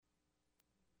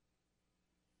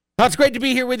Well, it's great to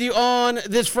be here with you on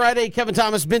this Friday. Kevin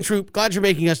Thomas, Ben Troop, glad you're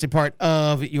making us a part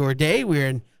of your day. We're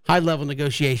in high-level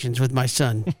negotiations with my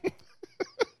son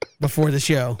before the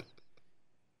show.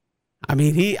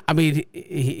 He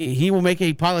will make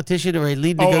a politician or a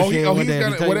lead negotiator.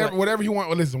 He's gonna whatever he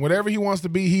wants. Listen, whatever he wants to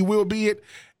be, he will be it.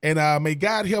 And may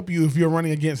God help you if you're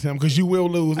running against him, because you will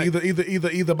lose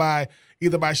either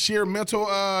by sheer mental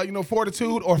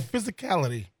fortitude or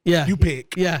physicality. Yeah, you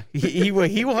pick. Yeah, he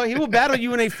will battle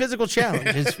you in a physical challenge.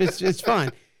 It's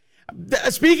fine.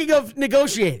 Speaking of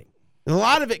negotiating, a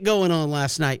lot of it going on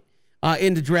last night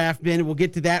in the draft. Ben, we'll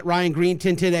get to that. Ryan Green,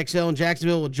 1010XL in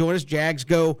Jacksonville will join us. Jags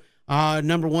go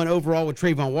number 1 overall with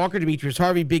Trayvon Walker. Demetrius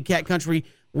Harvey, Big Cat Country,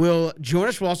 will join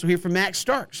us. We'll also hear from Max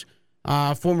Starks,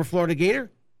 former Florida Gator,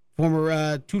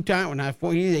 former two-time.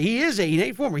 He is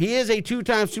a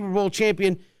two-time Super Bowl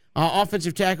champion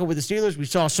offensive tackle with the Steelers. We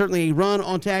saw certainly a run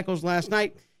on tackles last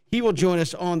night. He will join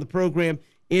us on the program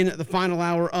in the final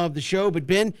hour of the show. But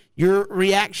Ben, your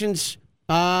reactions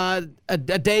a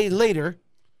day later,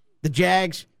 the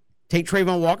Jags take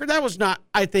Trayvon Walker. That was not,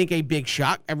 I think, a big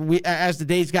shock. As the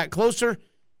days got closer,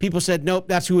 people said, nope,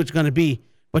 that's who it's going to be.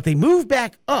 But they moved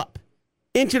back up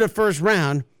into the first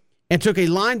round and took a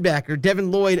linebacker,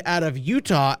 Devin Lloyd, out of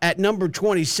Utah at number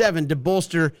 27 to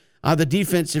bolster the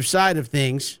defensive side of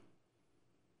things.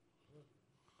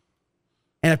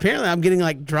 And apparently I'm getting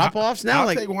like drop-offs now.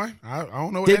 I'll take one. I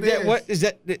don't know what that is. What is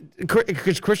that?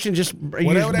 Because Christian just...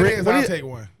 Whatever that is, I'll take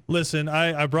one. Listen,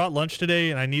 I brought lunch today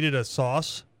and I needed a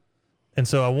sauce. And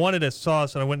so I wanted a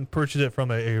sauce and I went and purchased it from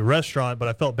a restaurant, but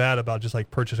I felt bad about just like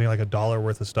purchasing like $1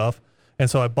 worth of stuff. And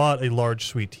so I bought a large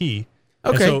sweet tea.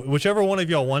 Okay. And so whichever one of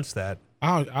y'all wants that,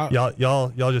 y'all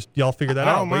figure that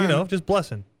out. But just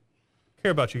blessing. Care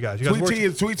about you guys.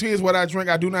 Sweet tea is what I drink.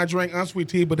 I do not drink unsweet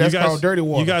tea, but that's called dirty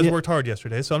water. You guys worked hard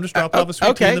yesterday, so I'm just dropping off a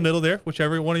sweet tea in the middle there.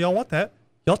 Whichever one of y'all want that,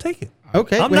 y'all take it.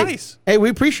 Okay, I'm nice. Hey, we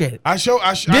appreciate it. Ben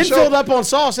filled up on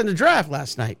sauce in the draft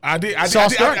last night. I did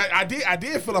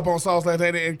fill up on sauce last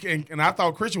night, and I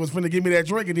thought Christian was finna give me that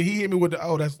drink, and then he hit me with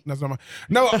that's not mine.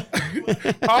 No,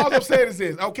 all I'm saying is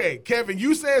this. Okay, Kevin,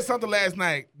 you said something last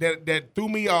night that threw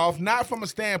me off, not from a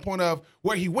standpoint of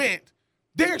where he went.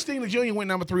 Derek Stingley Jr. went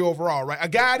number 3 overall, right? A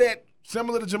guy that,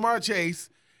 similar to Jamar Chase,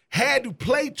 had to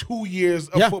play 2 years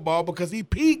of football because he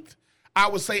peaked, I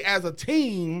would say, as a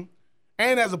team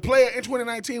and as a player in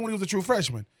 2019 when he was a true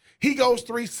freshman. He goes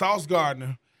 3, Sauce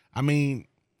Gardner. I mean,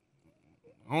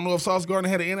 I don't know if Sauce Gardner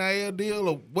had an NIL deal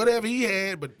or whatever he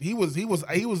had, but he was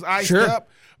iced up.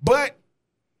 But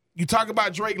you talk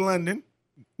about Drake London,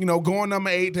 going number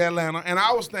 8 to Atlanta, and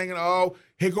I was thinking,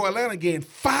 here go Atlanta again.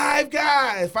 5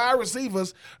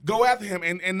 receivers go after him,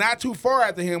 and not too far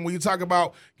after him when you talk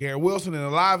about Garrett Wilson and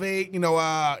Olave,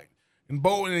 and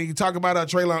Bolton, and you talk about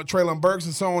Treylon Burks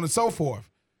and so on and so forth.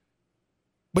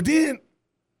 But then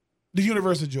the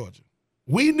University of Georgia.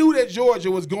 We knew that Georgia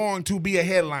was going to be a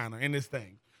headliner in this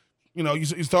thing. You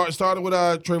started with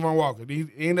Trayvon Walker. You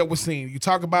end up with Seen. You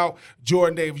talk about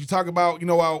Jordan Davis. You talk about,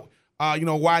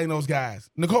 Wiley and those guys.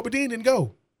 Nakobe Dean didn't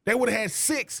go. They would have had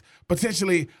 6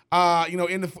 potentially,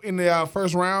 in the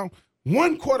first round.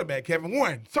 1 quarterback, Kevin,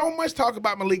 1. So much talk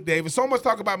about Malik Davis. So much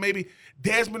talk about maybe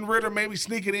Desmond Ridder maybe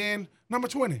sneaking in. Number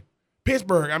 20,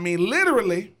 Pittsburgh. I mean,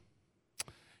 literally,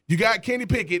 you got Kenny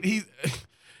Pickett. He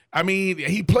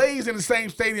plays in the same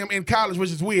stadium in college,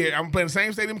 which is weird. I'm playing the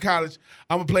same stadium in college.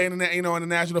 I'm playing in the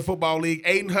National Football League.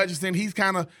 Aiden Hutchinson, he's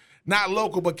kind of not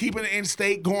local, but keeping it in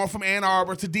state, going from Ann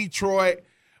Arbor to Detroit.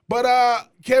 But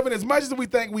Kevin, as much as we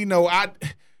think we know, I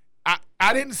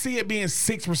didn't see it being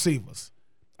 6 receivers.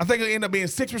 I think it'll end up being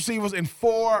 6 receivers and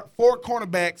 4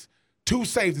 cornerbacks, 2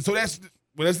 safeties. So that's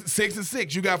 6 and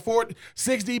 6. You got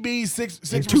 6 DBs,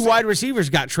 6 and 2 wide receivers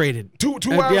got traded.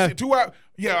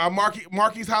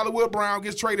 Marquise Hollywood Brown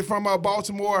gets traded from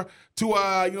Baltimore to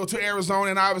Arizona,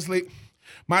 and obviously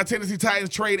my Tennessee Titans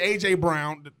trade AJ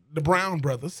Brown, the Brown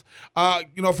brothers,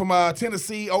 from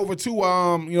Tennessee over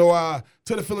to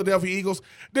the Philadelphia Eagles.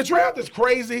 The draft is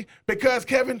crazy because,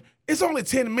 Kevin, it's only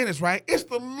 10 minutes, right? It's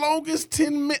the longest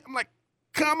 10 minutes. I'm like,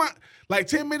 come on. Like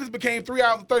 10 minutes became 3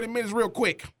 hours and 30 minutes real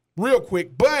quick.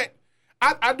 But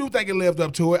I do think it lived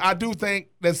up to it. I do think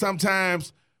that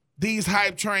sometimes these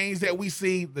hype trains that we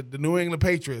see, the New England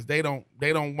Patriots, they don't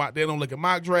look at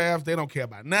mock drafts. They don't care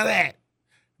about none of that.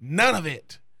 None of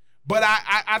it. But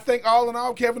I think all in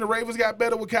all, Kevin, the Ravens got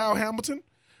better with Kyle Hamilton.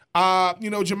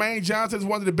 Jermaine Johnson is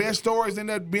one of the best stories in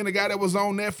that, being a guy that was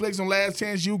on Netflix on Last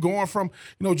Chance U, going from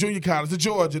junior college to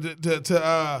Georgia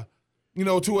to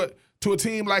a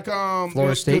team like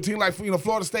Florida State. To a team like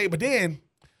Florida State. But then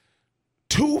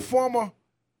two former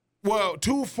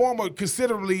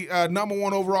considerably number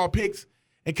 1 overall picks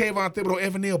and Kayvon Thibodeau,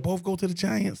 Evan Neal both go to the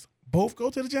Giants. Both go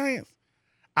to the Giants.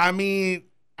 I mean,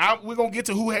 we're going to get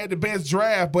to who had the best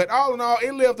draft, but all in all,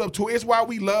 it lived up to it. It's why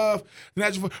we love the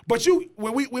National Football. But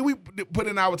when we put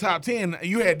in our top 10,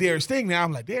 you had Derek Stingley.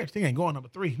 I'm like, Derek Stingley ain't going number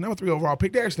 3. Number 3 overall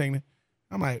pick, Derek Stingley.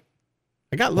 I'm like,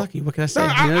 I got lucky. What can I say?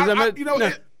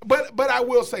 But I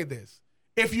will say this.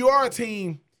 If you are a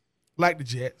team like the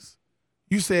Jets,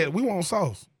 you said, we want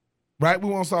Sauce, right? We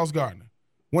want Sauce Gardner.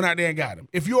 Went out there and got him.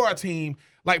 If you are a team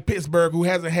like Pittsburgh, who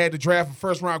hasn't had to draft a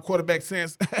first-round quarterback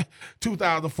since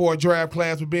 2004 draft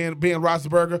class with Ben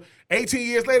Roethlisberger, 18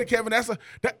 years later, Kevin,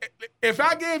 if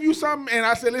I gave you something and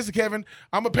I said, listen, Kevin,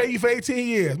 I'm going to pay you for 18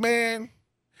 years, man,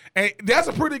 and that's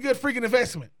a pretty good freaking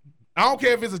investment. I don't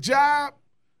care if it's a job,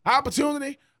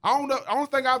 opportunity. I don't know. The only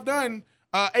thing I've done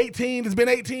 18 has been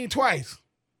 18 twice.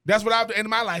 That's what I've done in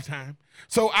my lifetime.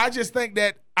 So I just think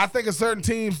that certain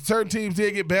teams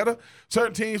did get better.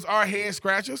 Certain teams are head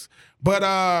scratchers.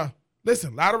 But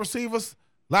listen, a lot of receivers,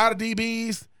 a lot of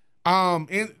DBs.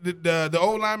 In the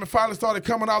old linemen finally started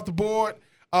coming off the board.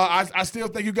 I still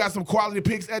think you got some quality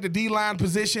picks at the D-line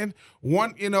position.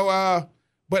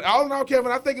 But all in all,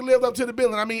 Kevin, I think it lived up to the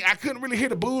billing. I mean, I couldn't really hear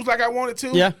the boos like I wanted to.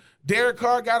 Yeah. Derek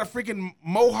Carr got a freaking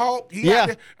mohawk.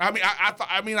 I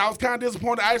was kind of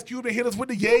disappointed. Ice Cube hit us with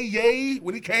the yay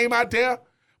when he came out there.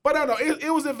 But I don't know.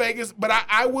 It was in Vegas. But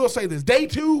I will say this. Day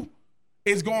 2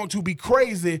 is going to be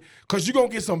crazy because you're going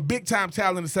to get some big-time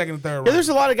talent in the second and third round. Yeah, there's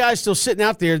a lot of guys still sitting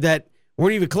out there that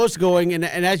weren't even close to going. And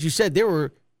as you said, there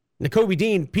were Nakobe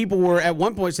Dean. People were at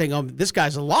one point saying, this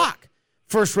guy's a lock.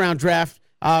 First-round draft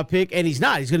pick, and he's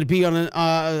not. He's going to be on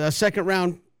a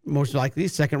second-round, most likely,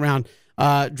 second-round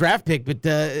draft pick. But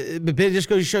it just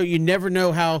goes to show you never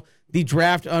know how the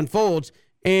draft unfolds.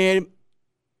 And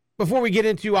before we get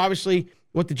into, obviously,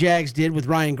 what the Jags did with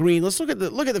Ryan Green, let's look at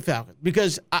the Falcons,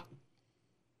 because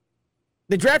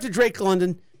they drafted Drake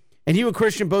London, and you and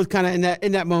Christian both kind of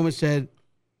in that moment said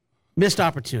missed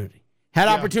opportunity, had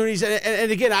opportunities,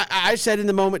 and again I said in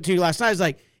the moment to you last night, I was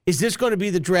like, is this going to be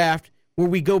the draft where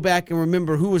we go back and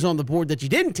remember who was on the board that you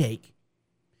didn't take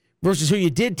versus who you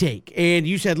did take? And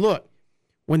you said, look,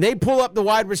 when they pull up the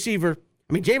wide receiver,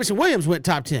 I mean, Jameson Williams went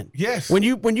top 10. Yes. When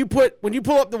you pull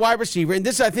up the wide receiver, and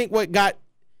this is, I think, what got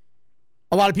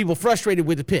a lot of people frustrated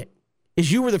with the pick,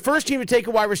 is you were the first team to take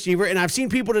a wide receiver, and I've seen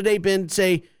people today, Ben,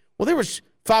 say, well, there was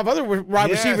 5 other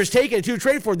wide receivers taken and 2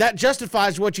 traded for. That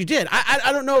justifies what you did.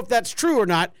 I don't know if that's true or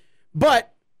not,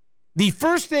 but the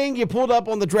first thing you pulled up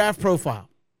on the draft profile,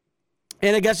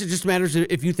 and I guess it just matters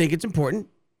if you think it's important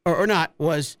or not,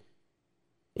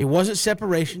 it wasn't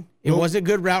separation. It wasn't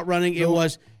good route running. It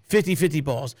was 50-50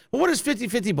 balls. Well, what does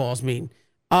 50-50 balls mean?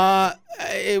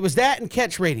 It was that and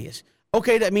catch radius.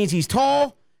 Okay, that means he's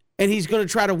tall, and he's going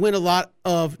to try to win a lot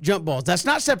of jump balls. That's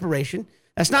not separation.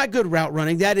 That's not good route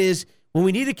running. That is, when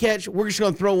we need a catch, we're just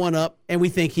going to throw one up, and we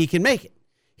think he can make it.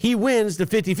 He wins the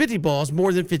 50-50 balls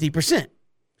more than 50%.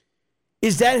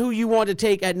 Is that who you want to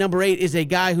take at number 8, is a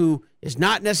guy who is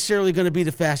not necessarily going to be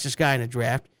the fastest guy in the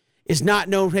draft, is not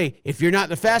known, hey, if you're not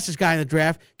the fastest guy in the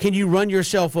draft, can you run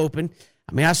yourself open?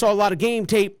 I mean, I saw a lot of game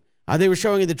tape they were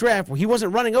showing in the draft where he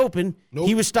wasn't running open. Nope.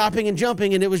 He was stopping and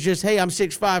jumping, and it was just, hey, I'm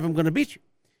 6'5", I'm going to beat you.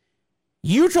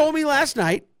 You told me last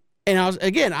night, and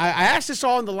I asked this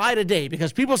all in the light of day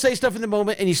because people say stuff in the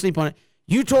moment and you sleep on it.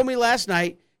 You told me last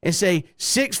night and say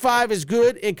 6'5" is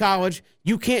good in college.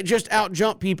 You can't just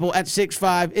out-jump people at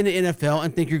 6'5" in the NFL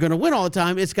and think you're going to win all the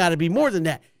time. It's got to be more than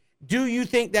that. Do you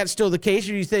think that's still the case,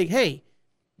 or do you think, hey,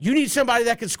 you need somebody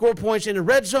that can score points in the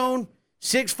red zone,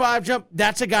 6'5" jump?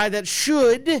 That's a guy that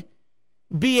should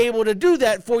be able to do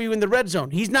that for you in the red zone.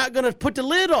 He's not going to put the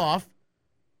lid off,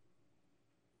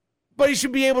 but he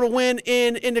should be able to win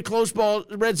in the close ball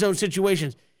red zone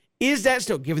situations. Is that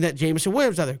still, given that Jameson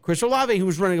Williams out there, Chris Olave, who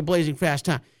was running a blazing fast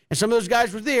time, and some of those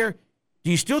guys were there,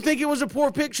 do you still think it was a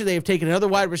poor pick? Should they have taken another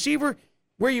wide receiver?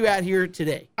 Where are you at here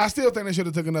today? I still think they should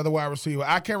have took another wide receiver.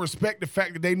 I can respect the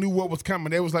fact that they knew what was coming.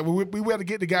 They was like, well, we had to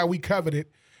get the guy we coveted,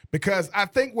 because I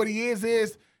think what he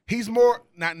is he's more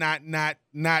not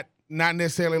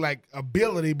necessarily like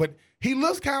ability, but he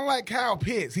looks kind of like Kyle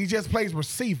Pitts. He just plays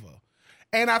receiver.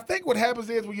 And I think what happens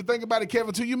is, when you think about it,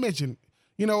 Kevin, too, you mentioned,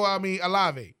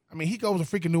 Olave. I mean, he goes to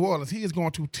freaking New Orleans. He is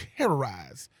going to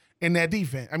terrorize in that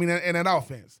defense. I mean, in that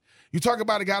offense. You talk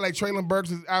about a guy like Traylon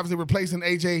Burks is obviously replacing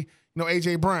A.J.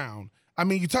 Brown. I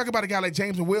mean, you talk about a guy like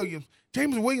Jameson Williams.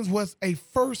 Jameson Williams was a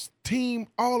first-team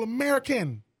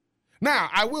All-American. Now,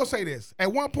 I will say this.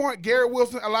 At one point, Garrett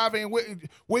Wilson, Olave, and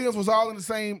Williams was all in the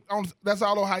same that's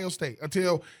all Ohio State,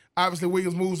 until obviously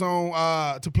Williams moves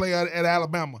on to play at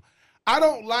Alabama. I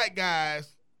don't like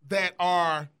guys that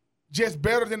are just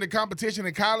better than the competition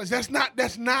in college. That's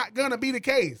not gonna be the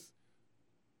case.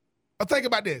 Think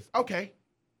about this. Okay,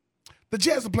 the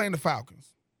Jets are playing the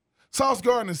Falcons. Sauce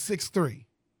Gardner is 6'3".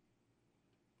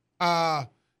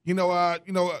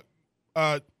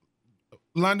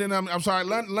 London. I'm sorry.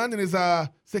 London is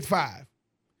 6'5".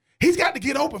 He's got to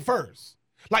get open first.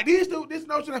 Like this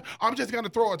notion of I'm just gonna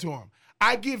throw it to him.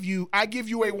 I give you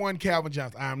a one Calvin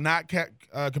Johnson. I'm not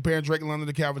comparing Drake London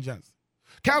to Calvin Johnson.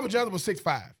 Calvin Johnson was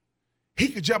 6'5". He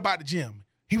could jump out the gym.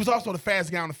 He was also the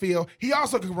fastest guy on the field. He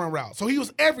also could run routes. So he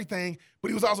was everything, but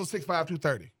he was also 6'5",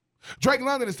 230. Drake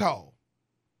London is tall.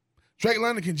 Drake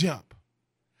London can jump.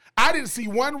 I didn't see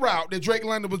one route that Drake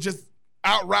London was just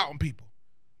out routing people.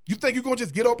 You think you're going to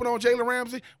just get open on Jalen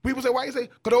Ramsey? People say, why you say?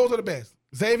 Because those are the best.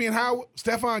 Xavier Howard,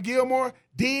 Stephon Gilmore,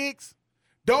 Diggs.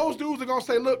 Those dudes are going to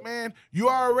say, look, man, you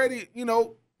already,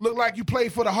 look like you play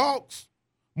for the Hawks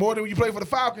more than you play for the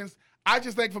Falcons. I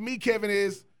just think for me, Kevin,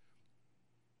 is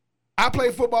I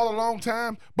played football a long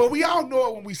time, but we all know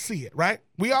it when we see it, right?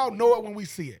 We all know it when we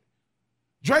see it.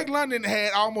 Drake London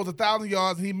had almost 1,000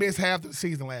 yards, and he missed half of the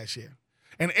season last year.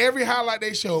 And every highlight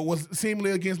they showed was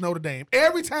seemingly against Notre Dame.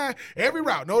 Every time, every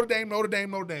route, Notre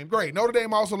Dame. Great. Notre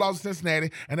Dame also lost to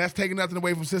Cincinnati, and that's taking nothing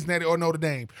away from Cincinnati or Notre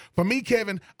Dame. For me,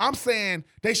 Kevin, I'm saying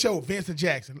they showed Vincent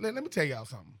Jackson. Let me tell y'all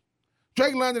something.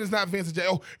 Drake London is not Vincent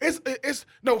Jackson.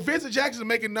 Vincent Jackson is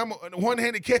making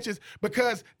one-handed catches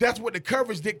because that's what the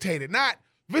coverage dictated. Not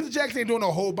Vincent Jackson ain't doing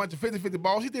a whole bunch of 50-50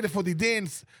 balls. He did it for the then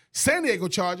San Diego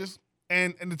Chargers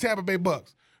and the Tampa Bay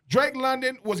Bucks. Drake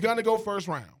London was going to go first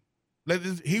round.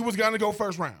 He was going to go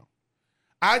first round.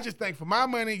 I just think for my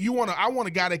money, I want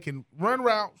a guy that can run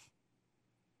routes,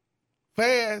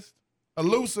 fast,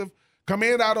 elusive, come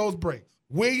in and out of those breaks.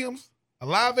 Williams,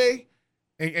 Olave,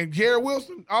 and Garrett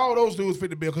Wilson, all those dudes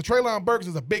fit the bill. Because Treylon Burks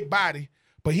is a big body,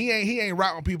 but he ain't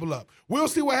routing people up. We'll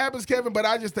see what happens, Kevin, but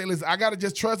I just think, listen, I got to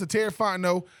just trust that Terry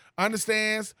Fontenot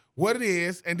understands what it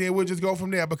is, and then we'll just go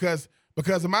from there. Because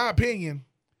in my opinion,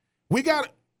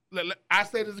 I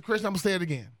say this to Christian, I'm going to say it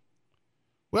again.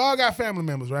 We all got family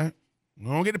members, right? We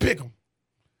don't get to pick them.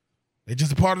 They're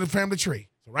just a part of the family tree.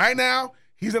 So right now,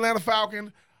 he's Atlanta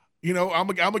Falcon. I'm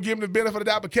going to give him the benefit of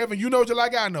the doubt. But, Kevin, just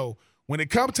like I know, when it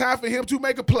comes time for him to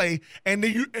make a play, and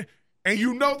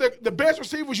you know that the best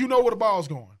receivers, you know where the ball's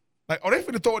going. Like, they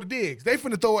finna throw it to Diggs. They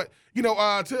finna throw it, to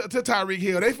Tyreek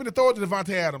Hill. They finna throw it to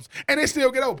Devontae Adams. And they still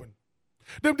get open.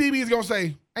 Them DBs going to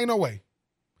say, ain't no way.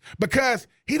 Because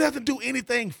he doesn't do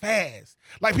anything fast.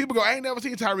 Like people go, I ain't never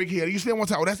seen Tyreek Hill. You see him one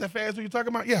time, that's that fast dude you're talking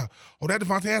about? Yeah. Oh, that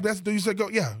Devontae Adams, that's the dude you said go,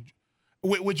 yeah.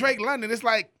 With Drake London, it's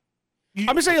like. I'm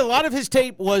going to say a lot of his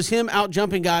tape was him out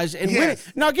jumping guys and winning.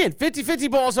 Now, again,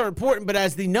 50-50 balls are important, but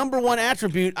as the number one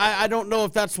attribute, I don't know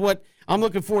if that's what I'm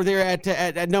looking for there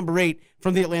at number 8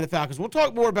 from the Atlanta Falcons. We'll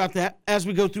talk more about that as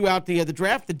we go throughout the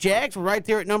draft. The Jags were right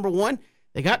there at number 1.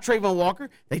 They got Trayvon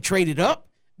Walker. They traded up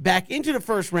back into the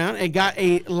first round and got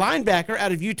a linebacker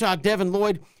out of Utah, Devin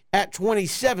Lloyd, at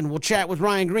 27. We'll chat with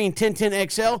Ryan Green, 1010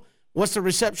 XL. What's the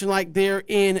reception like there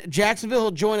in Jacksonville?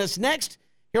 He'll join us next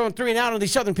here on 3 and Out on the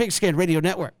Southern Pigskin Radio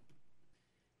Network.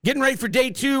 Getting ready for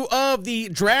day 2 of the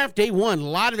draft. Day 1, a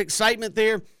lot of excitement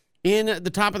there in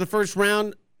the top of the first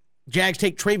round. Jags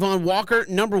take Trayvon Walker,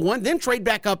 number 1, then trade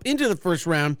back up into the first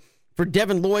round for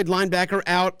Devin Lloyd, linebacker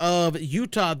out of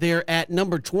Utah there at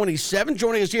number 27.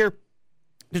 Joining us here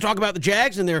to talk about the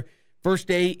Jags and their first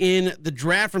day in the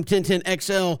draft from 1010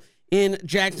 XL in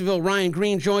Jacksonville, Ryan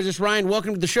Green joins us. Ryan,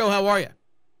 welcome to the show. How are you?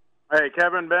 Hey,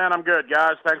 Kevin, Ben, I'm good,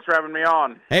 guys. Thanks for having me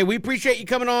on. Hey, we appreciate you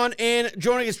coming on and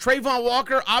joining us. Trayvon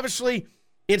Walker, obviously,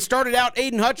 it started out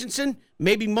Aiden Hutchinson,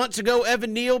 maybe months ago,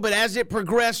 Evan Neal, but as it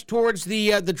progressed towards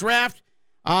the draft,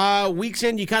 weeks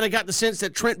in, you kind of got the sense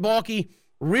that Trent Baalke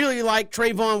really liked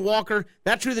Trayvon Walker.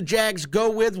 That's who the Jags go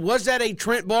with. Was that a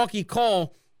Trent Baalke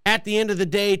call at the end of the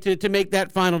day to make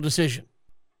that final decision?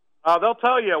 They'll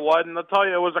tell you it wasn't. They'll tell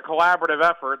you it was a collaborative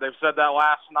effort. They've said that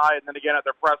last night and then again at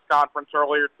their press conference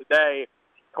earlier today.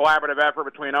 Collaborative effort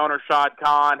between owner Shad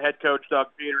Khan, head coach Doug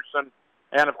Peterson,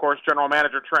 and, of course, general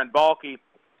manager Trent Baalke.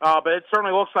 But it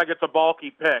certainly looks like it's a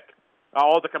Baalke pick.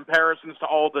 All the comparisons to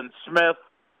Aldon Smith,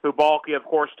 who Baalke, of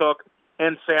course, took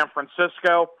in San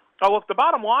Francisco. Look, the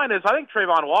bottom line is I think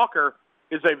Trayvon Walker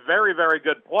is a very, very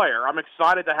good player. I'm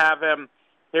excited to have him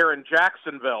here in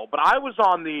Jacksonville. But I was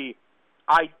on the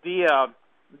idea,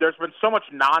 there's been so much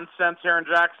nonsense here in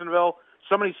Jacksonville,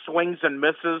 so many swings and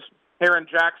misses here in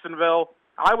Jacksonville.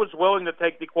 I was willing to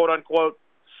take the quote-unquote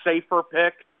safer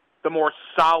pick, the more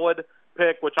solid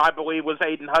pick, which I believe was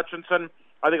Aiden Hutchinson.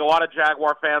 I think a lot of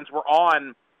Jaguar fans were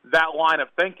on that line of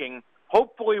thinking.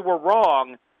 Hopefully we're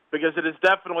wrong, because it is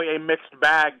definitely a mixed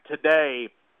bag today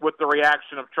with the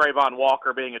reaction of Trayvon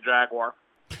Walker being a Jaguar.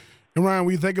 And Ryan,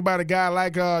 when you think about a guy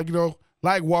like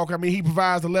like Walker, I mean, he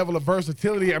provides a level of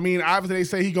versatility. I mean, obviously they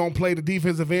say he's gonna play the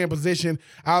defensive end position,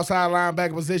 outside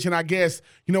linebacker position, I guess,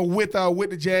 with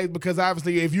the Jags, because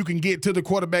obviously if you can get to the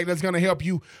quarterback, that's gonna help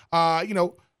you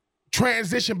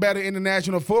transition better in the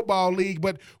National Football League.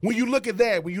 But when you look at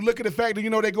that, when you look at the fact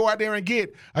that, they go out there and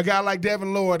get a guy like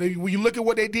Devin Lloyd, when you look at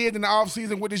what they did in the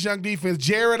offseason with this young defense,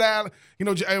 Jared Allen, you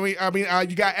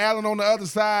got Allen on the other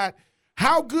side.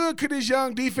 How good could this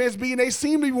young defense be? And they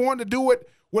seem to be wanting to do it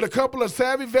with a couple of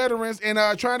savvy veterans and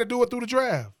trying to do it through the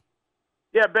draft.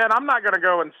 Yeah, Ben, I'm not going to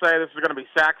go and say this is going to be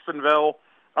Saxonville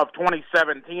of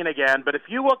 2017 again, but if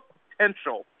you look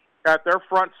potential at their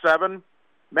front seven,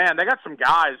 man, they got some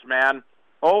guys, man.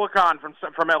 Olicon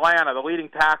from Atlanta, the leading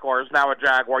tackler, is now a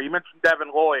Jaguar. You mentioned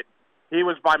Devin Lloyd. He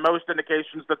was, by most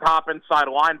indications, the top inside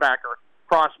linebacker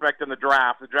prospect in the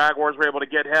draft. The Jaguars were able to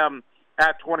get him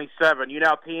at 27. You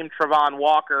now team Trayvon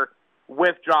Walker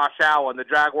with Josh Allen. The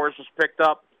Jaguars just picked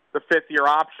up the fifth-year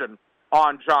option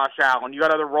on Josh Allen. You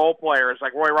got other role players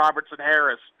like Roy Robertson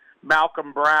Harris,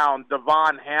 Malcolm Brown,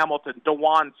 Devon Hamilton,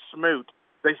 DeJuan Smoot.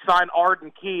 They signed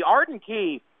Arden Key. Arden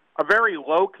Key, a very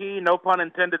low-key, no pun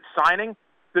intended, signing.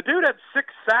 The dude had 6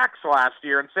 sacks last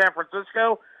year in San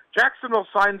Francisco. Jacksonville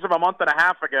signs him a month and a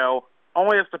half ago,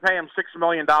 only has to pay him $6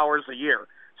 million a year.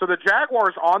 So the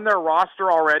Jaguars on their roster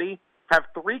already have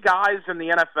 3 guys in the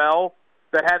NFL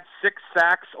that had 6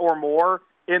 sacks or more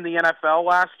in the NFL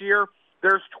last year.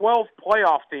 There's 12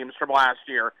 playoff teams from last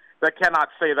year that cannot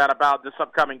say that about this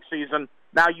upcoming season.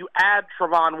 Now you add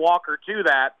Trayvon Walker to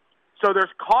that. So there's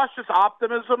cautious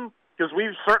optimism because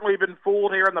we've certainly been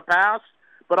fooled here in the past.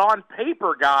 But on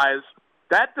paper, guys,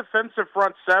 that defensive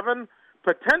front seven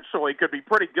potentially could be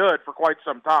pretty good for quite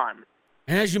some time.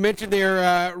 And as you mentioned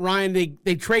there, Ryan,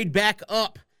 they trade back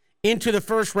up into the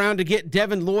first round to get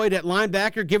Devin Lloyd at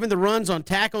linebacker. Given the runs on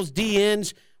tackles,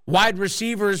 DNs, wide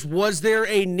receivers, was there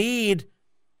a need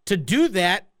to do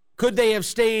that? Could they have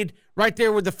stayed right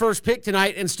there with the first pick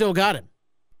tonight and still got him?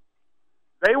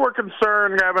 They were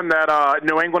concerned, Kevin, that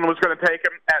New England was going to take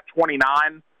him at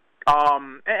 29.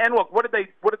 And look, what did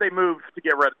they move to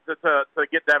get to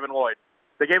get Devin Lloyd?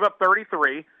 They gave up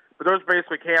 33, but those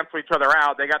basically cancel each other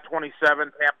out. They got 27.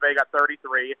 Tampa Bay got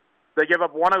 33. They give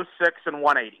up 106 and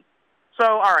 180. So,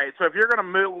 all right. So if you're going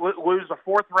to lose a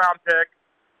 4th-round pick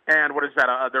and what is that?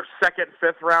 Their 2nd,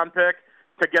 5th-round pick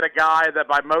to get a guy that,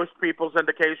 by most people's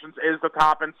indications, is the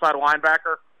top inside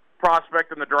linebacker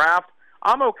prospect in the draft,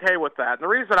 I'm okay with that. And the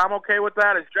reason I'm okay with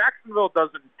that is Jacksonville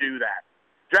doesn't do that.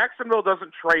 Jacksonville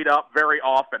doesn't trade up very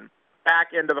often back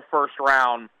into the first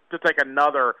round to take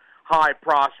another high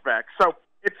prospect. So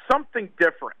it's something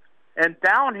different. And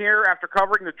down here, after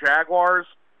covering the Jaguars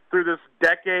through this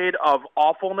decade of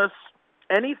awfulness,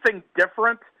 anything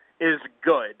different is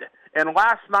good. And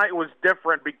last night was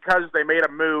different because they made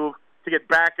a move to get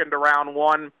back into round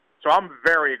 1. So I'm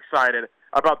very excited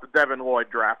about the Devin Lloyd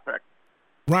draft pick.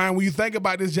 Ryan, when you think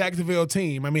about this Jacksonville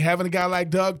team, I mean, having a guy like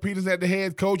Doug Peters at the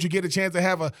head coach, you get a chance to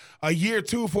have a year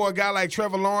 2 for a guy like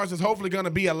Trevor Lawrence. Is hopefully going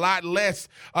to be a lot less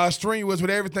strenuous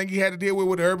with everything he had to deal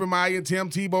with Urban Meyer, Tim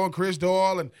Tebow, and Chris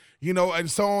Doyle, and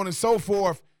and so on and so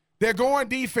forth. They're going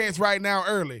defense right now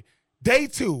early. Day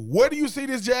 2, where do you see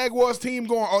this Jaguars team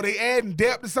going? Are they adding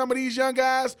depth to some of these young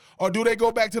guys, or do they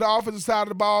go back to the offensive side of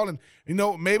the ball and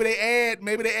maybe they add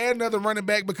another running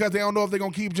back because they don't know if they're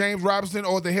going to keep James Robinson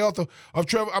or the health of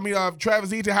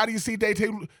Travis Etienne? How do you see day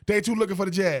two looking for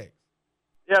the Jags?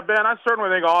 Yeah, Ben, I certainly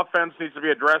think offense needs to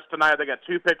be addressed tonight. They got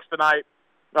 2 picks tonight,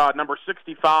 number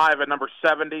 65 and number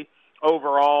 70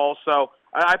 overall. So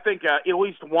I think at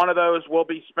least one of those will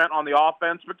be spent on the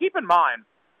offense. But keep in mind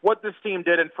what this team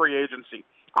did in free agency.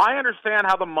 I understand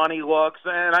how the money looks,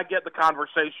 and I get the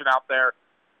conversation out there,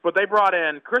 but they brought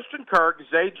in Christian Kirk,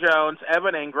 Zay Jones,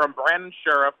 Evan Ingram, Brandon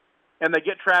Sheriff, and they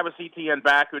get Travis Etienne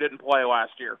back, who didn't play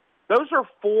last year. Those are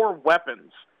 4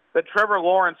 weapons that Trevor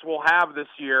Lawrence will have this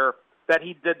year that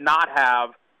he did not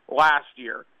have last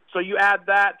year. So you add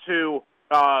that to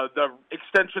the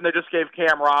extension they just gave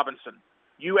Cam Robinson.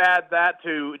 You add that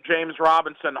to James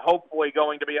Robinson hopefully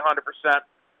going to be 100%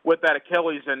 with that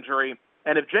Achilles injury.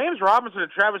 And if James Robinson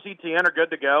and Travis Etienne are good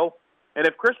to go, and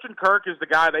if Christian Kirk is the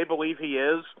guy they believe he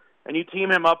is, and you team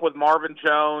him up with Marvin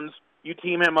Jones, you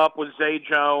team him up with Zay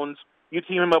Jones, you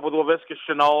team him up with Laviska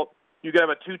Shenault, you could have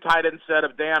a 2 tight end set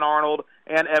of Dan Arnold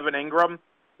and Evan Ingram,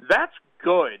 that's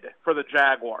good for the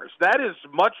Jaguars. That is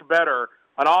much better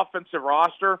an offensive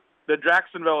roster than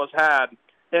Jacksonville has had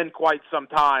in quite some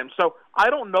time. So I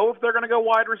don't know if they're going to go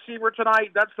wide receiver tonight.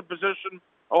 That's the position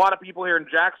a lot of people here in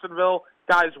Jacksonville,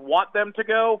 guys, want them to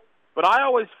go, but I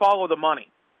always follow the money.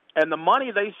 And the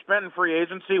money they spent in free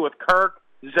agency with Kirk,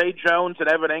 Zay Jones, and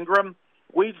Evan Ingram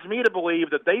leads me to believe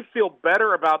that they feel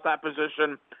better about that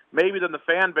position maybe than the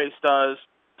fan base does.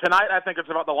 Tonight, I think it's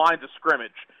about the lines of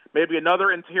scrimmage. Maybe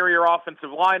another interior offensive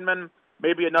lineman,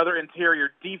 maybe another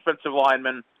interior defensive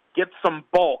lineman, get some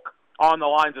bulk on the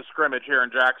lines of scrimmage here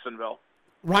in Jacksonville.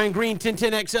 Ryan Green,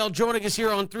 1010XL, joining us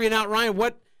here on 3 and Out. Ryan,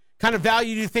 what kind of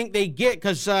value do you think they get?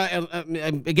 Because,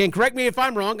 again, correct me if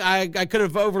I'm wrong. I could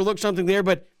have overlooked something there,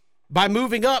 but by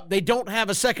moving up, they don't have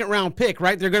a second-round pick,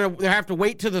 right? They have to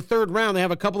wait to the third round. They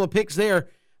have a couple of picks there,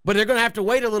 but they're going to have to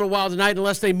wait a little while tonight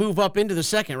unless they move up into the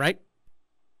second, right?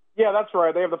 Yeah, that's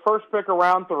right. They have the first pick of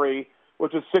round 3,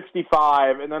 which is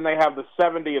 65, and then they have the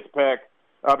 70th pick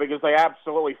because they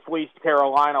absolutely fleeced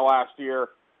Carolina last year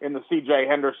in the C.J.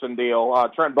 Henderson deal.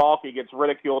 Trent Baalke gets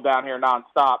ridiculed down here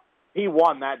nonstop. He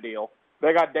won that deal.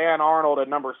 They got Dan Arnold at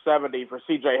number 70 for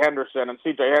C.J. Henderson, and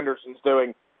C.J. Henderson's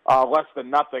doing less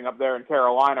than nothing up there in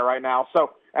Carolina right now.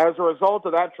 So as a result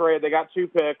of that trade, they got 2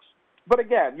 picks. But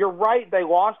again, you're right, they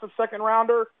lost a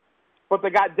second-rounder, but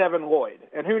they got Devin Lloyd.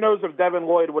 And who knows if Devin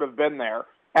Lloyd would have been there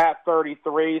at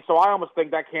 33. So I almost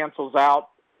think that cancels out.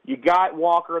 You got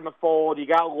Walker in the fold. You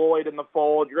got Lloyd in the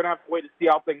fold. You're going to have to wait to see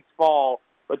how things fall.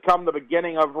 But come the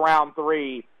beginning of round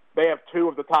 3, they have 2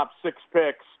 of the top 6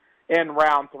 picks in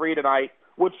round 3 tonight,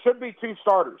 which should be 2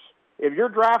 starters. If you're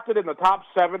drafted in the top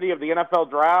 70 of the NFL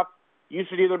draft, you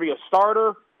should either be a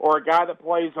starter or a guy that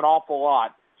plays an awful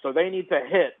lot. So they need to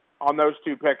hit on those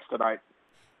 2 picks tonight.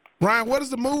 Ryan, what is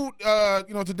the mood,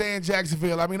 today in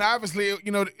Jacksonville? I mean, obviously,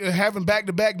 having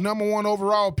back-to-back number 1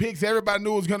 overall picks, everybody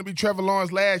knew it was going to be Trevor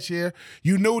Lawrence last year.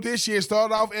 You knew this year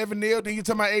started off Evan Neal, then you're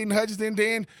talking about Aiden Hutchinson,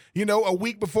 then, a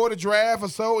week before the draft or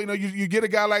so, you get a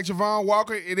guy like Javon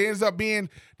Walker. It ends up being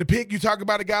the pick. You talk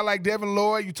about a guy like Devin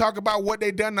Lloyd. You talk about what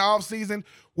they done in the offseason.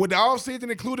 With the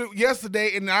offseason included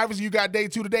yesterday, and obviously you got day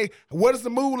 2 today, what is the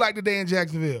mood like today in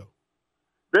Jacksonville?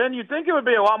 Ben, you'd think it would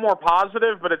be a lot more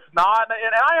positive, but it's not,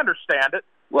 and I understand it.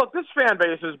 Look, this fan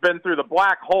base has been through the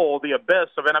black hole, the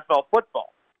abyss of NFL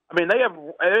football. I mean,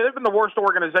 they've been the worst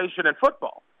organization in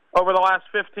football over the last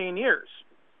 15 years.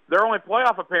 Their only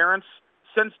playoff appearance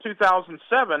since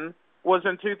 2007 was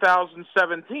in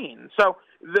 2017. So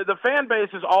the fan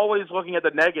base is always looking at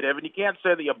the negative, and you can't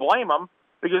say that you blame them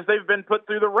because they've been put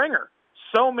through the ringer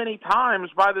so many times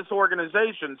by this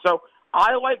organization. So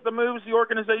I like the moves the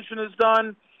organization has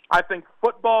done. I think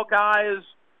football guys,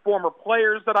 former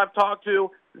players that I've talked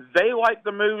to, they like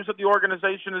the moves that the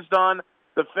organization has done.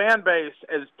 The fan base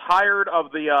is tired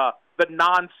of the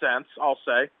nonsense, I'll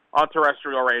say, on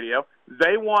terrestrial radio.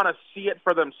 They want to see it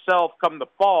for themselves come the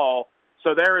fall.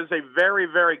 So there is a very,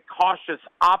 very cautious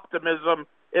optimism,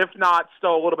 if not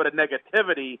still a little bit of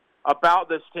negativity about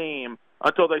this team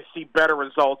until they see better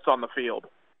results on the field.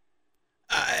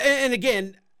 And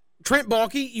again, Trent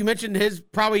Baalke, you mentioned his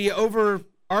probably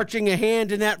overarching a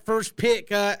hand in that first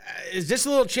pick. Is this a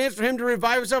little chance for him to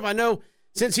revive himself? I know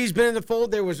since he's been in the fold,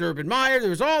 there was Urban Meyer.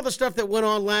 There was all the stuff that went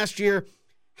on last year.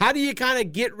 How do you kind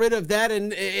of get rid of that?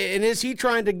 And is he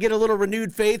trying to get a little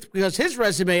renewed faith? Because his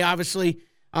resume obviously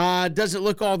doesn't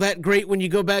look all that great when you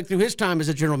go back through his time as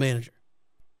a general manager.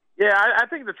 Yeah, I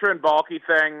think the Trent Baalke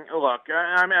thing, look,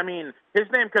 I mean, his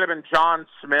name could have been John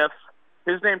Smith.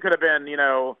 His name could have been,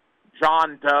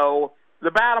 John Doe. The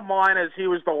bottom line is he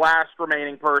was the last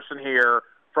remaining person here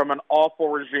from an awful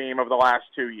regime of the last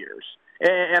 2 years.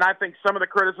 And I think some of the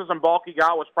criticism Baalke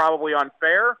got was probably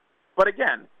unfair. But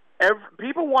again,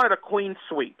 people wanted a clean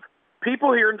sweep.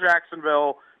 People here in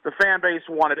Jacksonville, the fan base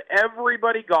wanted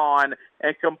everybody gone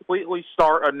and completely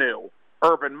start anew.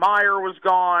 Urban Meyer was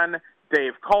gone.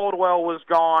 Dave Caldwell was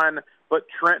gone. But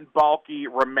Trent Baalke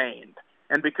remained.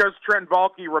 And because Trent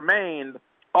Baalke remained,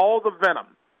 all the venom,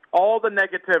 all the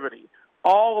negativity,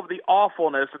 all of the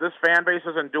awfulness that this fan base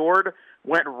has endured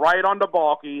went right onto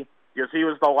Baalke because he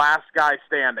was the last guy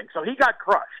standing. So he got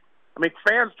crushed. I mean,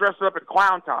 fans dressed up in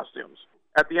clown costumes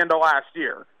at the end of last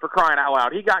year, for crying out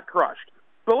loud. He got crushed.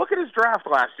 But look at his draft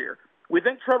last year. We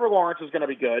think Trevor Lawrence is going to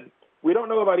be good. We don't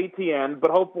know about Etienne,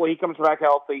 but hopefully he comes back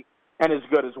healthy and is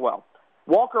good as well.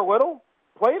 Walker Little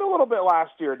played a little bit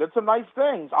last year, did some nice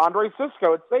things. Andre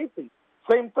Sisco at safety,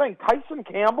 same thing. Tyson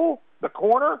Campbell, the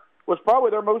corner, was probably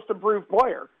their most improved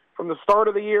player from the start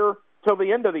of the year till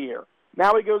the end of the year.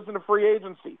 Now he goes into free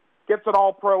agency, gets an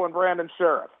all-pro in Brandon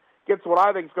Sheriff, gets what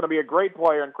I think is going to be a great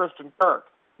player in Christian Kirk.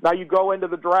 Now you go into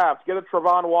the draft, get a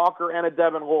Travon Walker and a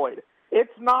Devin Lloyd. It's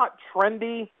not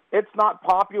trendy. It's not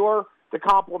popular to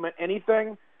compliment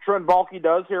anything Trent Baalke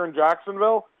does here in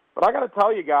Jacksonville. But I got to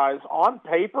tell you guys, on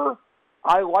paper,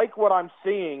 I like what I'm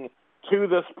seeing to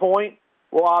this point.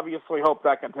 We'll obviously hope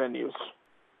that continues.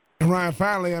 Ryan,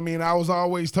 finally, I mean, I was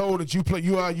always told that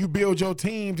you build your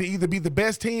team to either be the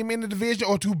best team in the division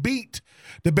or to beat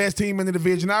the best team in the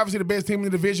division. Obviously, the best team in the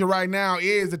division right now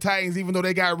is the Titans, even though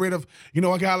they got rid of, a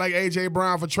guy like A.J.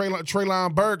 Brown for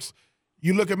Treylon Burks.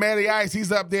 You look at Matty Ice,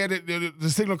 he's up there, the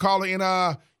signal caller in,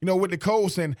 with the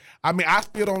Colts. And, I mean, I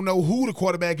still don't know who the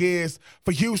quarterback is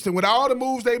for Houston. With all the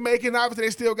moves they making, obviously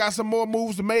they still got some more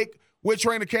moves to make with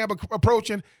training camp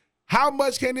approaching. How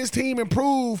much can this team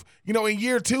improve, in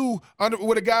year two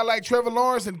with a guy like Trevor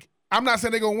Lawrence? And I'm not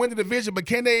saying they're going to win the division, but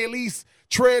can they at least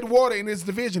tread water in this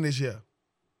division this year?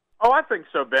 Oh, I think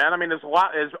so, Ben. I mean, as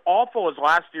awful as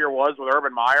last year was with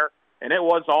Urban Meyer, and it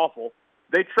was awful,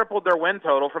 they tripled their win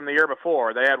total from the year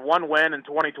before. They had 1 win in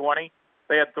 2020.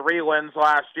 They had 3 wins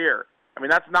last year. I mean,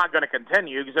 that's not going to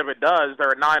continue because if it does,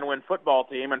 they're a 9-win football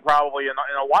team and probably in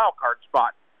a wild card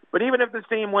spot. But even if this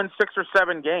team wins 6 or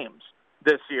 7 games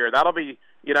this year, that'll be,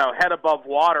 head above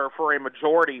water for a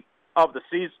majority of the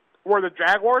season. Where the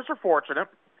Jaguars are fortunate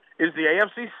is the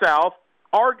AFC South,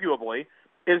 arguably,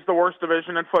 is the worst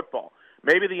division in football.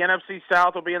 Maybe the NFC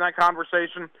South will be in that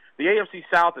conversation. The AFC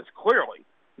South is clearly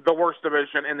the worst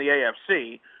division in the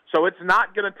AFC, so it's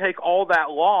not going to take all that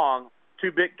long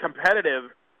to be competitive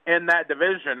in that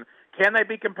division. Can they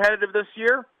be competitive this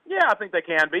year? Yeah, I think they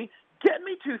can be. Get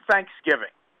me to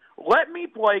Thanksgiving. Let me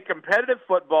play competitive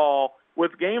football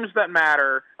with games that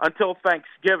matter until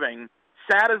Thanksgiving.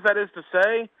 Sad as that is to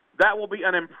say, that will be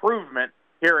an improvement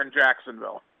here in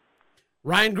Jacksonville.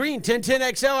 Ryan Green,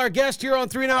 1010XL, our guest here on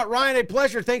 3 and Out. Ryan, a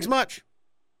pleasure. Thanks much.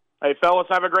 Hey, fellas,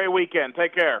 have a great weekend.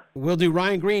 Take care. We'll do.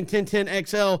 Ryan Green,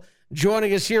 1010XL,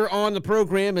 joining us here on the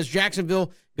program as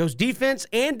Jacksonville goes defense,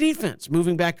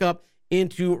 moving back up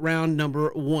into round number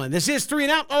 1. This is 3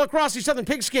 and Out all across the Southern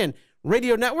Pigskin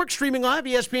Radio Network, streaming live,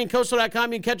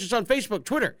 ESPNCoastal.com. You can catch us on Facebook,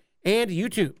 Twitter, and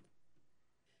YouTube.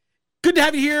 Good to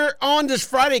have you here on this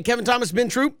Friday. Kevin Thomas, Ben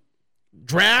Troop.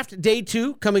 Draft Day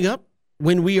 2 coming up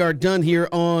when we are done here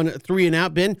on 3 and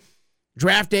Out. Ben,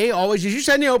 Draft Day, always, as you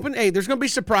said in the open, hey, there's going to be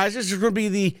surprises. There's going to be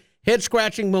the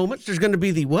head-scratching moments. There's going to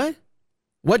be the what?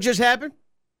 What just happened?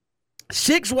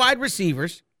 6 wide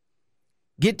receivers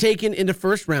get taken in the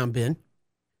first round, Ben.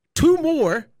 2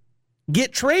 more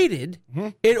get traded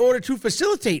in order to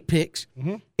facilitate picks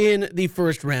in the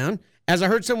first round. As I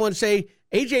heard someone say,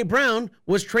 A.J. Brown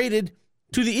was traded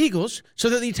to the Eagles so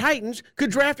that the Titans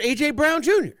could draft A.J. Brown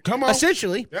Jr. Come on.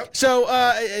 Essentially. Yep. So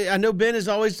I know Ben is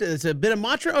always, it's a bit of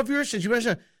mantra of yours since you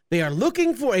mentioned they are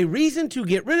looking for a reason to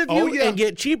get rid of you and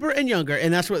get cheaper and younger,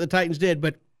 and that's what the Titans did.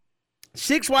 But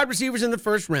 6 wide receivers in the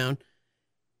first round.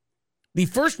 The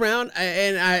first round,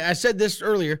 and I said this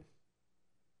earlier,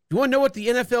 you want to know what the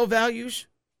NFL values?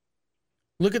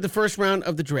 Look at the first round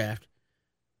of the draft.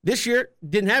 This year,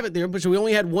 didn't have it there, but so we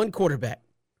only had 1 quarterback.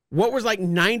 What was like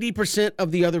 90%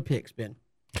 of the other picks, Ben?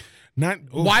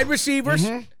 Wide receivers,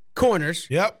 corners,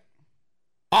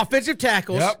 offensive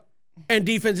tackles, and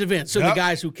defensive ends. So the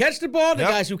guys who catch the ball, the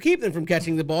guys who keep them from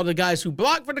catching the ball, the guys who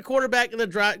block for the quarterback, and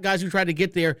the guys who try to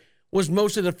get there was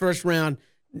most of the first round.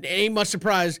 Ain't much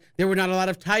surprise there were not a lot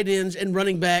of tight ends and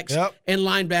running backs and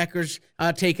linebackers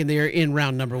taken there in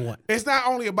round number 1. It's not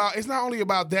only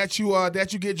about that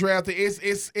you get drafted.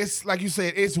 It's like you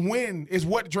said, it's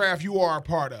what draft you are a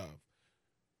part of.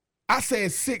 I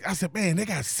said 6. I said, man, they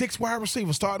got 6 wide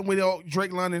receivers starting with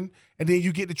Drake London, and then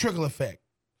you get the trickle effect.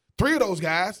 3 of those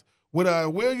guys with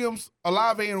Williams,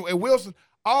 Olave, and Wilson.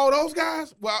 All those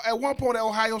guys, well, at one point at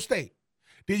Ohio State.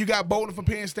 Then you got Bolden from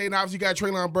Penn State, and obviously you got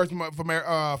Treylon Burks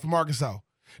from Arkansas.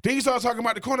 Then you start talking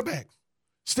about the cornerbacks: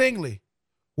 Stingley,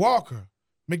 Walker,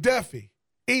 McDuffie,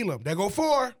 Elam. They go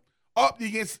 4. Up, you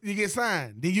get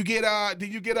signed. Then you get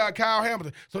Kyle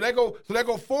Hamilton. So they go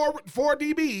 4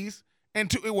 DBs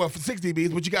and 6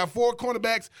 DBs, but you got 4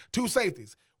 cornerbacks, 2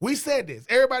 safeties. We said this.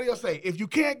 Everybody else say, if you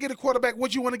can't get a quarterback,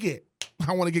 what you want to get?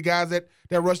 I want to get guys that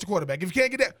rush the quarterback. If you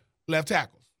can't get that, left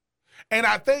tackles. And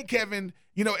I think, Kevin,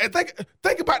 and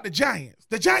think about the Giants.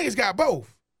 The Giants got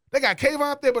both. They got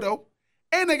Kayvon Thibodeau,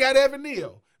 and they got Evan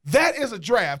Neal. That is a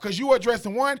draft because you are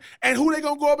addressing one, and who they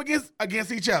going to go up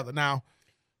against each other. Now,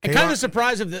 and kind of the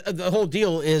surprise of the whole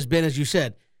deal is, Ben, as you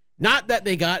said, not that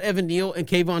they got Evan Neal and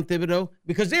Kayvon Thibodeau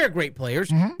because they're great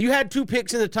players. You had 2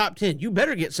 picks in the top 10. You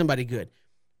better get somebody good.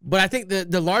 But I think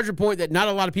the larger point that not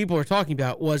a lot of people are talking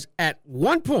about was at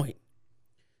one point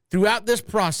throughout this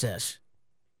process,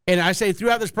 and I say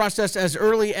throughout this process as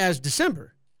early as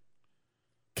December,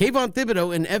 Kayvon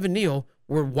Thibodeau and Evan Neal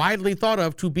were widely thought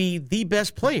of to be the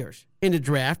best players in the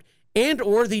draft and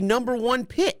or the number 1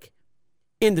 pick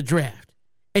in the draft.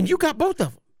 And you got both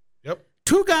of them. Yep.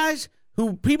 2 guys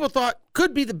who people thought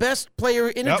could be the best player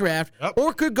in a draft Yep.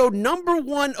 or could go number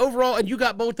 1 overall, and you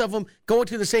got both of them going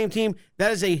to the same team.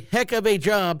 That is a heck of a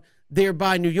job there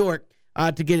by New York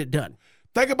to get it done.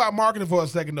 Think about marketing for a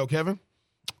second, though, Kevin.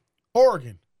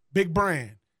 Oregon, big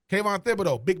brand. Kayvon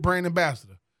Thibodeau, big brand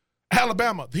ambassador.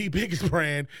 Alabama, the biggest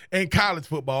brand in college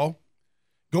football.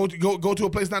 Go to a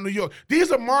place like New York.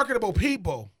 These are marketable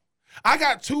people. I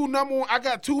got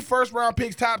 2 first-round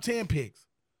picks, top 10 picks.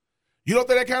 You don't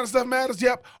think that kind of stuff matters?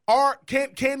 Yep. Or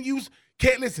can you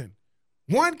listen?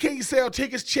 One, can you sell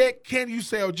tickets? Check. Can you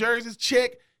sell jerseys?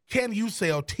 Check. Can you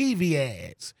sell TV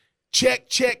ads? Check.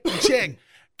 Kayvon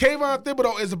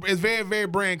Thibodeau is very, very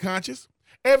brand conscious.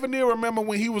 Evan Neal, remember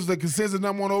when he was the consistent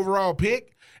number 1 overall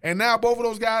pick, and now both of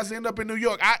those guys end up in New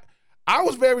York. I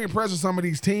was very impressed with some of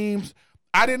these teams.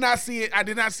 I did not see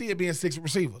it being 6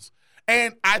 receivers.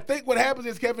 And I think what happens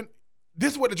is, Kevin,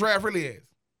 this is what the draft really is.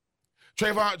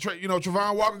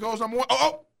 Travon Walker goes number 1.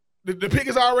 The pick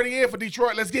is already in for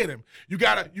Detroit. Let's get him. You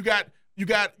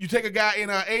take a guy in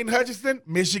Aiden Hutchinson,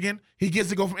 Michigan. He gets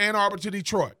to go from Ann Arbor to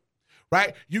Detroit.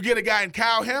 Right? You get a guy in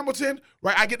Kyle Hamilton,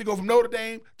 right? I get to go from Notre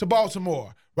Dame to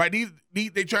Baltimore, right?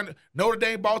 They trying to Notre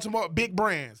Dame, Baltimore, big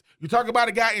brands. You talk about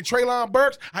a guy in Treylon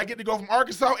Burks, I get to go from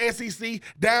Arkansas, SEC,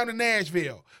 down to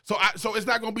Nashville. So it's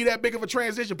not going to be that big of a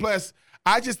transition. Plus,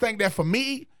 I just think that for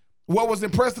me, what was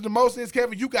impressive the most is,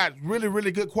 Kevin, you got really,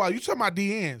 really good quality. You talking about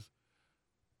DNs.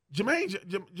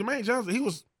 Jermaine Johnson, he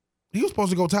was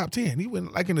supposed to go top 10. He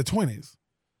went like in the 20s.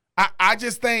 I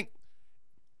just think,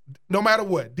 no matter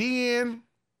what, DN,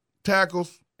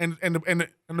 tackles, and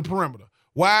the perimeter.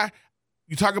 Why?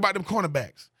 You talk about them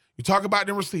cornerbacks. You talk about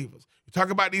them receivers. You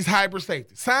talk about these hybrid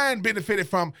safeties. Sign benefited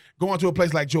from going to a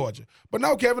place like Georgia. But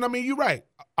no, Kevin, I mean, you're right.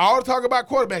 All the talk about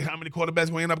quarterbacks, how many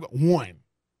quarterbacks going to end up? 1.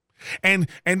 And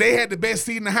they had the best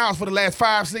seat in the house for the last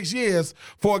 5-6 years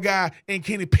for a guy in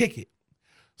Kenny Pickett.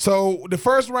 So the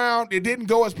first round, it didn't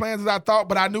go as planned as I thought,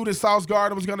 but I knew that Sauce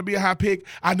Gardner was going to be a high pick.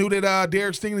 I knew that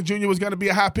Derek Stingley Jr. was going to be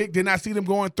a high pick. Did not see them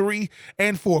going 3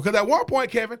 and 4. Because at one point,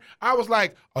 Kevin, I was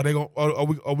like, are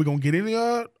we going to get any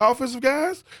offensive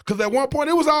guys? Because at one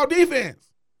point, it was all defense.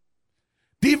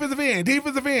 Defensive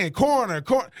end, corner.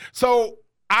 So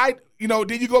then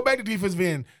you go back to defensive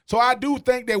end. So I do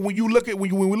think that when we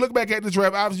look back at the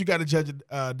draft, obviously you got to judge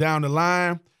it down the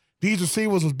line. These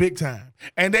receivers was big time.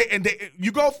 And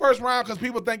you go first round because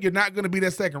people think you're not going to be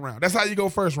that second round. That's how you go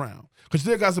first round, because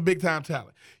you still got some big time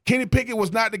talent. Kenny Pickett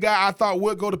was not the guy I thought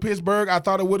would go to Pittsburgh. I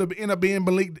thought it would have ended up being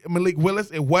Malik Willis.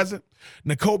 It wasn't.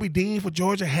 Nakobe Dean for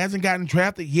Georgia hasn't gotten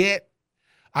drafted yet.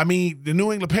 I mean, the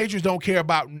New England Patriots don't care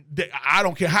about – I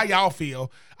don't care how y'all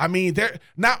feel. I mean,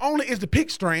 not only is the pick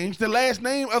strange, the last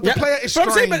name of the player is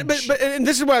strange. But and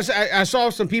this is what I saw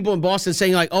some people in Boston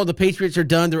saying, like, oh, the Patriots are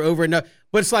done, they're over. But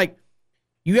it's like,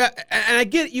 and I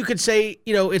get it, you could say,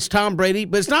 it's Tom Brady,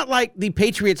 but it's not like the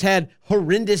Patriots had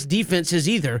horrendous defenses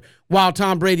either while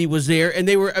Tom Brady was there. And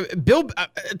they were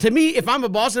to me, if I'm a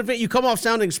Boston fan, you come off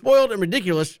sounding spoiled and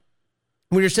ridiculous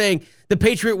when you're saying the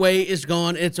Patriot way is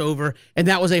gone, it's over, and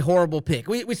that was a horrible pick.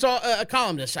 We saw a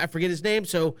columnist, I forget his name,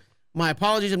 so my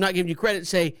apologies, I'm not giving you credit,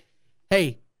 say,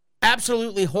 hey,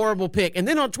 absolutely horrible pick. And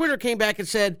then on Twitter came back and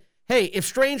said, hey, if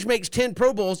Strange makes 10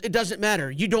 Pro Bowls, it doesn't matter.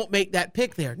 You don't make that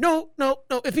pick there. No.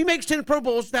 If he makes 10 Pro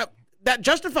Bowls, that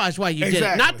justifies why you did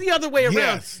it, not the other way around.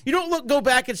 Yes. You don't go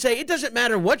back and say, it doesn't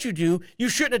matter what you do, you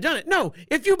shouldn't have done it. No,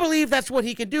 if you believe that's what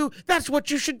he can do, that's what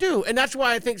you should do. And that's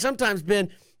why I think sometimes, Ben,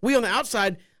 we on the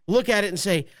outside look at it and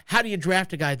say, how do you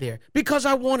draft a guy there? Because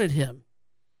I wanted him.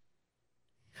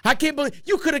 I can't believe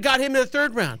you could have got him in the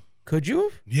 3rd round. Could you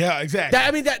have? Yeah,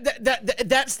 exactly.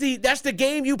 That's the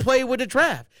game you play with the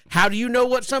draft. How do you know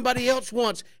what somebody else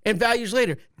wants and values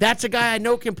later? That's a guy I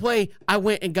know can play. I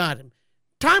went and got him.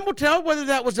 Time will tell whether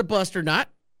that was a bust or not.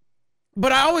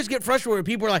 But I always get frustrated when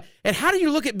people are like, and how do you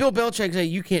look at Bill Belichick and say,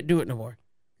 you can't do it no more?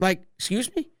 Like,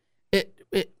 excuse me?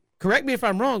 Correct me if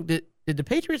I'm wrong. Did the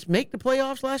Patriots make the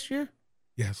playoffs last year?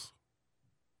 Yes.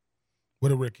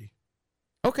 With a rookie.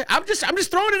 Okay, I'm just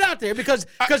throwing it out there because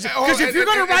if you're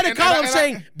going to write a column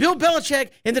saying Bill Belichick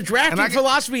and the drafting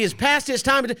philosophy is past his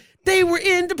time, they were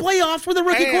in the playoffs with a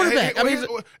rookie quarterback.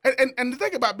 And the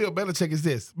thing about Bill Belichick is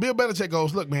this: Bill Belichick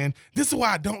goes, "Look, man, this is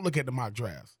why I don't look at the mock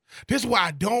drafts. This is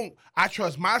why I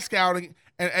trust my scouting.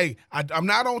 And hey, I'm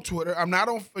not on Twitter, I'm not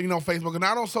on Facebook, I'm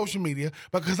not on social media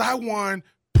because I won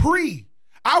probably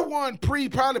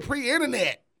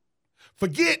pre-internet."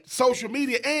 Forget social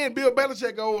media, and Bill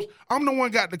Belichick goes, I'm the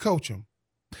one got to coach him.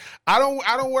 I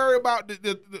don't worry about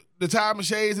the Todd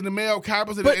McShays and the Mel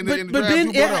Kippers and the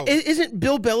draft. Ben, isn't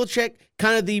Bill Belichick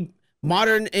kind of the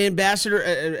modern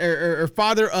ambassador or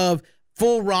father of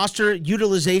full roster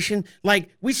utilization. Like,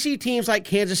 we see teams like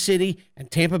Kansas City and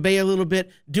Tampa Bay a little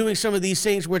bit doing some of these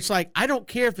things where it's like, I don't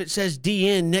care if it says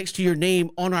DN next to your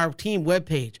name on our team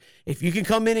webpage. If you can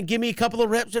come in and give me a couple of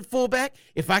reps at fullback,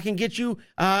 if I can get you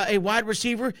a wide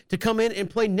receiver to come in and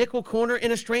play nickel corner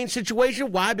in a strange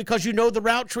situation. Why? Because you know the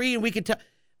route tree and we can tell.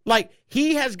 Like,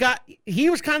 he was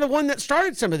kind of the one that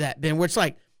started some of that, Ben, where it's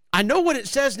like, I know what it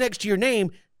says next to your name.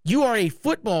 You are a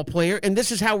football player, and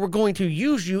this is how we're going to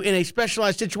use you in a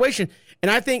specialized situation.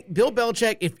 And I think Bill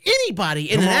Belichick, if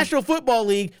anybody in the National Football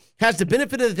League has the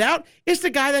benefit of the doubt, it's the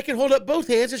guy that can hold up both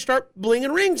hands and start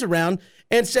blinging rings around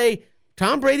and say,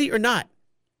 Tom Brady or not,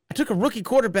 I took a rookie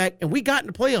quarterback, and we got in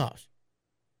the playoffs.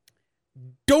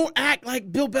 Don't act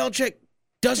like Bill Belichick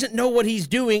doesn't know what he's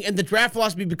doing in the draft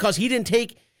philosophy because he didn't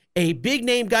take a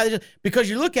big-name guy. Because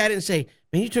you look at it and say,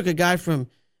 man, you took a guy from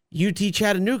UT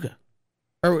Chattanooga.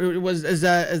 Or it was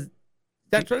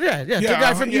that's right, yeah. Took a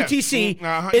guy from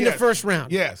UTC in the first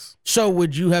round. Yes. So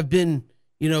would you have been,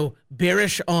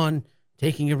 bearish on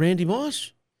taking a Randy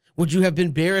Moss? Would you have been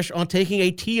bearish on taking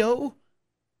a T.O.?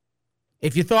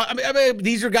 If you thought, I mean,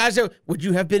 these are guys that would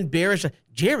you have been bearish?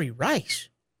 Jerry Rice,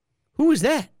 who is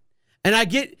that? And I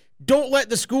get. Don't let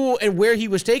the school and where he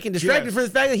was taken distract you from the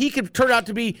fact that he could turn out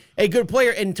to be a good player.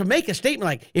 And to make a statement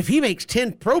like, if he makes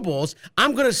 10 Pro Bowls,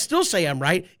 I'm going to still say I'm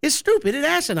right, is stupid and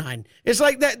asinine. It's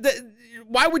like that.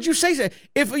 Why would you say that?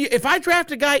 If I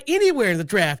draft a guy anywhere in the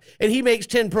draft and he makes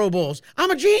 10 Pro Bowls, I'm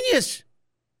a genius.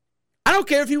 I don't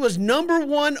care if he was number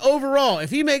 1 overall. If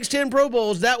he makes 10 Pro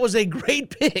Bowls, that was a great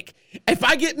pick. If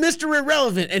I get Mr.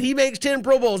 Irrelevant and he makes 10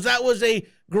 Pro Bowls, that was a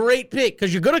great pick,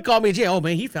 because you're going to call me and say, oh,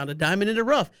 man, he found a diamond in the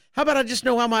rough. How about I just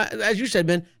know as you said,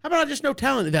 Ben, how about I just know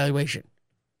talent evaluation?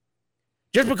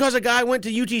 Just because a guy went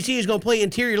to UTC is going to play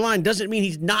interior line doesn't mean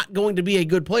he's not going to be a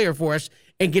good player for us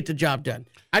and get the job done.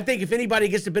 I think if anybody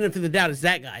gets the benefit of the doubt, it's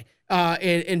that guy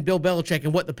and Bill Belichick,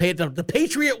 and what the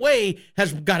Patriot way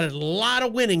has got a lot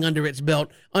of winning under its belt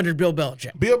under Bill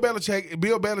Belichick. Bill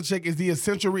Belichick is the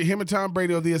essential. Him and Tom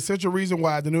Brady are the essential reason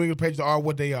why the New England Patriots are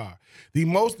what they are. The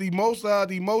most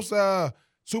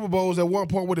Super Bowls at one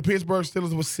point with the Pittsburgh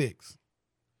Steelers was 6.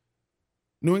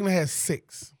 New England has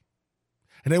 6,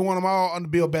 and they won them all under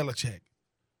Bill Belichick.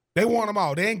 They won them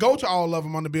all. They ain't go to all of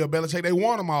them under Bill Belichick. They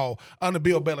won them all under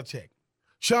Bill Belichick.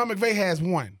 Sean McVay has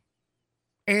 1.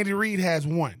 Andy Reid has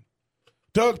 1.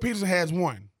 Doug Peterson has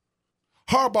 1.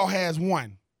 Harbaugh has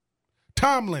 1.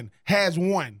 Tomlin has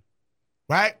 1.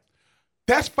 Right?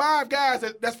 That's 5 guys.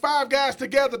 That's 5 guys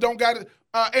together. Don't got it.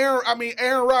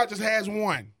 Aaron Rodgers has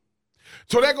 1.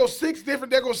 So there goes 6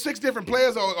 different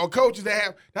players or coaches that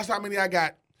have. That's how many I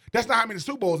got. That's not how many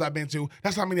Super Bowls I've been to.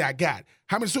 That's how many I got.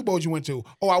 How many Super Bowls you went to?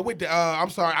 Oh, I went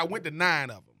to 9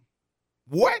 of them.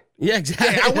 What? Yeah, exactly.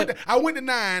 Yeah, I went to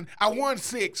 9. I won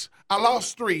 6. I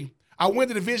lost 3. I win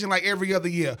the division like every other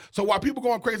year. So while people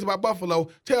going crazy about Buffalo,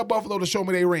 tell Buffalo to show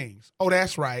me their rings. Oh,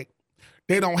 that's right.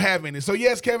 They don't have any. So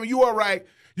yes, Kevin, you are right.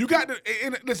 You got to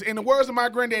listen. In the words of my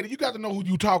granddaddy, you got to know who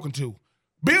you talking to.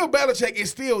 Bill Belichick is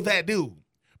still that dude.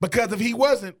 Because if he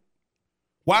wasn't,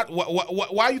 why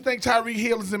you think Tyreek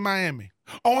Hill is in Miami?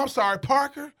 Oh, I'm sorry,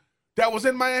 Parker, that was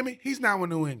in Miami. He's now in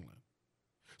New England.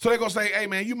 So they're going to say, hey,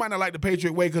 man, you might not like the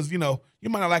Patriot way because, you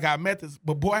might not like our methods,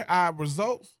 but, boy, our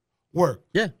results work.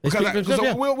 Yeah.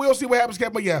 We'll see what happens,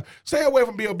 Kevin. But, yeah, stay away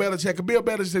from Bill Belichick. Bill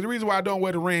Belichick said the reason why I don't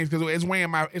wear the rings because it's weighing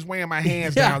my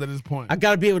hands down at this point. I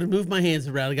got to be able to move my hands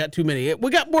around. I got too many. We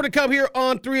got more to come here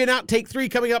on 3 and Out. Take 3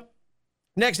 coming up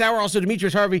next hour. Also,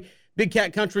 Demetrius Harvey, Big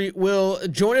Cat Country, will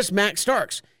join us. Max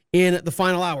Starks in the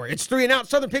final hour. It's 3 and Out,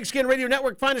 Southern Pigskin Radio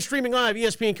Network. Find us streaming live,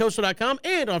 ESPNCoastal.com,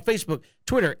 and on Facebook,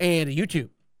 Twitter, and YouTube.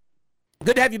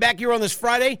 Good to have you back here on this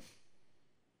Friday.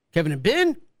 Kevin and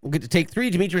Ben, we'll get to Take 3.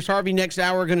 Demetrius Harvey next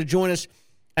hour going to join us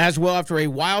as well after a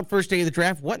wild first day of the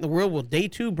draft. What in the world will day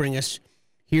 2 bring us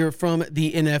here from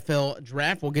the NFL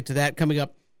draft? We'll get to that coming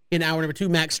up in hour number 2.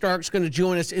 Max Starks going to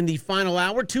join us in the final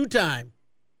hour. 2-time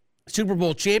Super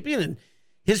Bowl champion, and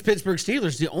his Pittsburgh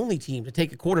Steelers, the only team to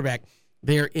take a quarterback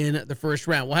there in the first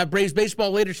round. We'll have Braves baseball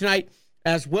later tonight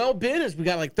as well, Ben, as we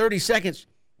got like 30 seconds.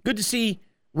 Good to see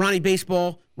Ronnie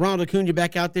Baseball, Ronald Acuna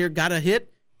back out there, got a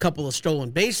hit, couple of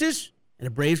stolen bases, and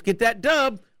the Braves get that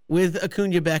dub with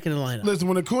Acuna back in the lineup. Listen,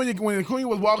 when Acuna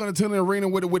was walking into the arena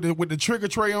with the trigger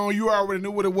tray on, you already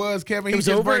knew what it was, Kevin. He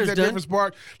just brings that different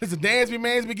spark. Listen,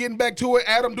 Dansby getting back to it.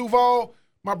 Adam Duvall,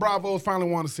 my Bravos finally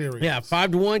won the series. Yeah,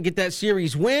 5-1, get that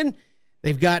series win.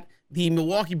 They've got the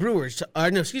Milwaukee Brewers,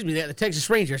 the Texas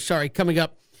Rangers, coming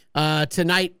up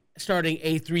tonight, starting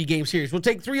a 3-game series. We'll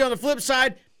take 3 on the flip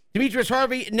side. Demetrius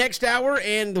Harvey next hour,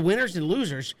 and the winners and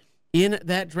losers in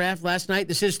that draft last night.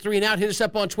 This is 3 and Out. Hit us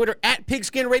up on Twitter at at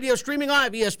Pigskin Radio, streaming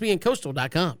live,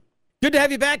 ESPNCoastal.com. Good to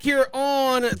have you back here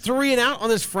on 3 and Out on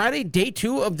this Friday, day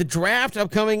 2 of the draft,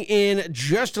 upcoming in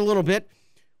just a little bit.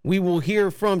 We will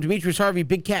hear from Demetrius Harvey,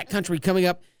 Big Cat Country, coming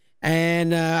up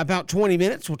in about 20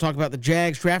 minutes. We'll talk about the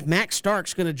Jags draft. Max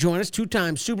Stark's going to join us,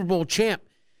 2-time Super Bowl champ,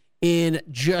 in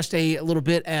just a little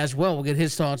bit as well. We'll get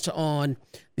his thoughts on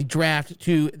the draft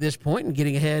to this point and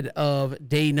getting ahead of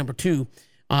day number 2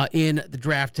 in the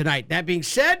draft tonight. That being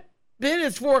said, then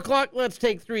it's 4 o'clock. Let's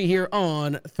take 3 here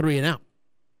on 3 and Out.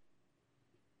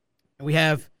 We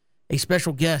have a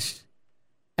special guest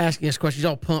asking us questions. He's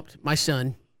all pumped. My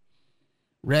son,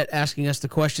 Rhett, asking us the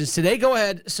questions today. Go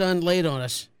ahead, son, lay it on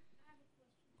us.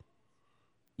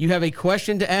 You have a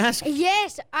question to ask?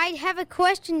 Yes, I have a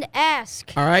question to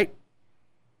ask. All right.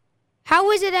 How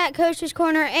was it at Coach's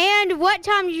Corner, and what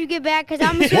time did you get back? Because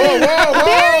I'm very whoa,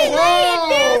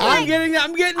 late. I'm getting the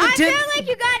I tip. feel like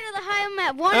you got to the home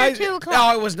at 1 or 2 o'clock.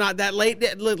 No, it was not that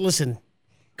late. Listen,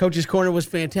 Coach's Corner was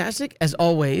fantastic, as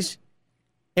always.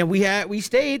 And we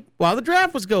stayed while the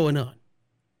draft was going on.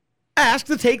 Ask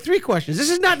the Take 3 questions. This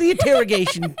is not the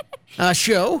interrogation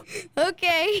show.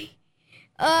 Okay.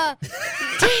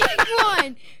 Take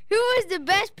 1. Who was the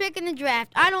best pick in the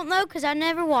draft? I don't know because I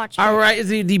never watched it. All right,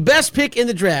 the best pick in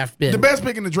the draft, Ben. The best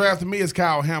pick in the draft to me is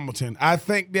Kyle Hamilton. I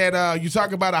think that you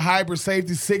talk about a hybrid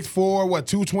safety, 6'4",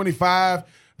 225,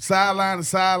 sideline to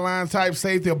sideline type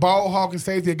safety, a ball hawking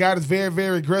safety, a guy that's very,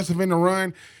 very aggressive in the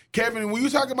run. Kevin, when you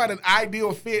talk about an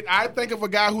ideal fit, I think of a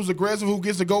guy who's aggressive, who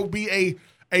gets to go be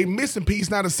a missing piece,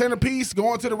 not a centerpiece.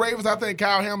 Going to the Ravens, I think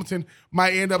Kyle Hamilton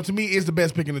might end up, to me, is the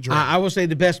best pick in the draft. I will say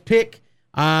the best pick,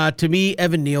 to me,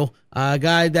 Evan Neal, a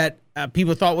guy that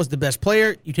people thought was the best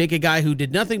player. You take a guy who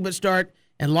did nothing but start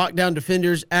and lock down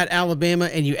defenders at Alabama,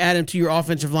 and you add him to your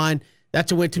offensive line.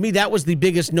 That's a win. To me, that was the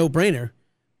biggest no-brainer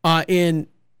in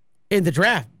the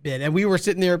draft, Ben. And we were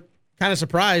sitting there kind of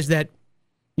surprised that,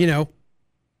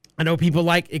 I know people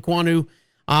like Ikwonu,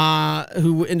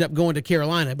 who end up going to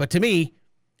Carolina, but to me,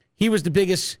 he was the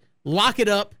biggest lock it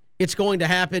up. It's going to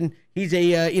happen. He's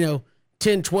a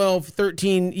 10, 12,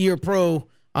 13-year pro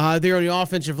there on the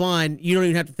offensive line. You don't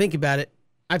even have to think about it.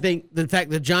 I think the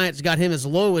fact the Giants got him as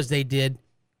low as they did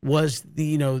was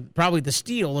probably the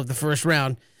steal of the first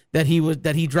round that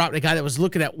he dropped a guy that was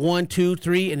looking at 1, 2,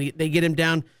 3, and they get him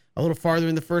down a little farther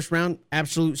in the first round.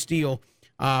 Absolute steal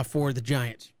for the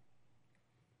Giants.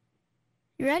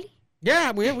 You ready?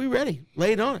 Yeah, we ready.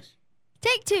 Lay it on us.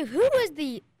 Take 2. Who was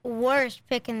the worst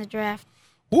pick in the draft?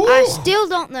 Ooh. I still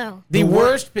don't know. The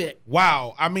worst pick.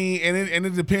 Wow. I mean, and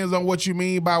it depends on what you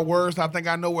mean by worst. I think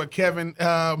I know where Kevin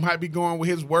might be going with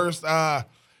his worst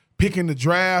pick in the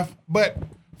draft. But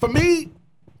for me,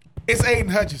 it's Aiden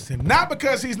Hutchinson. Not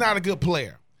because he's not a good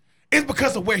player. It's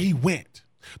because of where he went.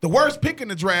 The worst pick in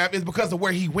the draft is because of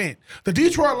where he went. The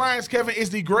Detroit Lions, Kevin, is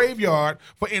the graveyard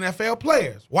for NFL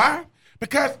players. Why?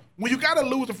 Because when you got to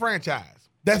lose a franchise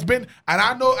that's been, and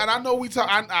I know we talk,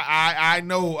 I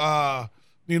know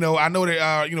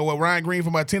that what Ryan Green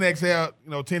from 10XL,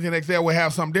 10XL will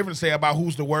have something different to say about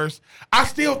who's the worst. I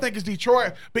still think it's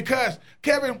Detroit because,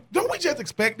 Kevin, don't we just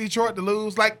expect Detroit to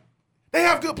lose? Like, they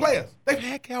have good players. They've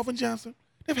had Calvin Johnson.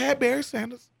 They've had Barry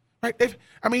Sanders. Right? They've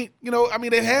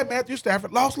had Matthew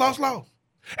Stafford. Lost.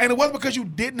 And it wasn't because you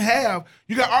got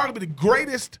arguably the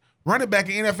greatest running back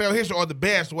in NFL history, or the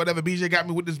best, or whatever. BJ got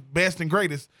me with this best and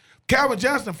greatest. Calvin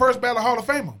Johnson, first ballot Hall of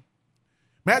Famer.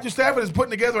 Matthew Stafford is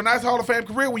putting together a nice Hall of Fame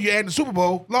career when you add in the Super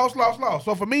Bowl. Lost.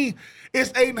 So for me,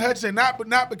 it's Aiden Hutchinson, not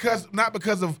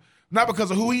because of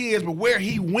who he is, but where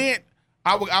he went.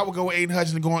 I would go with Aiden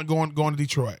Hutchinson going to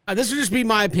Detroit. This would just be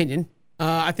my opinion.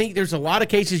 I think there's a lot of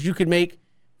cases you could make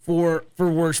for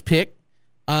worst pick.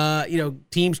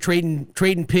 Teams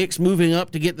trading picks, moving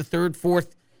up to get the third,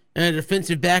 fourth, and a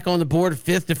defensive back on the board, a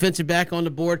fifth defensive back on the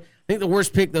board. I think the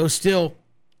worst pick, though, still,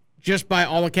 just by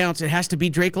all accounts, it has to be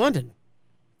Drake London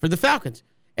for the Falcons.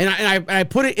 And I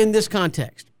put it in this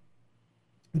context.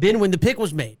 Ben, when the pick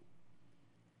was made,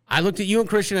 I looked at you and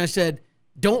Christian and I said,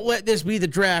 don't let this be the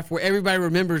draft where everybody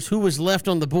remembers who was left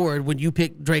on the board when you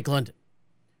picked Drake London.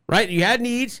 Right? You had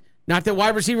needs. Not that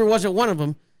wide receiver wasn't one of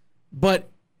them, but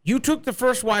you took the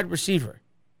first wide receiver.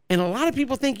 And a lot of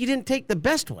people think you didn't take the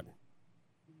best one.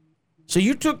 So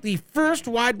you took the first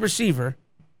wide receiver,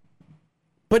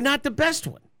 but not the best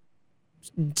one.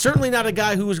 Certainly not a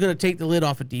guy who was going to take the lid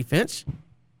off of defense.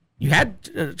 You had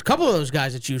a couple of those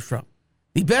guys to choose from.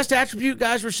 The best attribute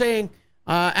guys were saying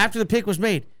after the pick was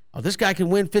made, oh, this guy can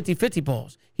win 50-50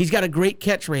 balls. He's got a great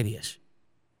catch radius.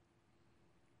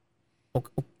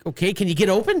 Okay, can you get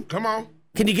open? Come on.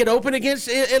 Can you get open against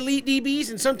elite DBs?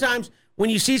 And sometimes when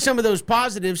you see some of those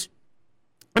positives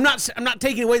I'm not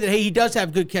taking away that, hey, he does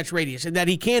have good catch radius and that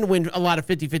he can win a lot of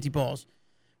 50-50 balls.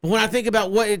 But when I think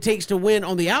about what it takes to win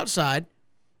on the outside,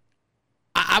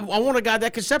 I want a guy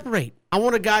that can separate. I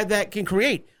want a guy that can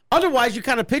create. Otherwise, you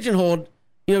kind of pigeonholed,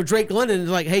 Drake London is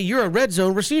like, hey, you're a red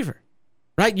zone receiver,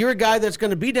 right? You're a guy that's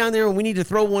going to be down there and we need to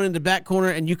throw one in the back corner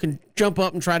and you can jump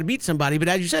up and try to beat somebody. But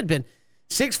as you said, Ben,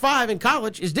 6'5" in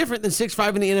college is different than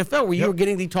 6'5" in the NFL, where you were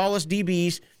getting the tallest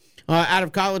DBs out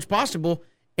of college possible.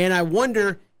 And I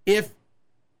wonder if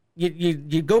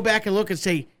you go back and look and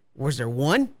say, was there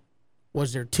one?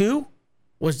 Was there two?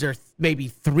 Was there maybe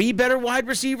three better wide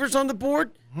receivers on the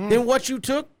board than what you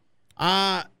took?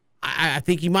 I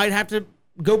think you might have to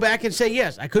go back and say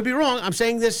yes. I could be wrong. I'm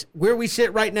saying this where we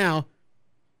sit right now.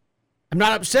 I'm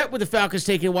not upset with the Falcons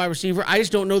taking a wide receiver. I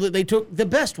just don't know that they took the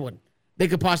best one they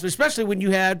could possibly, especially when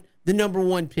you had the number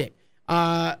one pick.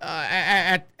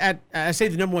 I say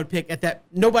the number one pick at that.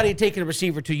 Nobody had taken a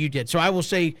receiver till you did. So I will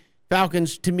say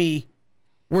Falcons, to me,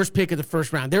 worst pick of the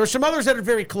first round. There were some others that are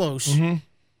very close,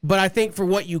 but I think for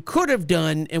what you could have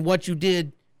done and what you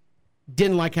did,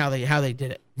 didn't like how they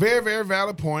did it. Very, very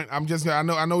valid point. I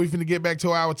know we're finna get back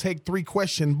to our take three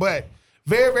question, but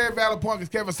very, very valid point. Because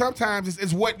Kevin, sometimes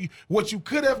it's what you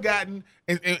could have gotten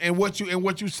and what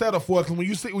you settle for. Because when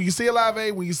you see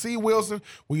Olave, when you see Wilson,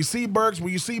 when you see Burks,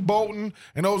 when you see Bolton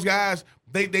and those guys,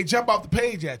 they jump off the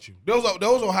page at you. Those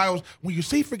Ohio's. When you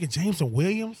see freaking Jameson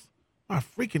Williams,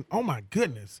 oh my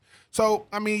goodness. So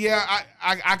I mean, yeah,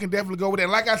 I can definitely go with that.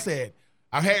 And like I said,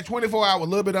 I've had 24 hours, a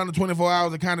little bit under 24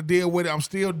 hours to kind of deal with it. I'm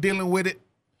still dealing with it.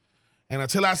 And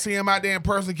until I see him out there in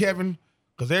person, Kevin,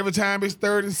 because every time it's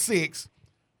 3rd and 6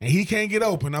 and he can't get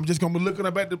open, I'm just going to be looking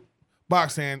up at the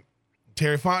box saying,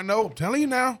 Terry Fontenot, I'm telling you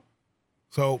now.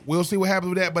 So we'll see what happens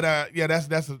with that. But, yeah, that's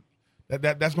going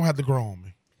to have to grow on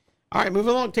me. All right,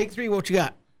 moving along. Take three. What you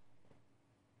got?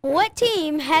 What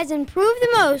team has improved the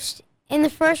most in the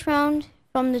first round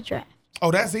from the draft?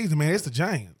 Oh, that's easy, man. It's the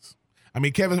Giants. I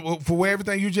mean, Kevin, for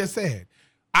everything you just said,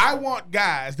 I want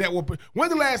guys that will.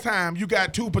 When's the last time you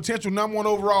got two potential number one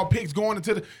overall picks going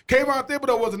into the? Kayvon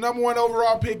Thibodeau was the number one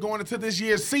overall pick going into this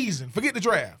year's season. Forget the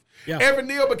draft. Yeah. Evan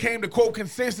Neal became the quote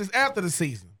consensus after the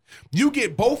season. You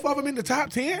get both of them in the top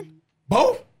 10,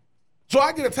 both. So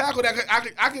I get a tackle that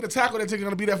I get a tackle that's going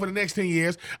to be there for the next 10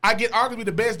 years. I get arguably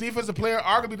the best defensive player,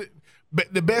 arguably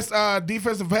the best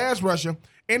defensive pass rusher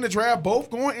in the draft, both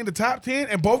going in the top 10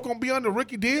 and both going to be under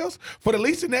rookie deals for at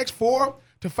least the next 4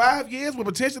 to 5 years with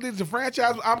potentially the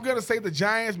franchise. I'm going to say the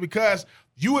Giants because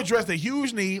you addressed a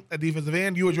huge need at defensive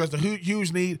end. You addressed a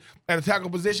huge need at a tackle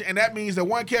position. And that means that,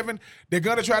 one, Kevin, they're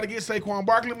going to try to get Saquon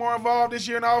Barkley more involved this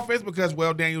year in offense because,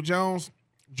 well, Daniel Jones,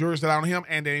 jury's still out on him,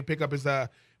 and they didn't pick up his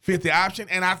 50 option.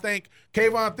 And I think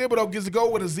Kayvon Thibodeau gets to go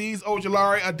with Azeez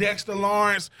Ojulari, a Dexter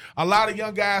Lawrence, a lot of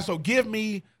young guys. So give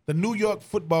me the New York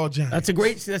Football Giants. That's a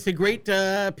great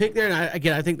pick there. And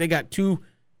I think they got two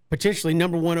potentially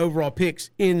number one overall picks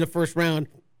in the first round.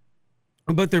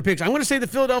 But their picks. I'm going to say the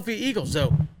Philadelphia Eagles,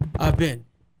 though, Ben.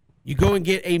 You go and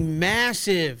get a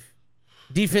massive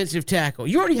defensive tackle.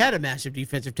 You already had a massive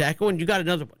defensive tackle, and you got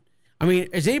another one. I mean,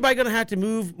 is anybody going to have to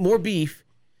move more beef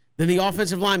than the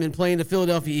offensive lineman playing the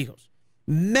Philadelphia Eagles?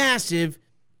 Massive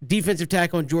defensive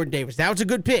tackle on Jordan Davis. That was a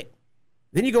good pick.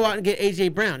 Then you go out and get A.J.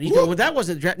 Brown. You go, well, that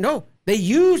wasn't the draft. No, they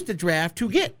used the draft to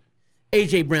get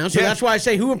A.J. Brown. So that's why I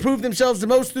say who improved themselves the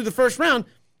most through the first round?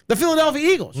 The Philadelphia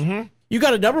Eagles. Mm-hmm. You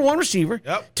got a number one receiver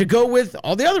to go with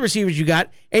all the other receivers you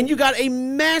got, and you got a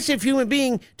massive human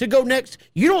being to go next.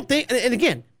 You don't think, and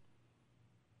again,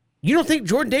 you don't think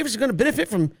Jordan Davis is going to benefit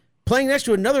from playing next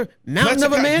to another mountain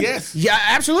of a man? Yes. Yeah,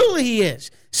 absolutely he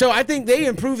is. So I think they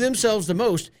improved themselves the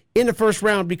most in the first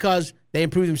round because they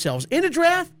improved themselves in the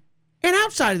draft and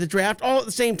outside of the draft all at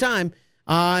the same time.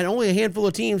 And only a handful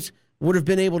of teams would have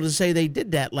been able to say they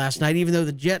did that last night, even though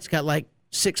the Jets got like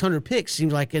 600 picks,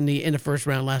 seems like, in the first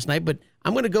round last night. But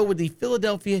I'm going to go with the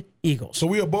Philadelphia Eagles. So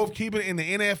we are both keeping it in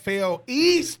the NFL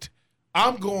East.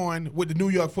 I'm going with the New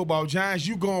York Football Giants.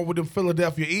 You going with the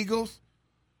Philadelphia Eagles.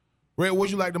 Red, what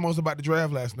you like the most about the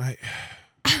draft last night?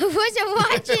 I wasn't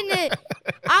watching it.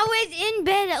 I was in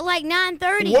bed at like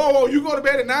 9:30. Whoa, you go to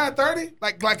bed at 9:30?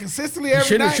 Like consistently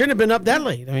every night? Shouldn't have been up that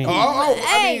late. I mean,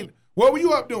 I mean, what were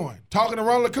you up doing? Talking to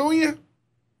Ron Acuna?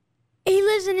 He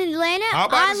lives in Atlanta.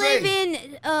 I live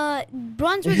in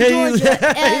Brunswick, He Georgia.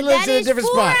 lives in a different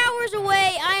spot. 4 hours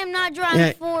away. I am not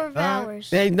driving 4 hours.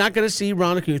 They're not going to see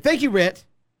Ron Acuna. Thank you, Rhett,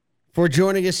 for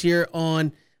joining us here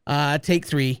on Take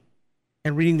 3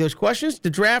 and reading those questions. The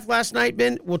draft last night,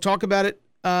 Ben, we'll talk about it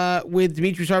with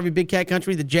Demetrius Harvey, Big Cat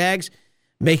Country. The Jags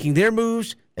making their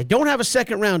moves. They don't have a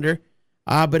second rounder,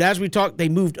 but as we talked, they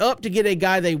moved up to get a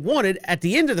guy they wanted at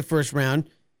the end of the first round.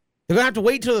 They're going to have to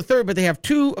wait till the third, but they have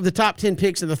 2 of the top 10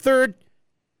 picks in the third.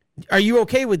 Are you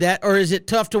okay with that, or is it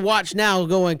tough to watch now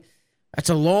going, that's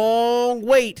a long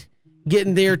wait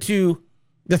getting there to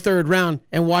the third round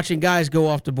and watching guys go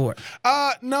off the board?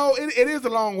 No, it is a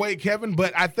long wait, Kevin,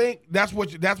 but I think that's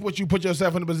what you put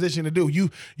yourself in a position to do.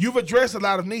 You've addressed a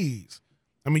lot of needs.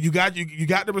 I mean, you got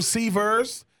the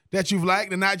receivers that you've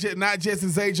liked, and not just in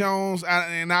Zay Jones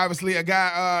and obviously a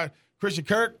guy Christian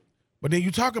Kirk, but then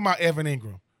you're talking about Evan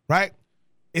Ingram, right?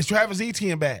 Is Travis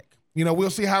Etienne back? We'll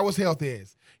see how his health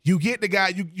is. You get the guy,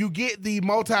 you get the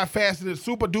multifaceted,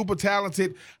 super duper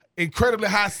talented, incredibly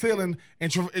high ceiling in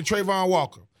Trayvon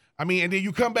Walker. I mean, and then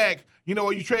you come back,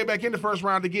 you trade back in the first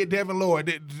round to get Devin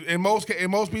Lloyd. In most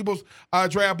people's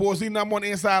draft boards, he's number 1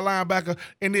 inside linebacker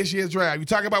in this year's draft. You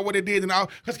talk about what they did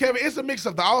because Kevin, it's a mix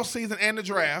of the all season and the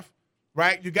draft,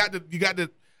 right? You got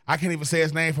the I can't even say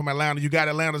his name from Atlanta. You got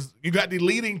the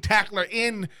leading tackler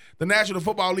in the National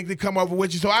Football League to come over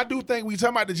with you. So I do think when you talk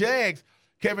about the Jags,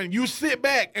 Kevin, you sit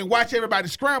back and watch everybody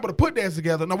scramble to put theirs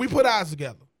together. No, we put ours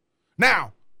together.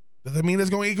 Now, does that mean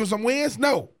it's going to equal some wins?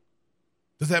 No.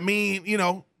 Does that mean,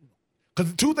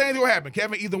 because 2 things will happen,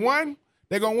 Kevin. Either one,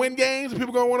 they're going to win games and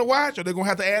people are going to want to watch, or they're going to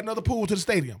have to add another pool to the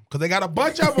stadium because they got a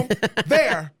bunch of them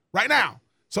there right now.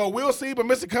 So we'll see. But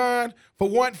Mr. Khan, for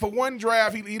one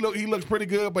draft, he looks pretty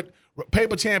good. But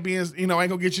paper champions, ain't going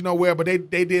to get you nowhere. But they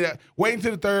did waiting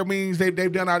to the third means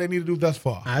they've done all they need to do thus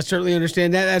far. I certainly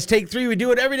understand that. That's Take 3. We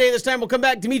do it every day. This time we'll come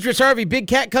back. Demetrius Harvey, Big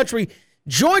Cat Country,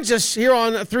 joins us here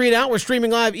on 3 and Out. We're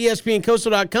streaming live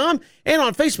ESPNCoastal.com and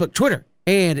on Facebook, Twitter,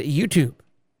 and YouTube.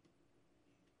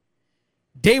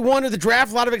 Day 1 of the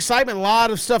draft, a lot of excitement, a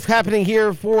lot of stuff happening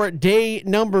here for day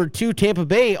number 2. Tampa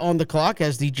Bay on the clock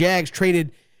as the Jags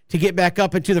traded to get back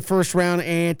up into the first round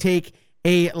and take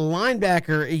a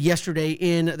linebacker yesterday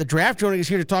in the draft. Joining us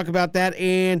here to talk about that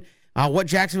and what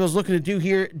Jacksonville's looking to do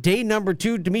here. Day number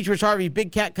 2, Demetrius Harvey,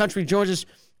 Big Cat Country, joins us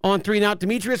on 3 and Out.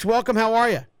 Demetrius, welcome. How are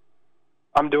you?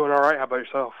 I'm doing all right. How about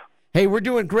yourself? Hey, we're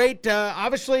doing great.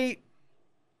 Obviously,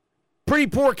 pretty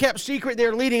poor kept secret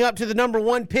there leading up to the number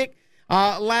 1 pick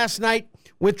last night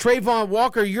with Trayvon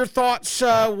Walker. Your thoughts,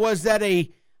 was that a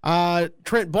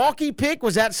Trent Baalke pick?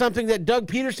 Was that something that Doug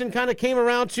Peterson kind of came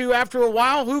around to after a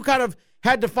while? Who kind of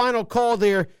had the final call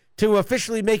there to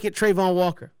officially make it Trayvon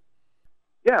Walker?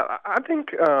 Yeah, I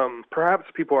think perhaps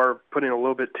people are putting a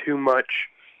little bit too much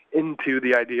into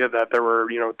the idea that there were,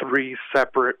 3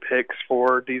 separate picks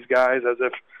for these guys as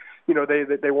if,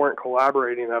 they weren't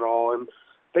collaborating at all. And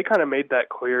they kind of made that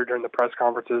clear during the press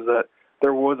conferences that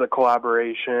there was a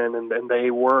collaboration and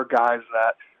they were guys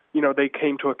that, they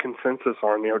came to a consensus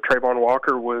on. Trayvon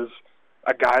Walker was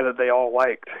a guy that they all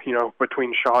liked,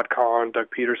 between Shad Khan, Doug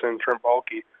Peterson, Trent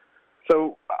Baalke.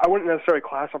 So I wouldn't necessarily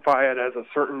classify it as a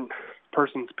certain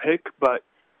person's pick, but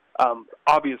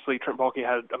obviously Trent Baalke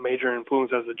had a major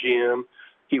influence as a GM.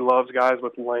 He loves guys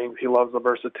with length. He loves the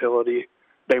versatility.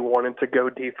 They wanted to go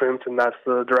defense, and that's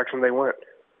the direction they went.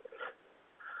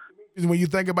 When you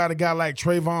think about a guy like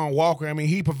Trayvon Walker, I mean,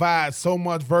 he provides so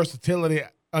much versatility,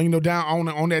 down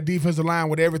on that defensive line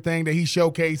with everything that he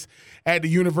showcased at the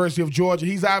University of Georgia.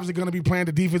 He's obviously going to be playing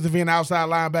the defensive end outside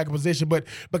linebacker position, but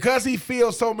because he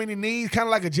feels so many needs, kind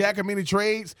of like a jack of many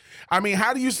trades, I mean,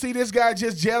 how do you see this guy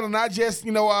just gelling, not just,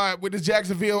 with this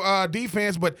Jacksonville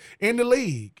defense, but in the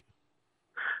league?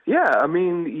 Yeah, I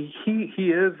mean,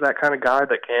 he is that kind of guy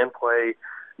that can play,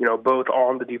 both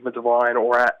on the defensive line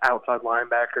or at outside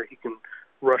linebacker. He can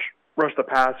rush the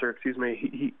passer,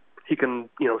 He can,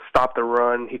 stop the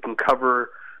run. He can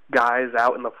cover guys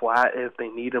out in the flat if they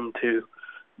need him to.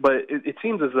 But it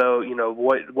seems as though,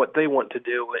 what they want to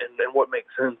do and what makes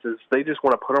sense is they just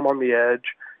want to put him on the edge,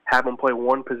 have him play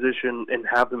one position, and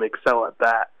have them excel at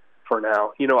that for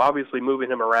now. Obviously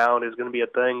moving him around is going to be a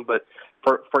thing, but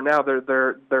for now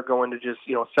they're going to just,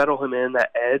 settle him in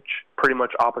that edge, pretty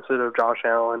much opposite of Josh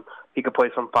Allen. He could play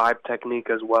some 5 technique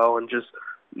as well and just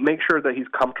make sure that he's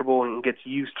comfortable and gets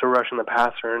used to rushing the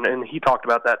passer. And he talked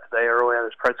about that today early at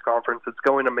his press conference. It's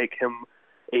going to make him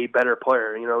a better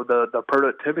player. The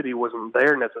productivity wasn't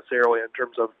there necessarily in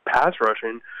terms of pass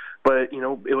rushing, but,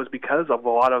 it was because of a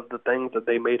lot of the things that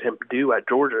they made him do at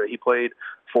Georgia. He played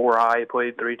 4-eye, he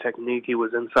played 3 technique, he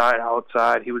was inside,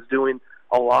 outside. He was doing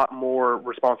a lot more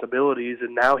responsibilities,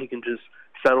 and now he can just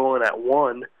settle in at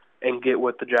 1 and get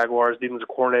with the Jaguars defensive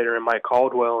coordinator and Mike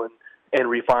Caldwell and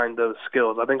refine those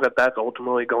skills. I think that that's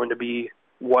ultimately going to be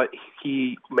what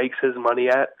he makes his money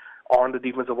at on the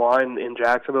defensive line in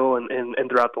Jacksonville and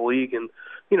throughout the league. And,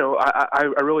 I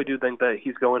really do think that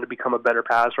he's going to become a better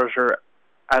pass rusher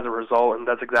as a result, and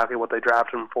that's exactly what they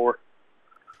drafted him for.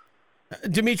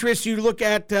 Demetrius, you look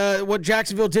at what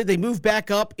Jacksonville did. They moved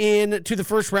back up into the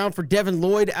first round for Devin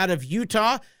Lloyd out of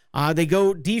Utah. They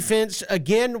go defense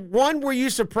again. One, were you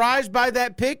surprised by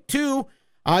that pick? Two,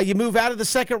 you move out of the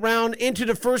second round into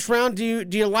the first round. Do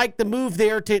you like the move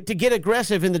there to get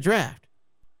aggressive in the draft?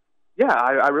 Yeah,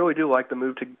 I really do like the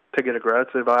move to get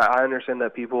aggressive. I understand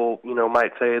that people,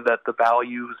 might say that the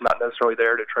value is not necessarily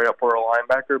there to trade up for a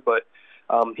linebacker, but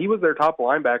he was their top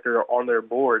linebacker on their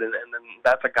board, and then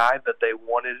that's a guy that they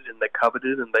wanted and they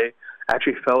coveted, and they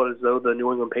actually felt as though the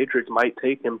New England Patriots might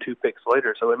take him 2 picks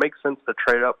later. So it makes sense to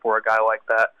trade up for a guy like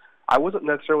that. I wasn't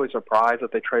necessarily surprised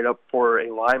that they trade up for a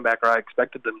linebacker. I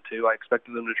expected them to. I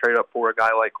expected them to trade up for a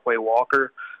guy like Quay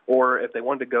Walker, or if they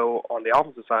wanted to go on the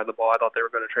offensive side of the ball, I thought they were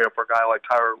going to trade up for a guy like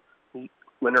Tyler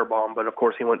Linderbaum, but of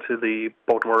course he went to the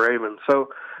Baltimore Ravens. So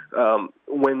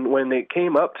when it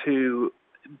came up to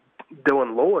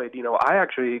Dylan Lloyd, I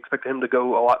actually expected him to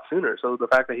go a lot sooner. So the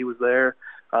fact that he was there,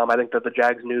 I think that the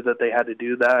Jags knew that they had to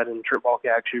do that, and Trent Baalke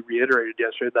actually reiterated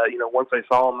yesterday that, once they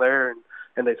saw him there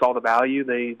and they saw the value,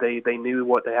 they knew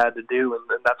what they had to do,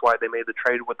 and that's why they made the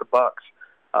trade with the Bucks.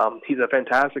 He's a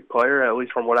fantastic player, at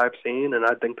least from what I've seen, and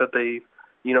I think that they,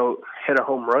 hit a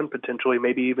home run potentially,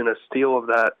 maybe even a steal of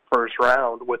that first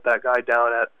round with that guy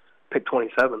down at pick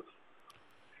 27.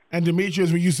 And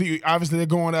Demetrius, when you see, obviously they're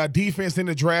going defense in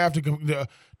the draft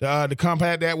to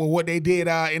combat that with what they did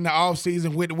in the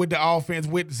offseason with the offense,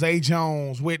 with Zay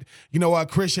Jones, with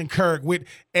Christian Kirk, with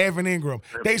Evan Ingram.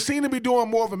 They seem to be doing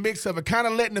more of a mix of it, kind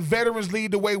of letting the veterans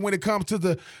lead the way when it comes to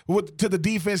the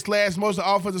defense / most of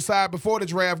the offensive side before the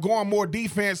draft, going more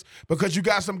defense because you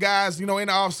got some guys, in the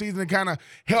offseason to kind of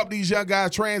help these young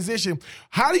guys transition.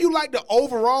 How do you like the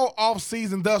overall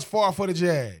offseason thus far for the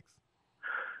Jags?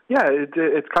 Yeah,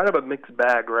 it's kind of a mixed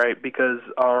bag, right? Because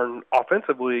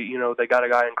offensively, they got a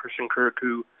guy in Christian Kirk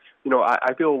who,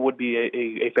 I feel would be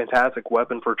a fantastic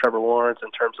weapon for Trevor Lawrence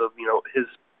in terms of, his,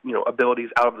 abilities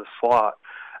out of the slot.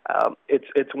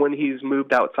 It's when he's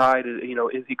moved outside,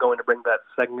 is he going to bring that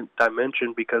second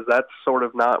dimension? Because that's sort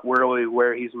of not really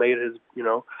where he's made his,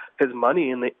 his money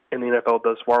in the NFL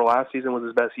thus far. Last season was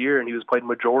his best year, and he was played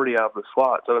majority out of the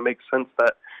slot. So it makes sense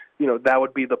that, that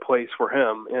would be the place for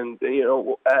him. And,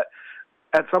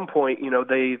 at some point,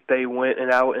 they went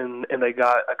out and they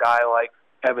got a guy like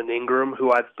Evan Ingram,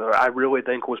 who I really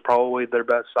think was probably their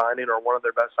best signing or one of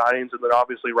their best signings, and then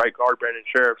obviously right guard Brandon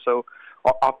Sheriff. So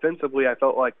offensively, I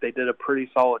felt like they did a pretty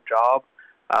solid job.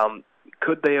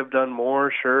 Could they have done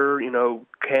more? Sure.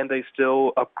 Can they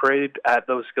still upgrade at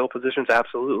those skill positions?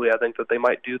 Absolutely. I think that they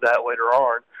might do that later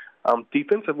on.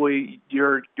 Defensively,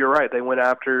 you're right. They went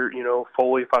after,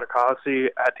 Foley Fatukasi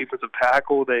at defensive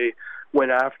tackle. They went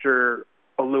after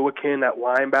Oluwakin at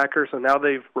linebacker. So now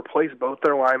they've replaced both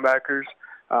their linebackers.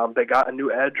 They got a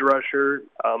new edge rusher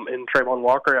in Trayvon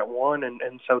Walker at 1,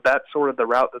 and so that's sort of the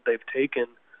route that they've taken.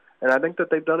 And I think that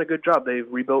they've done a good job. They've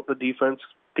rebuilt the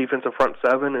defensive front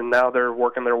 7, and now they're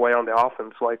working their way on the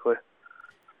offense likely.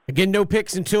 Again, no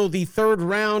picks until the third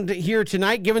round here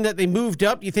tonight. Given that they moved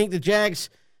up, you think the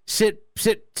Jags sit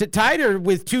tight, or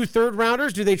with 2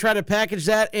 third-rounders, do they try to package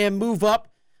that and move up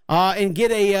and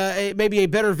get maybe a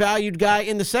better valued guy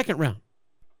in the second round?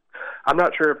 I'm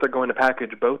not sure if they're going to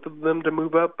package both of them to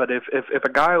move up, but if a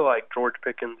guy like George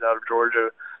Pickens out of Georgia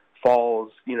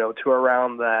falls, to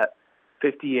around that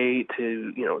 58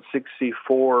 to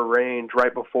 64 range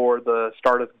right before the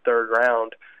start of the third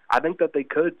round, I think that they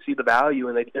could see the value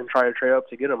and try to trade up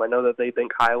to get him. I know that they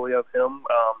think highly of him.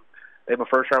 They have a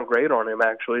first-round grade on him,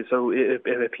 actually. So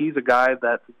if he's a guy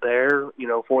that's there,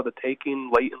 for the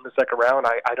taking late in the second round,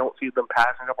 I don't see them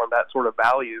passing up on that sort of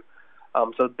value.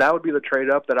 So that would be the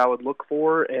trade-up that I would look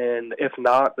for. And if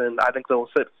not, then I think they'll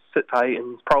sit tight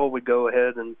and probably go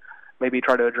ahead and maybe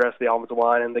try to address the offensive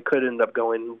line. And they could end up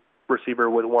going receiver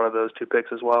with one of those 2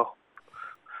 picks as well.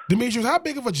 Demetrius, how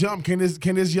big of a jump can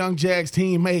this young Jags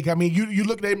team make? I mean, you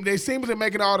look at them, they seem to be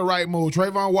making all the right moves.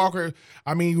 Trayvon Walker,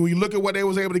 I mean, when you look at what they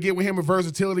was able to get with him with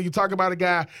versatility, you talk about a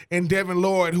guy in Devin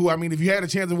Lloyd who, I mean, if you had a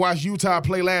chance to watch Utah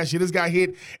play last year, this guy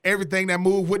hit everything that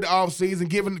moved with the offseason,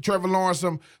 giving Trevor Lawrence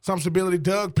some stability.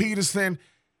 Doug Peterson.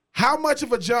 How much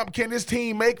of a jump can this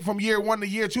team make from year 1 to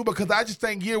year 2? Because I just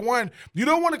think year 1, you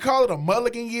don't want to call it a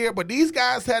mulligan year, but these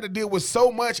guys had to deal with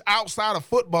so much outside of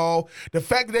football. The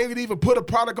fact that they could even put a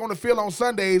product on the field on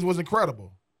Sundays was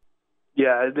incredible.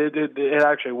 Yeah, it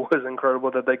actually was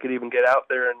incredible that they could even get out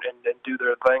there and do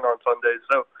their thing on Sundays.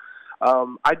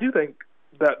 So I do think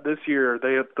that this year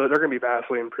they're going to be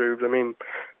vastly improved. I mean,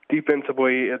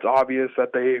 defensively, it's obvious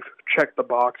that they've checked the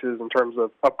boxes in terms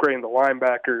of upgrading the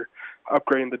linebacker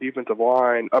upgrading the defensive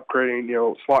line,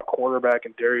 upgrading, slot cornerback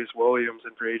and Darius Williams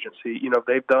in free agency.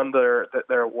 They've done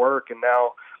their work, and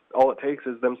now all it takes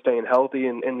is them staying healthy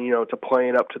and to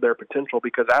playing up to their potential,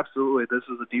 because absolutely this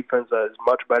is a defense that is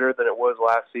much better than it was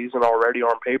last season already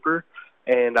on paper,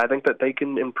 and I think that they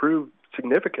can improve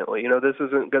significantly. This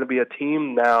isn't going to be a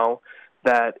team now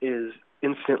that is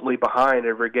instantly behind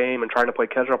every game and trying to play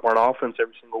catch-up on offense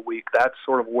every single week. That's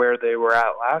sort of where they were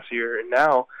at last year, and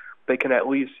now they can at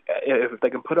least, if they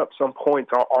can put up some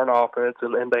points on offense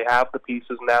and they have the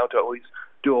pieces now to at least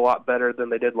do a lot better than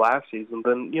they did last season,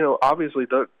 then, obviously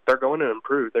they're going to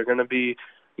improve. They're going to be,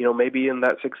 maybe in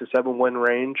that 6 or 7 win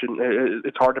range, and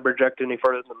it's hard to project any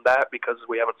further than that because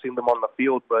we haven't seen them on the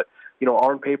field. But,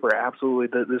 on paper, absolutely,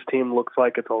 this team looks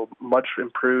like it's a much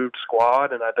improved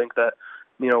squad, and I think that,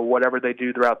 whatever they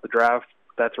do throughout the draft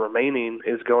that's remaining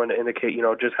is going to indicate,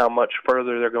 just how much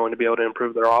further they're going to be able to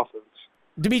improve their offense.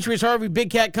 Demetrius Harvey, Big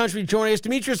Cat Country, joining us.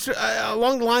 Demetrius,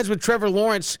 along the lines with Trevor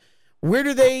Lawrence, where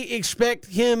do they expect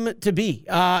him to be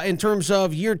in terms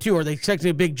of year 2? Are they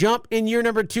expecting a big jump in year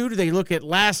number 2? Do they look at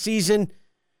last season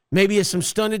maybe as some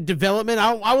stunted development?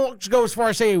 I won't go as far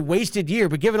as say a wasted year,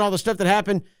 but given all the stuff that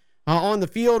happened on the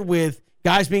field with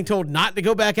guys being told not to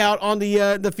go back out on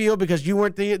the field because you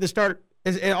weren't the starter,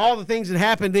 and all the things that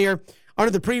happened there under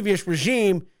the previous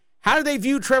regime, how do they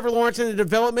view Trevor Lawrence in the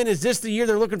development? Is this the year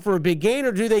they're looking for a big gain,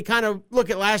 or do they kind of look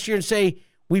at last year and say,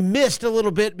 we missed a little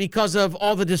bit because of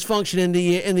all the dysfunction in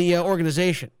the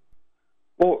organization?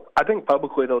 Well, I think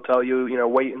publicly they'll tell you,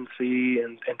 wait and see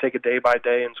and take it day by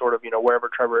day, and sort of, wherever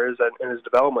Trevor is in his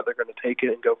development, they're going to take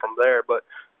it and go from there. But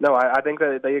no, I think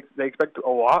that they expect a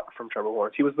lot from Trevor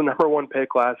Lawrence. He was the number 1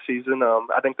 pick last season.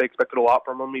 I think they expected a lot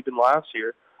from him even last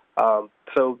year.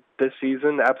 So this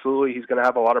season, absolutely, he's going to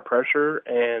have a lot of pressure,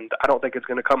 and I don't think it's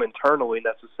going to come internally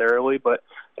necessarily, but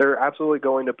they're absolutely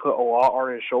going to put a lot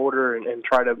on his shoulder and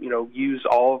try to, use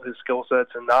all of his skill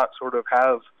sets and not sort of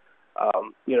have,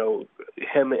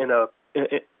 him in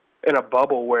a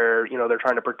bubble where, they're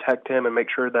trying to protect him and make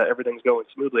sure that everything's going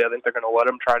smoothly. I think they're going to let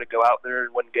him try to go out there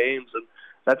and win games, and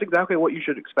that's exactly what you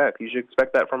should expect. You should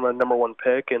expect that from a number 1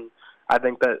 pick, and I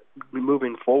think that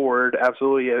moving forward,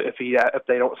 absolutely, if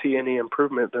they don't see any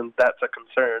improvement, then that's a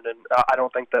concern. And I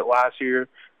don't think that last year,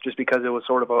 just because it was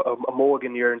sort of a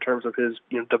mulligan year in terms of his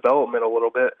development a little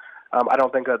bit, I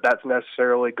don't think that that's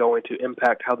necessarily going to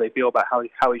impact how they feel about how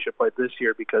he should play this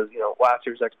year, because last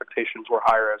year's expectations were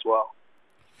higher as well.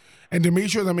 And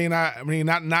Demetrius, I mean,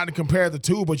 not to compare the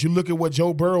two, but you look at what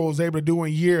Joe Burrow was able to do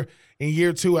in year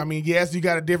 2. I mean, yes, you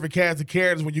got a different cast of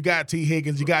characters when you got T.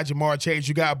 Higgins, you got Jamar Chase,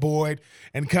 you got Boyd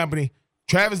and company.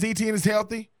 Travis Etienne is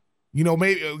healthy.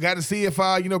 Maybe got to see if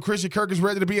Christian Kirk is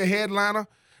ready to be a headliner.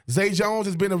 Zay Jones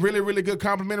has been a really, really good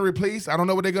complimentary piece. I don't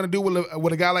know what they're going to do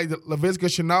with a guy like Laviska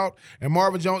Shenault and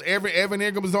Marvin Jones. Evan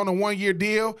Ingram is on a 1-year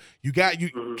deal. You got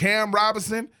Cam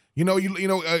Robinson.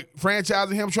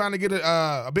 Franchising him, trying to get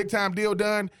a big time deal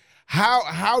done.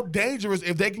 How dangerous,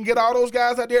 if they can get all those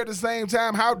guys out there at the same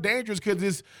time, how dangerous could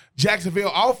this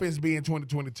Jacksonville offense be in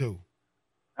 2022?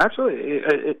 Absolutely,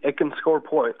 it can score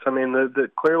points. I mean,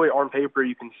 clearly on paper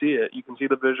you can see it. You can see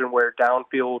the vision where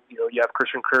downfield, you have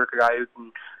Christian Kirk, a guy who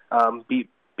can beat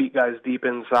guys deep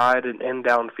inside and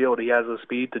downfield. He has the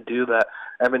speed to do that.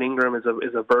 Evan Ingram is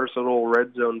a versatile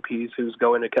red zone piece who's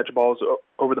going to catch balls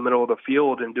over the middle of the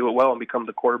field and do it well and become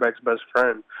the quarterback's best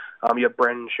friend. You have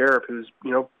Brandon Sheriff, who's,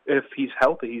 if he's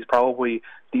healthy, he's probably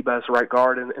the best right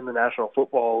guard in the National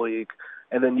Football League.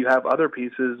 And then you have other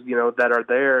pieces, that are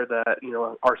there that,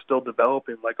 are still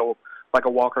developing, like a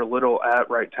Walker Little at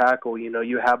right tackle.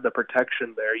 You have the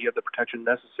protection there. You have the protection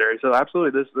necessary. So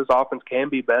absolutely, this offense can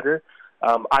be better.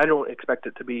 I don't expect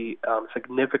it to be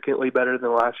significantly better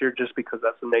than last year, just because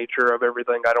that's the nature of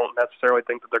everything. I don't necessarily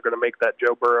think that they're going to make that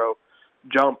Joe Burrow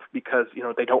jump because,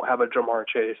 they don't have a Jamar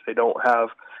Chase. They don't have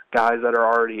guys that are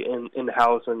already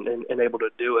in-house and able to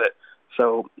do it.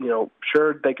 So,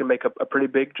 sure, they can make a pretty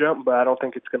big jump, but I don't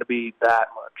think it's going to be that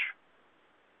much.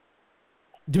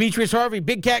 Demetrius Harvey,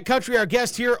 Big Cat Country, our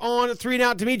guest here on 3 and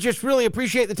Out. Demetrius, really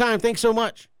appreciate the time. Thanks so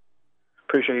much.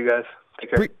 Appreciate you guys. Take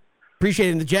care. Appreciate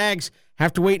it. And the Jags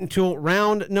have to wait until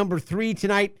round number 3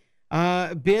 tonight.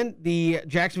 Ben, the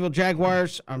Jacksonville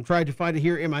Jaguars, I'm trying to find it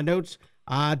here in my notes,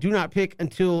 do not pick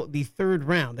until the 3rd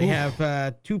round. They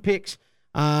have 2 picks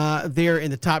there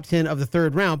in the top 10 of the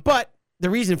 3rd round. But the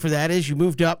reason for that is you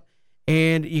moved up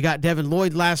and you got Devin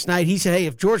Lloyd last night. He said, hey,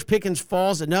 if George Pickens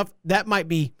falls enough, that might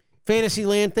be fantasy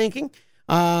land thinking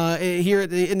here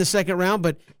in the 2nd round.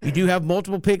 But you do have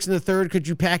multiple picks in the 3rd. Could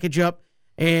you package up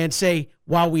and say,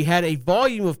 while we had a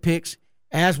volume of picks,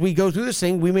 as we go through this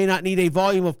thing, we may not need a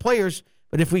volume of players,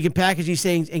 But if we can package these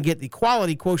things and get the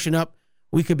quality quotient up,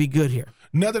 we could be good here.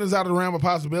 Nothing is out of the realm of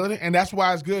possibility, and that's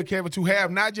why it's good, Kevin, to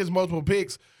have not just multiple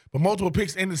picks, but multiple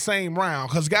picks in the same round.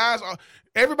 Because, guys,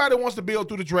 everybody wants to build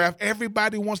through the draft.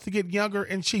 Everybody wants to get younger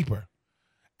and cheaper.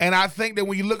 And I think that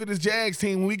when you look at this Jags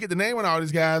team, when we get the name on all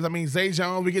these guys, I mean, Zay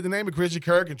Jones, we get the name of Christian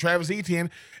Kirk and Travis Etienne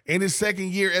in his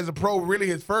second year as a pro, really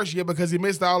his first year because he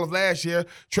missed all of last year.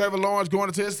 Trevor Lawrence going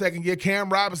into his second year. Cam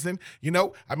Robinson, he's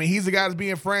the guy that's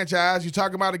being franchised. You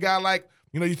talk about a guy like,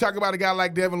 you talk about a guy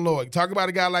like Devin Lloyd. You talk about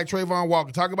a guy like Trayvon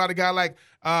Walker. Talk about a guy like,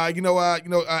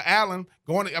 Allen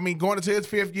going into his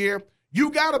fifth year. You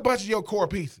got a bunch of your core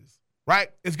pieces, right?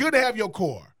 It's good to have your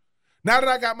core. Now that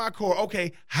I got my core,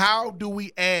 okay, how do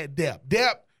we add depth?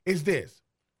 Depth is this.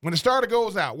 When the starter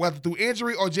goes out, whether through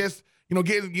injury or just,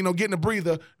 getting a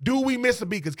breather, do we miss a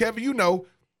beat? Because, Kevin,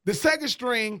 the second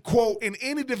string, quote, in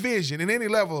any division, in any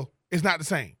level, is not the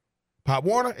same. Pop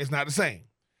Warner is not the same.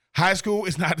 High school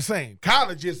is not the same.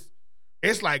 College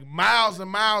it's like miles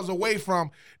and miles away from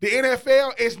the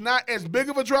NFL. It's not as big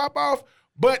of a drop-off,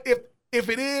 but if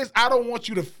it is, I don't want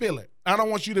you to feel it. I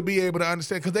don't want you to be able to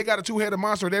understand because they got a two-headed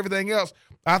monster and everything else.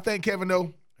 I think, Kevin,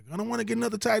 though, I don't want to get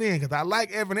another tight end because I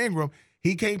like Evan Ingram.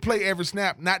 He can't play every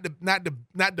snap, not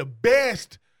the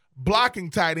best blocking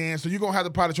tight end, so you're going to have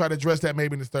to probably try to address that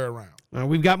maybe in the third round.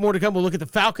 We've got more to come. We'll look at the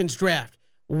Falcons draft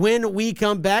when we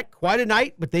come back. Quite a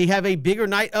night, but they have a bigger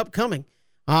night upcoming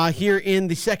here in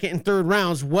the second and third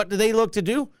rounds. What do they look to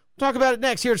do? We'll talk about it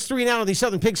next. Here it's 3 Now on the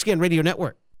Southern Pigskin Radio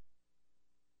Network.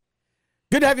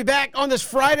 Good to have you back on this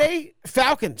Friday.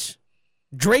 Falcons,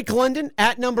 Drake London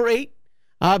at number 8.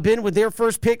 Been with their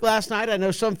first pick last night. I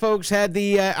know some folks had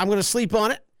the I'm going to sleep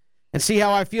on it and see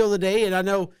how I feel today. And I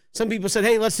know some people said,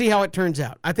 hey, let's see how it turns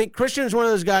out. I think Christian is one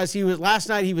of those guys. Last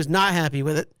night he was not happy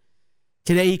with it.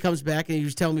 Today he comes back and he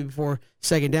was telling me before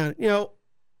second down,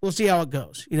 we'll see how it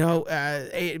goes.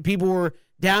 People were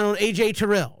down on A.J.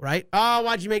 Terrell, right? Oh,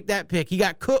 why'd you make that pick? He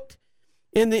got cooked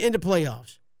in the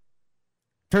playoffs.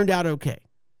 Turned out okay.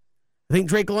 I think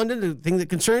Drake London, the thing that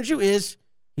concerns you is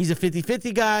he's a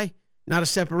 50-50 guy, not a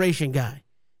separation guy.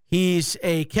 He's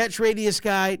a catch radius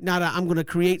guy, not a I'm going to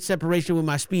create separation with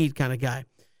my speed kind of guy.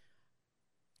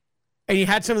 And you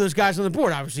had some of those guys on the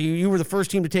board. Obviously, you were the first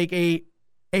team to take a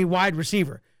wide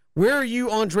receiver. Where are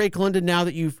you on Drake London now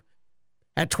that you've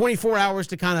had 24 hours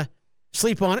to kind of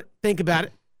sleep on it, think about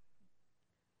it?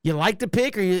 You like the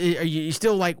pick, or are you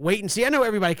still like wait and see? I know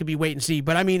everybody could be wait and see,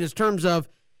 but I mean in terms of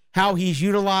how he's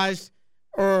utilized,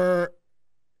 or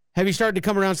have you started to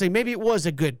come around and say maybe it was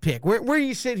a good pick? Where do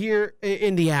you sit here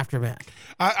in the aftermath?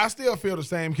 I still feel the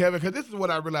same, Kevin, because this is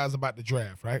what I realized about the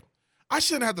draft, right? I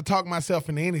shouldn't have to talk myself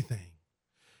into anything.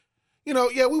 We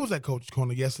was at Coach's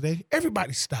Corner yesterday.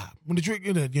 Everybody stopped. When the drink,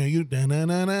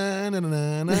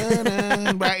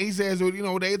 right? He says, the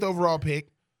 8th overall pick,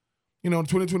 the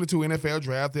 2022 NFL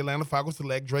draft, the Atlanta Falcons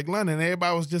select Drake London. And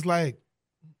everybody was just like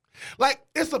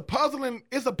it's a puzzling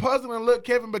look,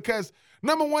 Kevin, because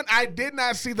number one, I did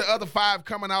not see the other 5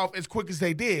 coming off as quick as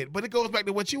they did. But it goes back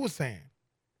to what you were saying.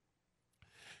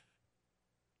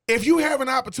 If you have an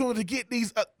opportunity to get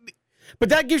these but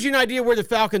that gives you an idea where the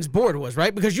Falcons' board was,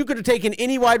 right? Because you could have taken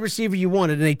any wide receiver you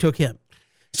wanted, and they took him.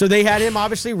 So they had him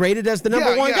obviously rated as the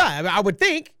number one guy, I would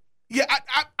think. Yeah,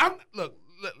 I'm look,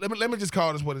 let me just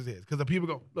call this what it is, because the people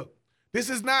go, look, this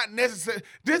is not necessary.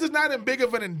 This is not as big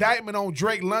of an indictment on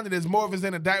Drake London. It's more of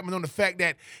an indictment on the fact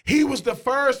that he was the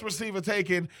first receiver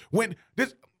taken when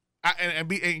this. And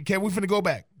can we finna go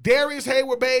back? Darius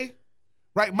Hayward-Bay,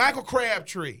 right? Michael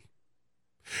Crabtree.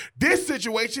 This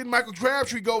situation, Michael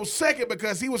Crabtree goes second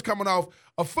because he was coming off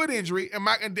a foot injury, and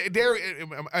what did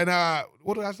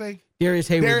I say? Darius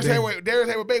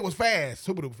Hayward-Bay was fast,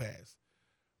 super duper fast.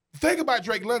 The thing about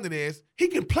Drake London is he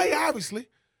can play, obviously,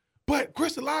 but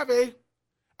Chris Olave,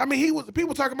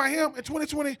 people talking about him in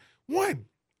 2021,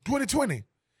 2020.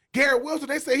 Garrett Wilson,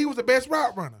 they say he was the best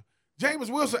route runner. James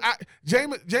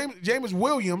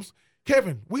Williams,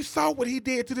 Kevin, we saw what he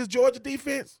did to this Georgia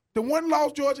defense. The one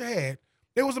loss Georgia had,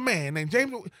 there was a man named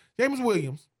James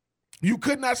Williams. You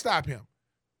could not stop him.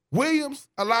 Williams,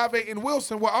 Olave, and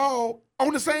Wilson were all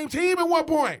on the same team at one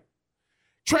point.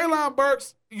 Treylon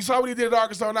Burks, you saw what he did at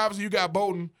Arkansas, and obviously you got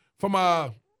Bolden from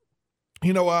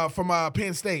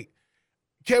Penn State.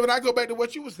 Kevin, I go back to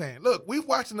what you were saying. Look, we've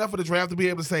watched enough of the draft to be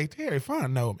able to say, Terry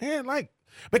Fun, no, man,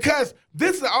 because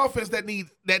this is an offense that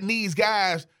needs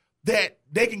guys that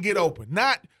they can get open,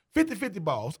 not 50-50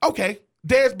 balls. Okay,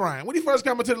 Dez Bryant, when he first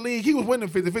came into the league, he was winning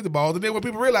 50-50 balls, and then when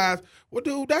people realized, well,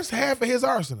 dude, that's half of his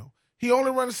arsenal. He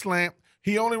only run a slant,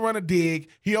 he only run a dig,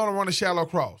 he only run a shallow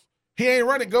cross. He ain't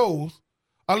running goals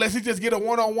unless he just get a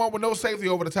one-on-one with no safety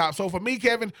over the top. So for me,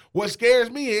 Kevin, what scares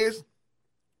me is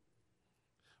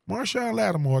Marshawn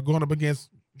Lattimore going up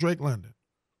against Drake London.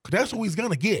 Because that's who he's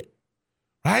going to get,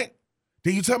 right?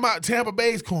 Then you talk about Tampa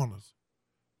Bay's corners,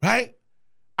 right?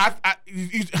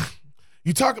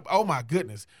 You talk about, oh my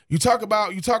goodness. You talk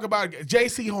about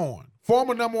J.C. Horn,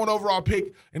 former number 1 overall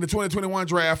pick in the 2021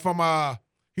 draft from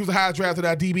he was a high drafted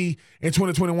DB in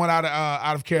 2021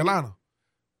 out of Carolina.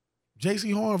 J.C.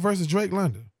 Horn versus Drake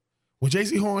London. When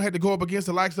J.C. Horn had to go up against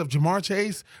the likes of Jamar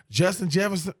Chase, Justin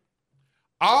Jefferson.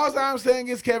 All I'm saying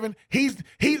is, Kevin, he's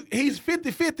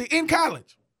 50-50 in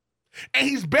college. And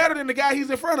he's better than the guy he's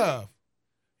in front of.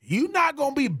 You're not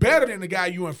going to be better than the guy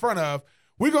you in front of.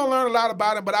 We're going to learn a lot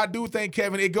about him, but I do think,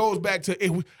 Kevin, it goes back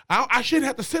to I shouldn't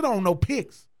have to sit on no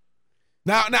picks.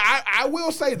 Now I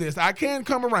will say this. I can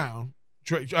come around.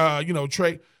 Trey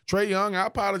Young, I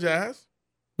apologize.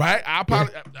 Right?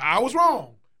 I was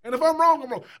wrong. And if I'm wrong,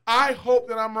 I'm wrong. I hope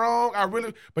that I'm wrong.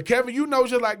 But Kevin, you know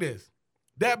just like this.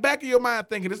 That back of your mind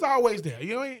thinking, it's always there.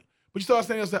 You know what I mean? But you start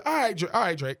saying to yourself, all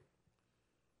right, Drake.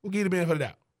 We'll give you the benefit of the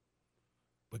doubt.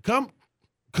 But come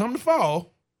the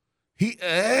fall,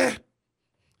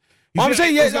 I'm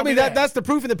saying, yes, I mean, that's the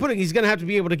proof of the pudding. He's going to have to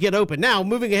be able to get open. Now,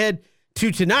 moving ahead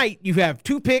to tonight, you have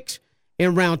 2 picks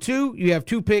in round 2. You have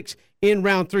 2 picks in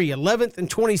round 3. 11th and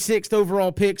 26th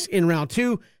overall picks in round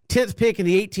 2. 10th pick and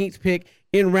the 18th pick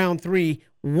in round 3.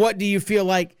 What do you feel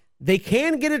like they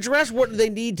can get addressed? What do they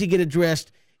need to get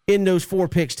addressed in those 4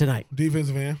 picks tonight?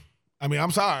 Defensive end. I mean, I'm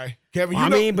sorry,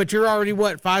 Kevin. But you're already,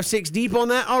 5-6 deep on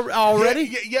that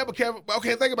already? Yeah, but Kevin,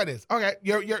 okay, think about this. Okay,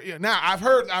 you're now I've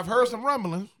heard some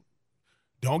rumblings.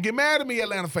 Don't get mad at me,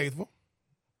 Atlanta faithful.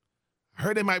 I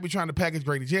heard they might be trying to package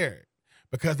Grady Jarrett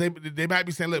because they might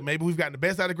be saying, look, maybe we've gotten the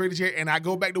best out of Grady Jarrett. And I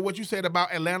go back to what you said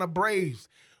about Atlanta Braves.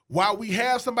 While we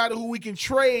have somebody who we can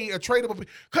trade, a tradable,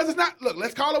 because it's not, look,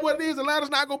 let's call it what it is. Atlanta's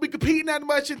not going to be competing that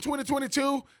much in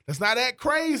 2022. That's not that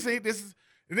crazy. This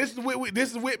is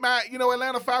with my,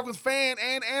 Atlanta Falcons fan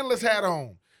and analyst hat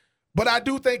on. But I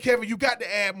do think, Kevin, you got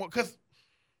to add more, because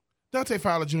Dante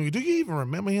Fowler Jr., do you even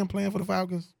remember him playing for the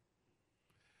Falcons?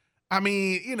 I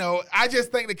mean, I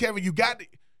just think that, Kevin, you got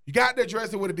to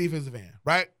address it with a defensive end,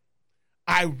 right?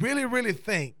 I really, really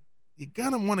think you're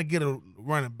going to want to get a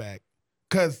running back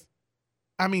because,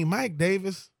 Mike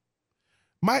Davis,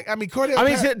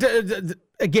 Cordell.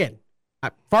 Again,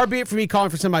 far be it from me calling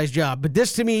for somebody's job, but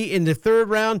this to me in the 3rd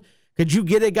round, could you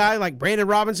get a guy like Brandon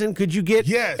Robinson? Could you get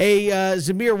a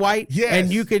Zamir White? Yes. And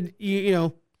you could,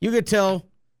 you could tell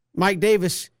Mike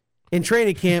Davis in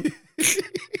training camp.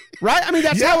 Right? I mean,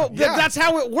 that's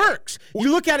how it works.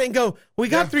 You look at it and go, we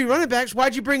got 3 running backs.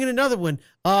 Why'd you bring in another one?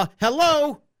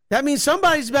 Hello? That means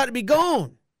somebody's about to be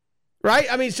gone. Right?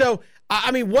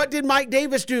 What did Mike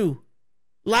Davis do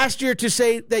last year to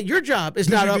say that your job is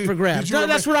not up for grabs?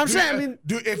 That's what I'm saying.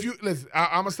 Listen,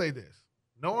 I'm going to say this.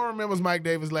 No one remembers Mike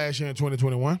Davis last year in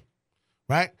 2021.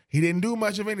 Right? He didn't do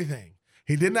much of anything.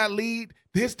 He did not lead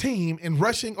his team in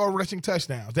rushing or rushing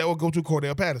touchdowns. That will go to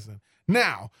Cordell Patterson.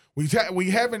 Now, we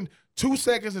having 2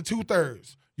 seconds and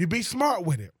 2/3. You be smart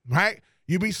with it, right?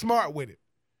 You be smart with it.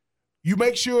 You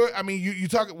make sure. You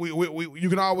talk. You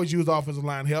can always use offensive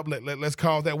line help. Let's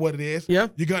call that what it is. Yeah.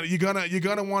 You're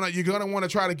gonna want to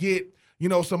try to get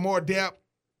some more depth.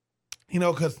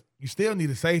 Because you still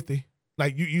need a safety.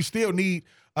 Like you still need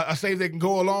a safety that can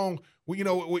go along with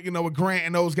with Grant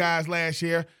and those guys last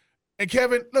year. And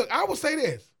Kevin, look, I will say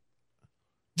this.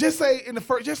 The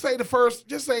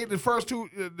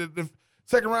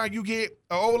second round you get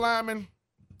an O lineman,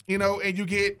 and you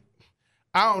get,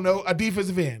 a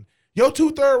defensive end. Your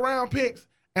 2 third-round picks,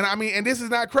 and this is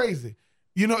not crazy.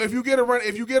 If you get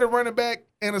a running back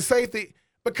and a safety,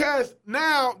 because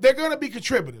now they're going to be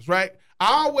contributors, right?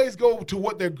 I always go to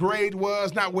what their grade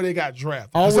was, not where they got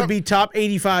drafted. All would be top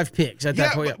 85 picks at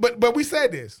that point. But we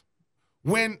said this.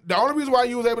 When the only reason why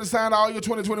you was able to sign all your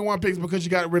 2021 picks because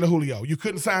you got rid of Julio. You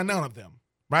couldn't sign none of them,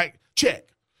 right? Check.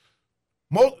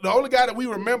 The only guy that we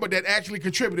remember that actually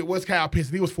contributed was Kyle Pitts.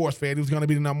 He was force-fed. He was going to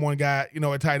be the number 1 guy,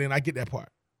 at tight end. I get that part.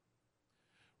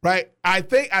 Right? I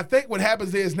think what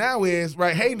happens now is,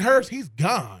 right, Hayden Hurst, he's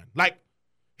gone. Like,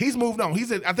 he's moved on.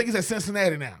 I think he's at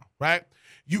Cincinnati now, right?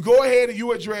 You go ahead and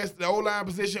you address the O-line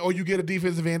position or you get a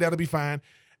defensive end, that'll be fine.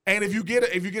 And if you get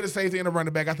a safety and a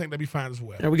running back, I think that'd be fine as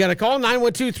well. And we got a call,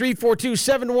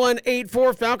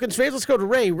 912-342-7184. Falcons fans. Let's go to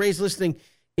Ray. Ray's listening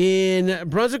in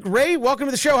Brunswick. Ray, welcome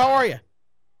to the show. How are you?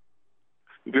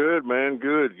 Good, man.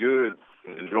 Good.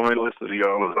 Enjoying listening to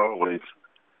y'all as always.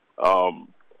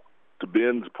 To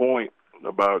Ben's point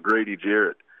about Grady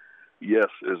Jarrett, yes,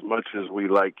 as much as we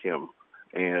like him,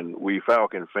 and we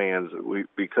Falcon fans,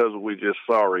 because we just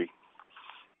sorry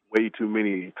way too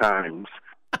many times.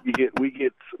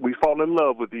 We fall in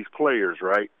love with these players,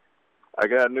 right? I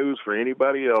got news for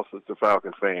anybody else that's a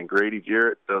Falcons fan. Grady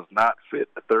Jarrett does not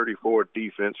fit the 34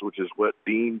 defense, which is what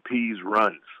Dean Pease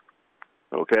runs.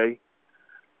 Okay?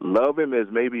 Love him as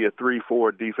maybe a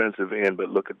 3-4 defensive end, but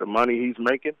look at the money he's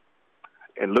making,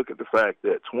 and look at the fact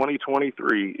that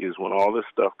 2023 is when all this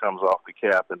stuff comes off the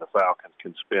cap and the Falcons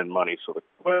can spend money. So the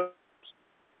question is,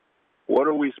 what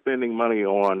are we spending money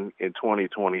on in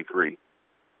 2023?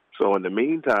 So in the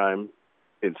meantime,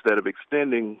 instead of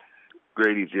extending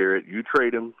Grady Jarrett, you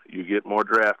trade him, you get more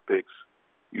draft picks,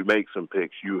 you make some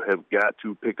picks. You have got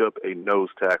to pick up a nose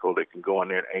tackle that can go in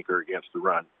there and anchor against the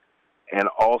run. And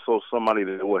also somebody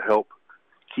that will help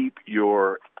keep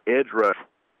your edge rush.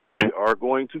 We are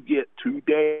going to get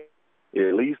today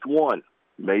at least one,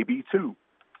 maybe two.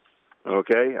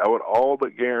 Okay? I would all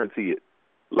but guarantee it.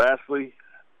 Lastly,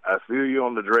 I feel you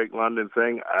on the Drake London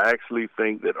thing. I actually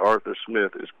think that Arthur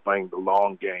Smith is playing the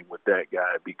long game with that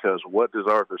guy, because what does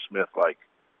Arthur Smith like?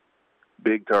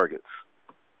 Big targets.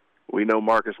 We know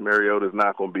Marcus Mariota is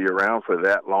not going to be around for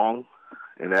that long,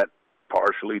 and that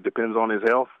partially depends on his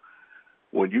health.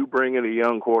 When you bring in a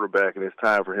young quarterback and it's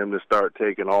time for him to start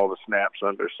taking all the snaps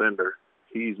under center,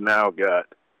 he's now got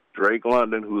Drake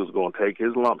London, who is going to take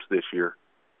his lumps this year,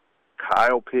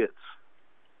 Kyle Pitts,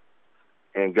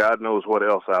 and God knows what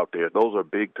else out there. Those are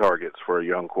big targets for a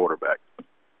young quarterback.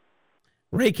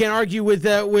 Ray can't argue with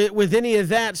any of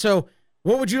that. So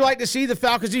what would you like to see the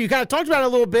Falcons do? You kind of talked about it a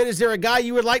little bit. Is there a guy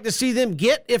you would like to see them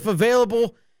get if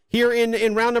available here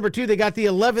in round number 2? They got the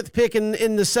 11th pick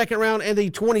in the second round and the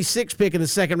 26th pick in the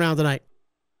second round tonight.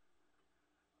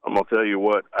 I'm going to tell you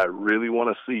what, I really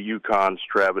want to see UConn's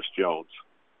Travis Jones.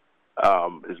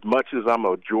 As much as I'm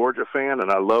a Georgia fan and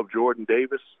I love Jordan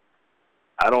Davis,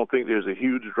 I don't think there's a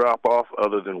huge drop-off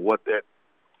other than what that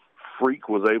freak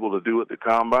was able to do at the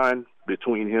Combine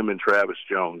between him and Travis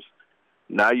Jones.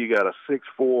 Now you got a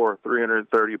 6'4",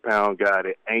 330-pound guy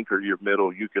to anchor your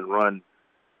middle. You can run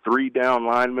 3 down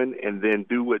linemen and then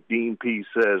do what Dean Pease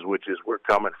says, which is we're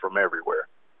coming from everywhere.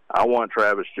 I want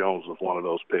Travis Jones with one of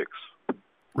those picks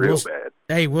real bad.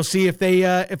 Hey, we'll see if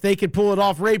they can pull it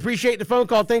off. Ray, appreciate the phone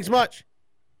call. Thanks much.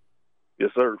 Yes,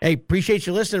 sir. Hey, appreciate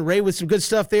you listening, Ray, with some good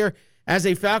stuff there. As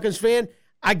a Falcons fan,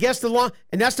 I guess and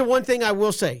that's the one thing I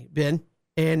will say, Ben,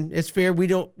 and it's fair, we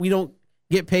don't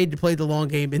get paid to play the long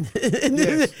game in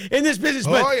this business.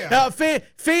 But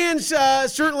fans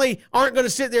certainly aren't going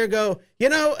to sit there and go,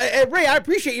 Ray, I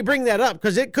appreciate you bringing that up,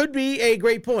 because it could be a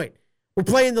great point. We're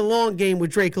playing the long game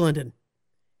with Drake London.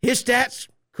 His stats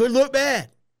could look bad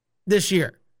this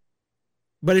year.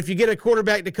 But if you get a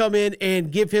quarterback to come in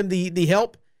and give him the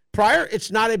help prior, it's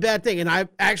not a bad thing. And I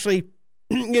actually,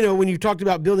 when you talked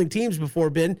about building teams before,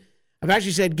 Ben, I've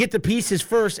actually said get the pieces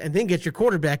first and then get your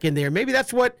quarterback in there. Maybe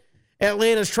that's what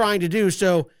Atlanta's trying to do.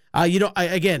 So, I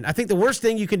think the worst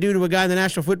thing you can do to a guy in the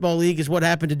National Football League is what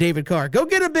happened to David Carr. Go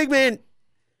get a big man.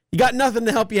 You got nothing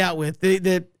to help you out with.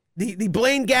 The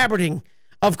Blaine Gabberding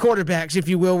of quarterbacks, if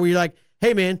you will, where you're like,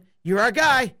 hey, man, you're our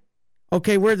guy.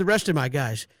 Okay, where are the rest of my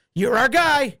guys? You're our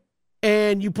guy.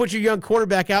 And you put your young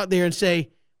quarterback out there and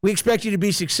say, we expect you to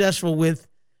be successful with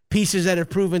pieces that have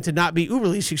proven to not be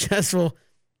uberly successful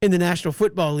in the National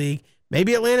Football League.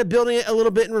 Maybe Atlanta building it a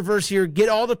little bit in reverse here. Get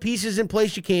all the pieces in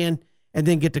place you can, and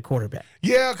then get the quarterback.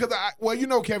 Yeah, because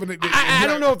Kevin. I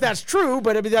don't know if that's true,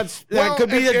 but I mean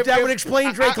that would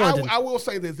explain Drake London. I will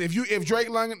say this: if Drake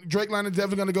London's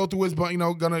definitely going to go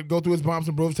through his bumps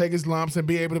and bruises, take his lumps, and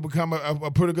be able to become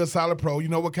a pretty good solid pro. You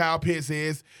know what Kyle Pitts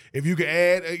is. If you could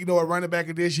add a running back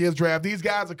in this year's draft, these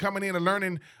guys are coming in and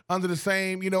learning under the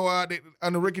same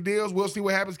under Ricky Deals. We'll see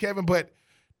what happens, Kevin, but.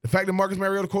 The fact that Marcus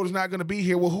Mariota quote is not going to be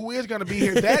here, well, who is going to be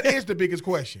here? That is the biggest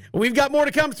question. We've got more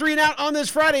to come, 3 and Out on this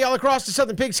Friday, all across the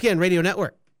Southern Pigskin Radio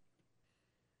Network.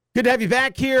 Good to have you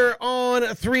back here on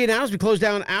 3 and Out as we close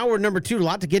down hour number 2. A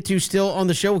lot to get to still on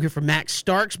the show. We'll hear from Max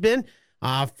Starks, Ben,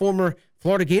 former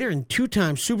Florida Gator and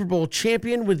 2-time Super Bowl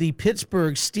champion with the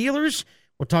Pittsburgh Steelers.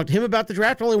 We'll talk to him about the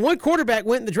draft. Only one quarterback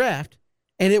went in the draft,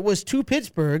 and it was to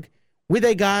Pittsburgh with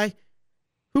a guy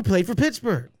who played for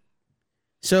Pittsburgh.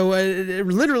 So it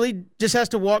literally just has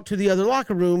to walk to the other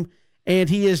locker room, and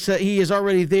he is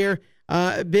already there.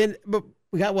 Ben, but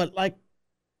we got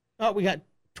we got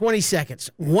 20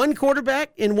 seconds. One quarterback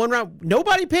in one round.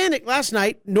 Nobody panicked last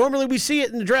night. Normally we see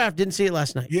it in the draft. Didn't see it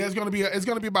last night. Yeah, it's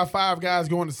gonna be about 5 guys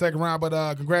going to the second round.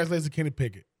 But congratulations to Kenny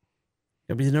Pickett.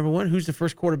 Gonna be the number 1. Who's the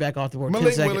first quarterback off the board?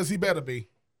 Malik Willis. He better be.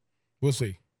 We'll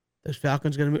see. Those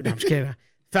Falcons gonna move. No, I'm just kidding.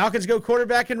 Falcons go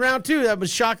quarterback in round 2. That would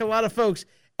shock a lot of folks.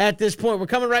 At this point, we're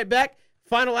coming right back.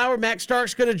 Final hour, Max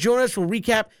Stark's going to join us. We'll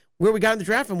recap where we got in the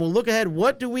draft, and we'll look ahead.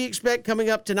 What do we expect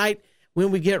coming up tonight when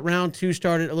we get round 2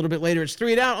 started a little bit later? It's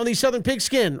 3 and Out on the Southern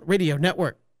Pigskin Radio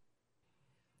Network.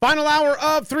 Final hour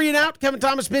of 3 and Out. Kevin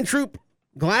Thomas, Ben Troop.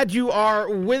 Glad you are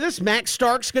with us. Max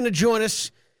Stark's going to join us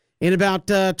in about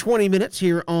 20 minutes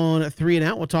here on 3 and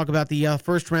Out. We'll talk about the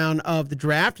first round of the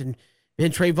draft. And then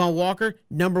Trayvon Walker,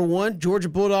 number 1, Georgia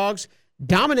Bulldogs,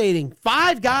 dominating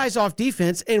 5 guys off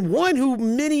defense, and one who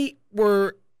many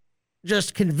were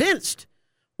just convinced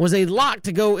was a lock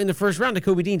to go in the first round.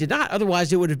 Kobe Dean did not.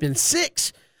 Otherwise, it would have been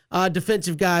 6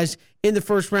 defensive guys in the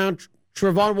first round.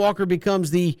 Trayvon Walker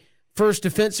becomes the first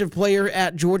defensive player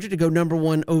at Georgia to go number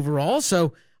 1 overall.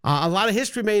 So a lot of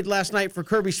history made last night for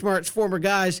Kirby Smart's former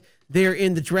guys there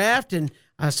in the draft. And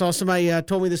I saw somebody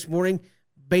told me this morning,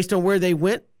 based on where they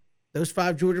went, those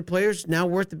 5 Georgia players now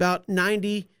worth about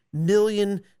 $90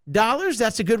 million.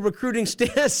 That's a good recruiting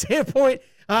standpoint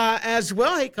as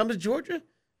well. Hey, come to Georgia.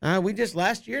 We just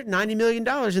last year, $90 million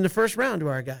in the first round to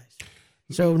our guys.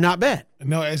 So not bad.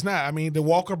 No, it's not. I mean, the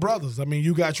Walker brothers. I mean,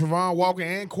 you got Trayvon Walker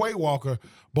and Quay Walker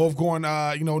both going,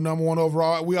 number 1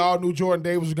 overall. We all knew Jordan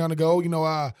Davis was going to go.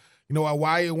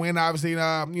 Wyatt Wynn obviously,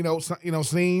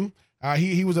 seen.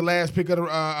 He was the last pick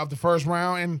of the first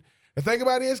round. And the thing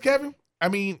about it is, Kevin, I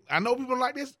mean, I know people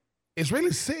like this. It's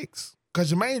really 6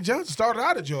 because Jermaine Johnson started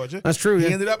out of Georgia. That's true. He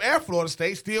Yeah. ended up at Florida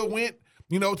State. Still went,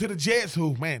 to the Jets.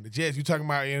 The Jets. You talking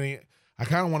about? I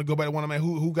kind of want to go back to one of them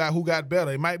who got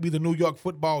better. It might be the New York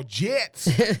Football Jets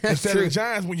instead of the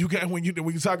Giants. When you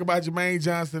talk about Jermaine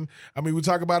Johnson, I mean, we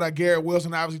talk about Garrett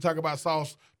Wilson. Obviously, talk about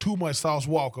too much Sauce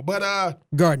Walker, but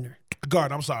Gardner.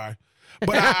 I'm sorry.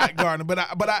 But Gardner.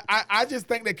 But I just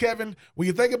think that, Kevin, when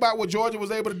you think about what Georgia was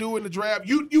able to do in the draft,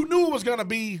 you knew it was going to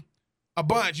be a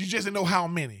bunch. You just didn't know how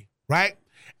many, right?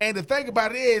 And the thing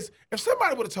about it is, if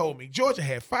somebody would have told me Georgia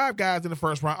had 5 guys in the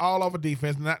first round, all over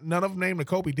defense, none of them named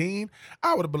Kobe Dean,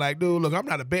 I would have been like, dude, look, I'm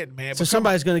not a betting man. So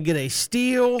somebody's going to get a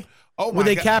steal with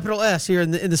a capital S here in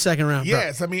the second round.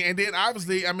 Yes, bro. I mean, and then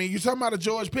obviously, I mean, you're talking about a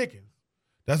George Pickens.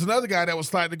 That's another guy that was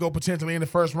slated to go potentially in the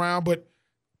first round, but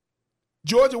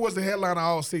Georgia was the headliner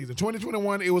all season.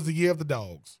 2021, it was the year of the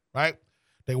Dogs, right?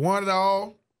 They won it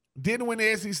all. Didn't win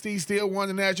the SEC, still won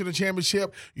the national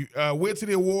championship. Went to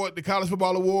the college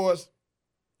football awards.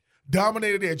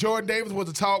 Dominated there. Jordan Davis was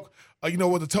the talk,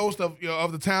 was the toast of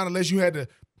the town, unless you had to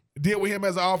deal with him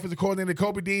as an offensive coordinator.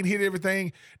 Kobe Dean hit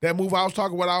everything. That move, I was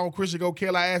talking with our own Christian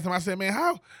Gokel. I asked him, I said, man,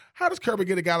 how does Kirby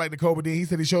get a guy like the Kobe Dean? He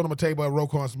said he showed him a tape of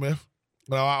Roquan Smith.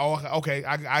 Okay,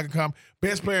 I can come.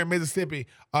 Best player in Mississippi,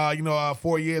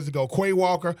 4 years ago. Quay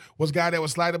Walker was a guy that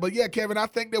was slighted. But, yeah, Kevin, I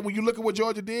think that when you look at what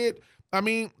Georgia did, I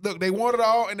mean, look, they won it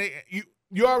all, and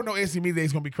you already know SEC Media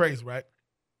is going to be crazy, right?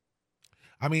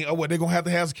 I mean, they're going to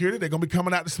have security? They're going to be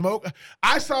coming out to smoke?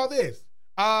 I saw this.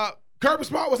 Kirby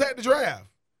Smart was at the draft,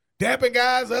 dapping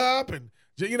guys up, and,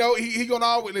 he going to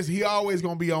always, listen, he always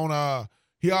going to be on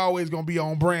He always gonna be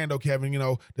on brand, though, Kevin.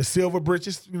 The silver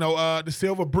breeches,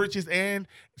 and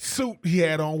suit he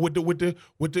had on with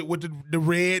the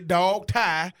red dog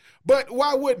tie. But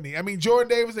why wouldn't he? I mean, Jordan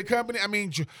Davis and company. I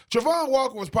mean, Trayvon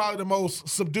Walker was probably the most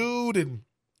subdued and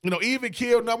even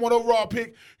killed number 1 overall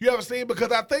pick you ever seen.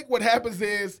 Because I think what happens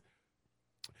is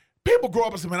people grow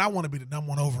up and say, "Man, I want to be the number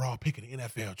 1 overall pick in the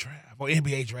NFL draft, or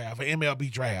NBA draft, or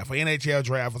MLB draft, or NHL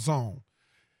draft, or so on."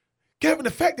 Kevin,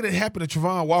 the fact that it happened to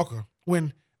Trayvon Walker.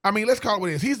 Let's call it what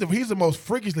it is. He's the most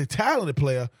freakishly talented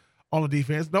player on the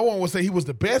defense. No one would say he was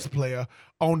the best player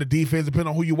on the defense, depending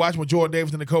on who you watch with Jordan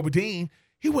Davis and the Kobe Dean.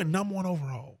 He went number 1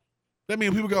 overall. That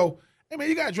means people go, hey, man,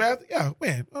 you got drafted? Yeah,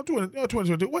 man,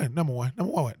 2022, win, number 1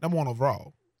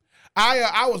 overall.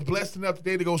 I was blessed enough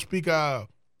today to go speak at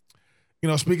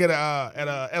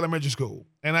a elementary school.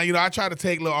 And I try to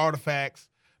take little artifacts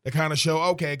that kind of show,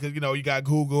 okay, because, you got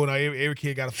Google, and every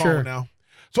kid got a phone now.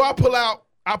 So I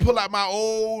pull out my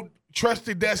old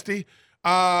trusty dusty,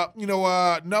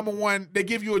 number 1. They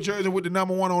give you a jersey with the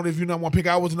number 1 on it if you're number 1 pick.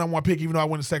 I was the number 1 pick even though I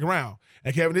went in the second round.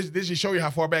 And Kevin, this just show you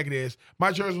how far back it is.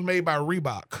 My jersey was made by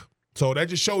Reebok, so that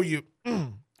just show you.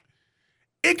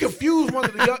 It confused one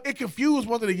of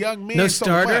the young men. No so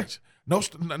starter. much. No.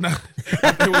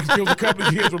 It was a couple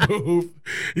of years removed.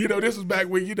 This was back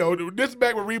when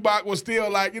Reebok was still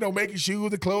like making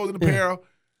shoes and clothes and apparel.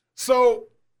 So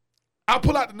I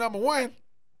pull out the number 1.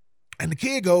 And the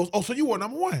kid goes, oh, so you were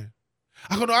number 1.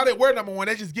 I go, no, I didn't wear number 1.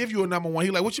 They just give you a number 1.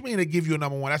 He's like, what you mean they give you a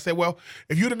number 1? I said, well,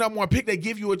 if you're the number 1 pick, they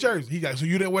give you a jersey. He's like, so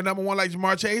you didn't wear number 1 like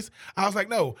Jamar Chase? I was like,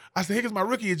 no. I said, here's my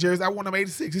rookie jersey. I won number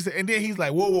 86. He said, and then he's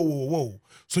like, whoa.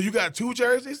 So you got 2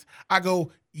 jerseys? I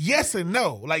go, yes and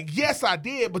no. Like, yes, I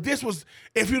did, but this was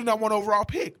if you're the number 1 overall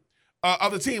pick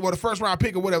of the team or the first round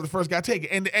pick or whatever, the first guy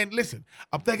taken. And listen,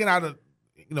 I'm thinking out of,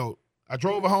 I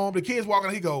drove home. The kid's walking.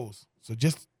 He goes, so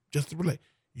just to relate.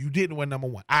 You didn't wear number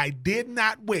 1. I did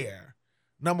not wear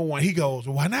number one. He goes,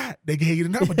 well, why not? They gave you the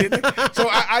number, didn't they? So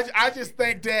I just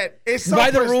think that it's so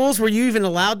by the rules. Were you even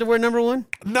allowed to wear number 1?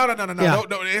 No. Yeah.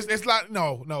 No. It's like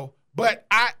no. But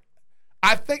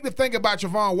I think the thing about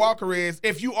Travon Walker is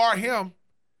if you are him,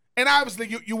 and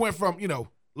obviously you went from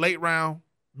late round,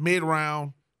 mid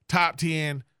round, top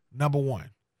 10, number 1,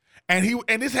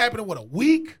 and this happened in what, a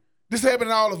week? This happened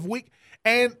in all of a week,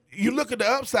 and you look at the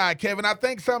upside, Kevin. I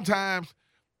think sometimes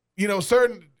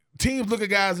certain teams look at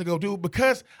guys and go, dude,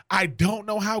 because I don't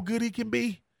know how good he can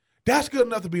be, that's good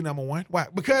enough to be number 1. Why?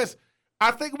 Because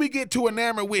I think we get too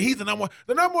enamored with he's the number 1.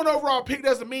 The number 1 overall pick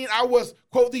doesn't mean I was,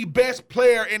 quote, the best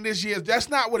player in this year's. That's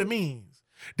not what it means.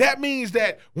 That means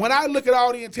that when I look at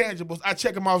all the intangibles, I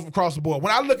check him off across the board.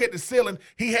 When I look at the ceiling,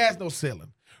 he has no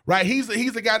ceiling, right? He's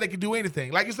a guy that can do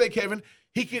anything. Like you say, Kevin,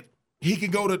 he can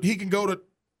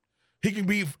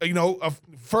be, a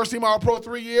first team All-Pro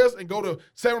 3 years and go to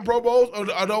 7 Pro Bowls or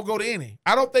don't go to any.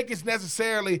 I don't think it's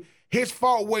necessarily his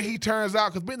fault where he turns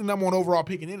out, because being the number 1 overall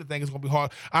pick in anything is going to be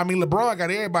hard. I mean, LeBron got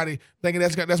everybody thinking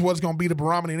that's what it's going to be the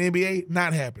barometer in the NBA.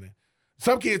 Not happening.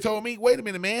 Some kid told me, wait a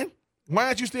minute, man. Why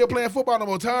aren't you still playing football no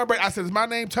more? Tom Brady. I said, is my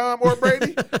name Tom or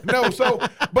Brady? No. So,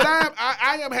 but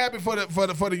I am happy for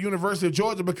the University of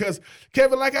Georgia because,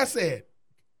 Kevin, like I said,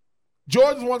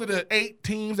 Georgia's one of the 8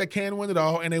 teams that can win it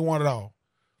all, and they won it all.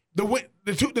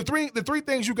 The three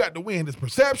things you got to win is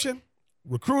perception,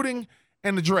 recruiting,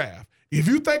 and the draft. If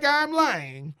you think I'm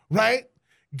lying, right,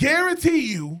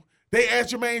 guarantee you they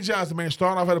asked Jermaine Johnson, man,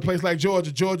 starting off at a place like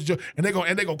Georgia, and they're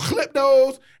gonna clip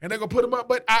those and they're gonna put them up.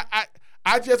 But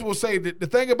I just will say that the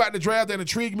thing about the draft that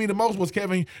intrigued me the most was,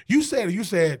 Kevin, you said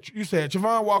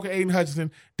Travon Walker, Aiden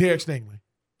Hutchinson, Derek Stingley.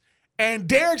 And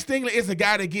Derek Stingley is a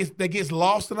guy that gets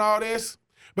lost in all this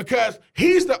because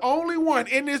he's the only one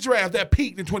in this draft that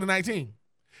peaked in 2019.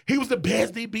 He was the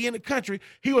best DB in the country.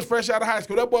 He was fresh out of high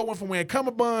school. That boy went from wearing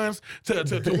cummerbunds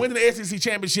to winning the SEC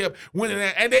championship, winning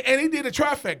that, and he did a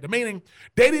trifecta. Meaning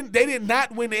they did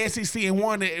not win the SEC and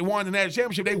won the national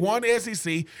championship. They won the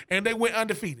SEC and they went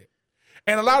undefeated.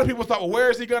 And a lot of people thought, well, where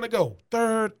is he going to go?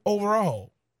 3rd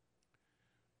overall.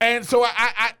 And so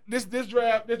this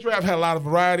draft had a lot of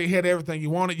variety. It had everything you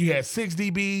wanted. You had 6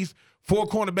 DBs, 4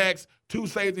 cornerbacks, 2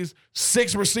 safeties,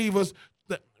 6 receivers.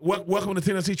 Welcome to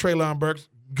Tennessee, Treylon Burks.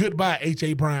 Goodbye,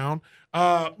 H.A. Brown.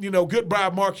 Goodbye,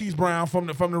 Marquise Brown from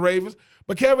the Ravens.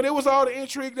 But, Kevin, it was all the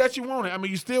intrigue that you wanted. I mean,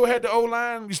 you still had the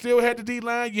O-line. You still had the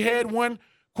D-line. You had 1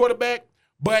 quarterback.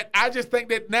 But I just think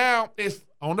that now it's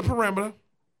on the perimeter,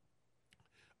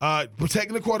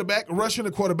 protecting the quarterback, rushing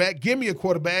the quarterback, give me a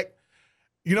quarterback.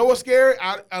 You know what's scary?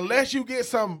 Unless you get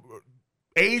some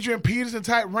Adrian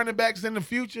Peterson-type running backs in the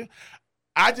future,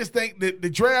 I just think that the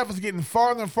draft is getting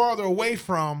farther and farther away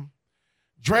from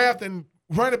drafting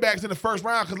running backs in the first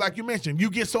round because, like you mentioned, you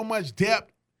get so much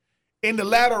depth in the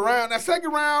latter round. That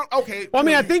second round, okay. Well, I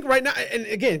mean, I think right now, and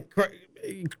again,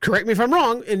 correct me if I'm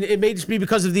wrong, and it may just be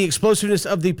because of the explosiveness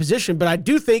of the position, but I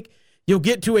do think you'll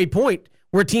get to a point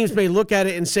where teams may look at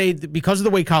it and say that because of the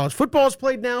way college football is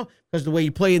played now, because of the way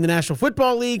you play in the National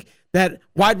Football League, that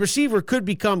wide receiver could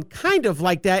become kind of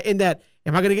like that in that,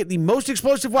 am I going to get the most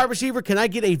explosive wide receiver? Can I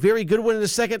get a very good one in the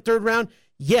 2nd, 3rd round?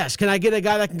 Yes. Can I get a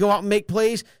guy that can go out and make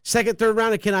plays 2nd, 3rd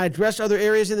round? And can I address other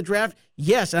areas in the draft?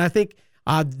 Yes. And I think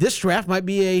this draft might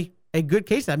be a good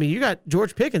case. I mean, you got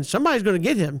George Pickens. Somebody's going to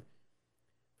get him.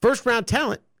 1st round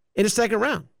talent in the 2nd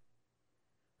round.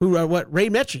 Ray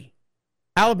Metchie,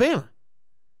 Alabama,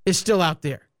 is still out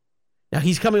there. Now,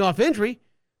 he's coming off injury,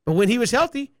 but when he was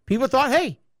healthy, people thought,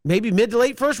 hey, maybe mid to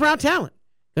late 1st round talent.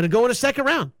 Going to go in the 2nd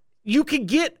round. You can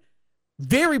get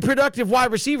very productive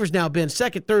wide receivers now, Ben,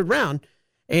 2nd, 3rd round.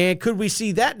 And could we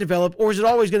see that develop? Or is it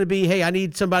always going to be, hey, I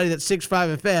need somebody that's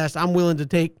 6'5" and fast. I'm willing to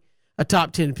take a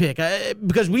top 10 pick.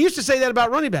 Because we used to say that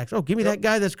about running backs. Oh, give me that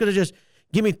guy that's going to just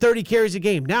give me 30 carries a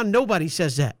game. Now nobody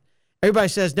says that. Everybody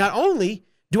says, not only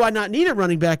do I not need a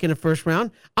running back in the 1st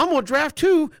round, I'm going to draft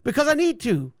 2 because I need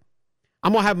to.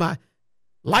 I'm going to have my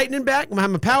lightning back, I'm going to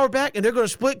have my power back, and they're going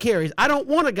to split carries. I don't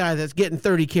want a guy that's getting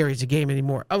 30 carries a game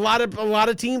anymore. A lot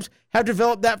of teams have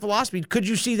developed that philosophy. Could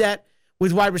you see that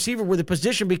with wide receiver where the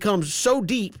position becomes so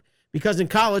deep because in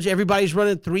college everybody's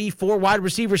running 3-4 wide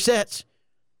receiver sets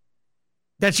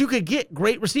that you could get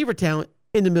great receiver talent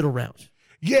in the middle rounds?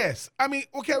 Yes. I mean,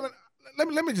 well, Kevin,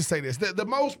 let me just say this. The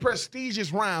most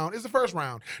prestigious round is the 1st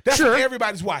round. That's sure. what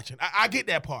everybody's watching. I get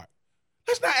that part.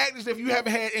 Let's not act as if you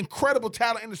haven't had incredible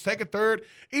talent in the 2nd, 3rd,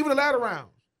 even the latter rounds.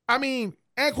 I mean,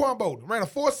 Anquan Bolden ran a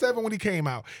 4.7 when he came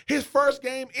out. His first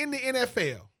game in the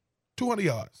NFL, 200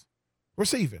 yards,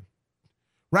 receiving,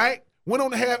 right? Went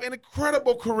on to have an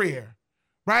incredible career,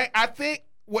 right? I think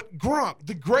what Gronk,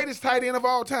 the greatest tight end of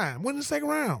all time, went in the 2nd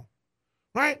round,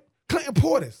 right? Clinton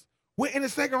Portis went in the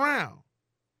second round.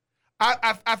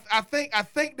 I think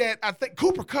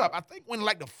Cooper Kupp, I think went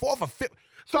like the fourth or fifth.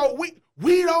 So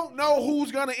we don't know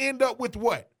who's gonna end up with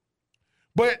what.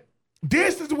 But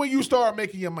this is when you start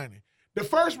making your money. The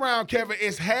first round, Kevin,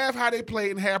 is half how they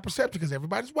played and half perception because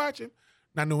everybody's watching.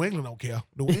 Now, New England don't care.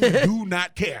 New England do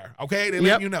not care, okay? They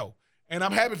let you know. And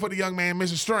I'm happy for the young man,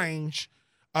 Mr. Strange.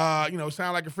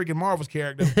 Sound like a freaking Marvel's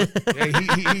character. But,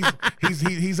 yeah,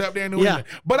 he's up there in New England.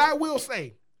 But I will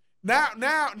say, now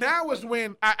is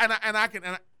when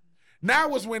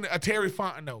now is when a Terry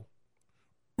Fontenot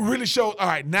really showed. All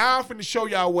right, now I'm finna show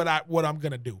y'all what I'm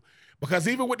gonna do. Because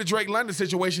even with the Drake London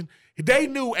situation, they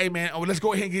knew, hey, man, let's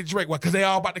go ahead and get Drake. Well, because they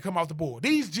all about to come off the board.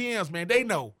 These GMs, man, they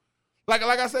know. Like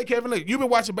I say, Kevin, look, you've been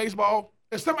watching baseball.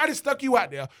 If somebody stuck you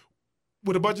out there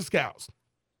with a bunch of scouts,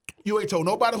 you ain't told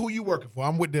nobody who you working for.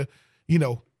 I'm with the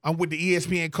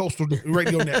ESPN Coastal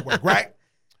Radio Network, right?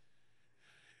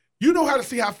 You know how to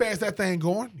see how fast that thing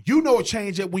going. You know a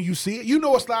changeup when you see it. You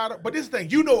know a slider. But this thing,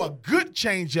 you know a good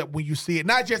changeup when you see it,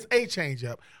 not just a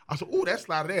changeup. I said, ooh, that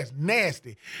slider there is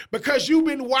nasty. Because you've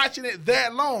been watching it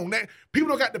that long. That people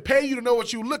don't got to pay you to know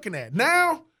what you're looking at.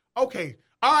 Now, okay,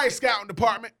 all right, scouting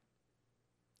department.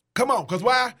 Come on, because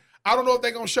why? I don't know if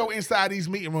they're going to show inside these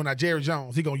meeting rooms. Now, Jerry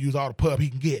Jones, he going to use all the pub he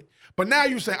can get. But now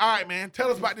you say, all right, man, tell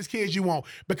us about this kid you want.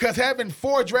 Because having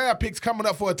 4 draft picks coming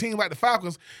up for a team like the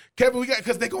Falcons, Kevin,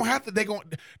 because they're going to have to,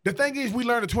 the thing is we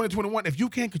learned in 2021, if you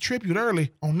can't contribute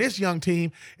early on this young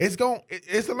team, it's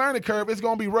a learning curve. It's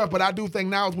going to be rough. But I do think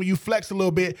now is when you flex a little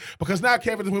bit, because now,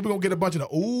 Kevin, is when we're going to get a bunch of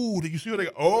did you see what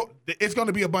they it's going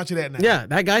to be a bunch of that now. Yeah,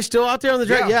 that guy's still out there on the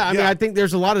draft. Yeah, I mean, I think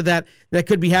there's a lot of that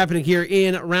could be happening here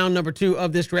in round number 2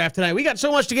 of this draft tonight. We got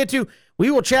so much to get to. We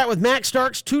will chat with Max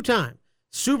Starks, 2-time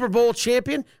Super Bowl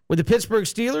champion with the Pittsburgh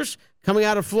Steelers, coming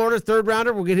out of Florida, 3rd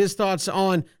rounder. We'll get his thoughts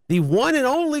on the one and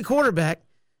only quarterback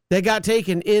that got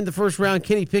taken in the first round.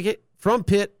 Kenny Pickett from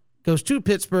Pitt goes to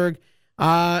Pittsburgh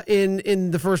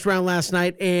in the first round last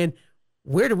night. And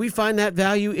where do we find that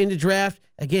value in the draft?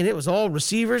 Again, it was all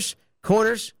receivers,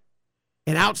 corners,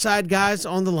 and outside guys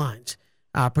on the lines.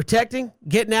 Protecting,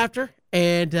 getting after,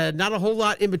 and not a whole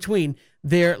lot in between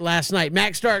there last night.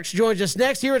 Max Starks joins us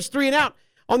next. Here it's 3 and Out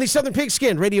on the Southern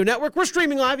Pigskin Radio Network. We're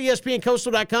streaming live,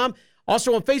 ESPNCoastal.com.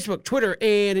 Also on Facebook, Twitter,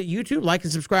 and YouTube. Like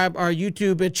and subscribe our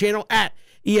YouTube channel at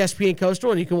ESPN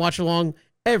Coastal, and you can watch along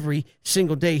every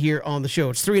single day here on the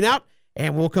show. It's 3 and Out,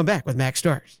 and we'll come back with Max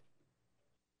Starks.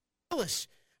 Willis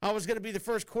was going to be the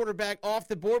first quarterback off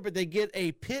the board, but they get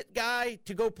a Pitt guy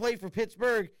to go play for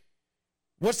Pittsburgh.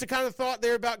 What's the kind of thought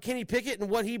there about Kenny Pickett and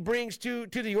what he brings to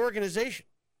the organization?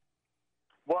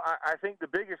 Well, I think the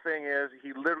biggest thing is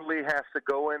he literally has to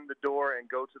go in the door and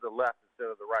go to the left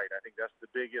instead of the right. I think that's the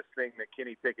biggest thing that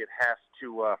Kenny Pickett has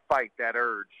to fight, that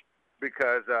urge,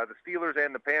 because the Steelers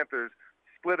and the Panthers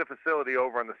split a facility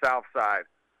over on the south side.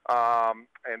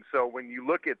 And so when you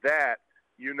look at that,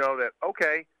 you know that,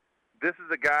 okay, this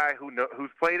is a guy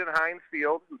who's played in Heinz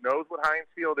Field, who knows what Heinz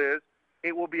Field is.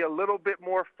 It will be a little bit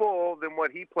more full than what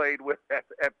he played with at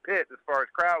Pitt as far as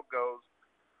crowd goes.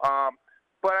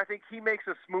 But I think he makes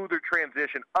a smoother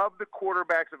transition. Of the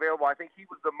quarterbacks available, I think he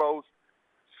was the most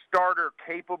starter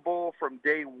capable from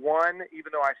day one,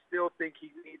 even though I still think he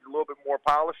needs a little bit more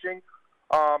polishing.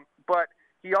 But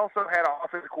he also had an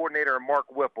offensive coordinator,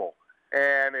 Mark Whipple.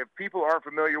 And if people aren't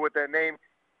familiar with that name,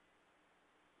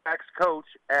 ex-coach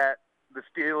at the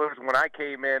Steelers when I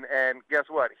came in, and guess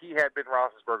what? He had Ben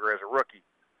Roethlisberger as a rookie.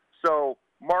 So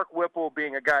Mark Whipple,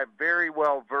 being a guy very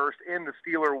well versed in the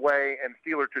Steeler way and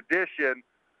Steeler tradition,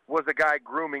 was a guy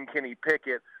grooming Kenny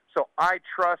Pickett. So I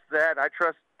trust that. I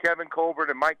trust Kevin Colbert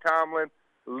and Mike Tomlin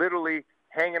literally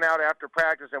hanging out after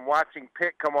practice and watching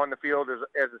Pitt come on the field as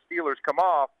the Steelers come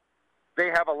off. They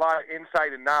have a lot of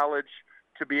insight and knowledge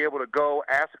to be able to go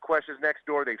ask the questions next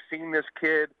door. They've seen this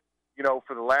kid,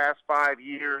 for the last 5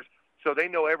 years, so they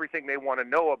know everything they want to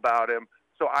know about him.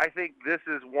 So I think this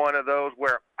is one of those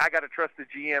where I got to trust the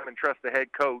GM and trust the head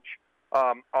coach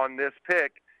on this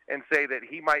pick and say that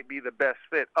he might be the best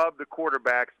fit of the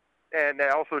quarterbacks. And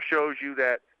that also shows you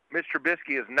that Mitch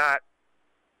Trubisky is not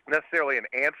necessarily an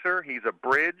answer. He's a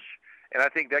bridge. And I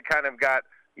think that kind of got,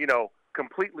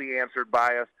 completely answered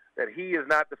by us, that he is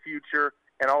not the future,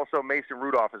 and also Mason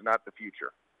Rudolph is not the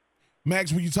future.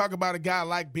 Max, when you talk about a guy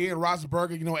like Ben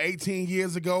Roethlisberger, 18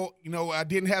 years ago, I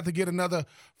didn't have to get another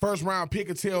first-round pick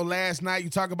until last night. You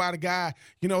talk about a guy,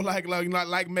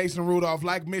 like Mason Rudolph,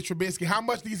 like Mitch Trubisky. How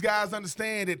much these guys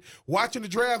understand that watching the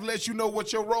draft lets you know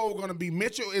what your role is going to be.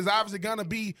 Mitchell is obviously going to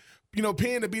be,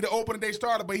 pinned to be the opening day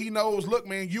starter, but he knows, look,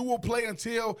 man, you will play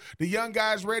until the young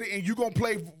guy's ready, and you're going to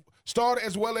play starter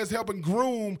as well as helping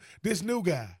groom this new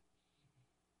guy.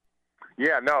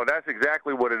 Yeah, no, that's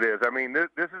exactly what it is. I mean, this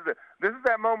is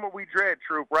that moment we dread,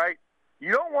 Troop, right?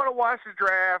 You don't want to watch the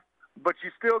draft, but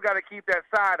you still got to keep that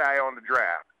side eye on the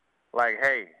draft. Like,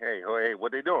 hey,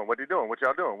 what they doing? What they doing? What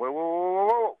y'all doing?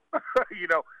 Whoa. You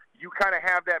know, you kind of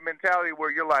have that mentality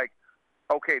where you're like,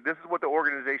 okay, this is what the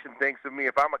organization thinks of me.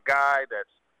 If I'm a guy that's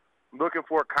looking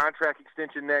for a contract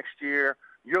extension next year,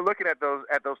 you're looking at those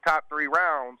top 3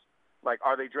 rounds. Like,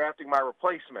 are they drafting my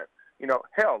replacement? You know,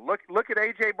 hell, look at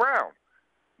A.J. Brown.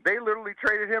 They literally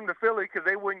traded him to Philly because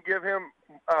they wouldn't give him,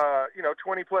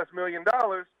 $20+ million,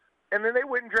 and then they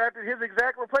went and drafted his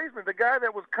exact replacement, the guy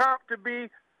that was comped to be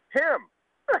him,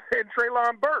 and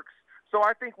Treylon Burks. So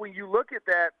I think when you look at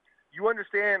that, you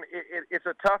understand it's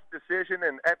a tough decision,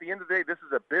 and at the end of the day, this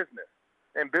is a business,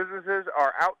 and businesses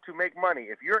are out to make money.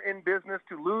 If you're in business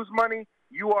to lose money,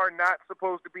 you are not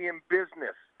supposed to be in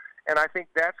business, and I think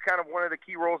that's kind of one of the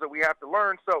key roles that we have to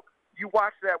learn. So you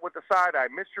watch that with the side eye.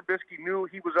 Mitch Trubisky knew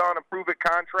he was on a prove-it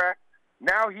contract.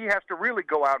 Now he has to really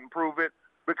go out and prove it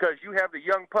because you have the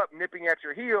young pup nipping at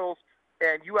your heels,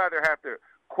 and you either have to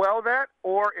quell that,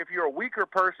 or if you're a weaker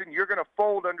person, you're going to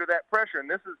fold under that pressure. And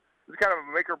this is kind of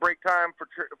a make-or-break time for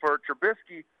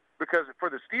Trubisky, because for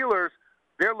the Steelers,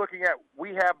 they're looking at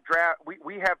we have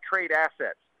trade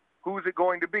assets. Who's it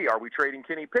going to be? Are we trading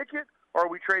Kenny Pickett, or are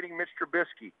we trading Mitch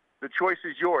Trubisky? The choice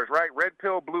is yours, right? Red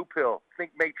pill, blue pill.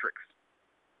 Think Matrix.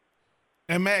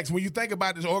 And Max, when you think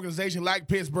about this organization like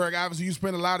Pittsburgh, obviously you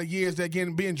spent a lot of years there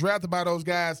being drafted by those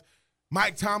guys.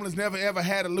 Mike Tomlin's never ever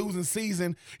had a losing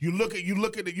season. You look at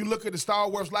the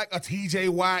stalwarts like a T.J.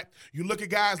 Watt. You look at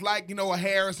guys like a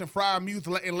Harrison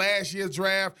Freiermuth in last year's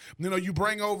draft. You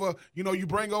bring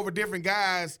over different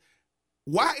guys.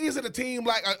 Why isn't a team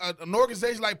like an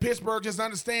organization like Pittsburgh just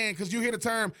understand? Because you hear the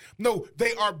term, no,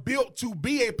 they are built to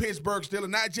be a Pittsburgh Steeler,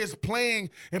 not just playing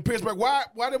in Pittsburgh. Why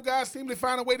them guys seem to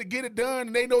find a way to get it done,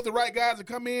 and they know the right guys to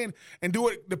come in and do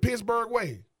it the Pittsburgh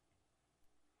way?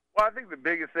 Well, I think the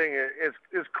biggest thing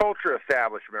is culture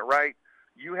establishment, right?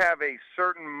 You have a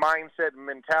certain mindset and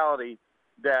mentality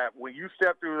that when you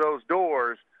step through those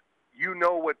doors, you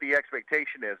know what the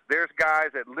expectation is. There's guys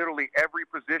at literally every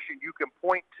position you can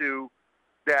point to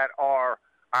that are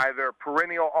either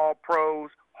perennial All-Pros,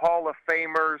 Hall of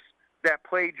Famers, that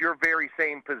played your very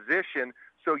same position,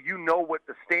 so you know what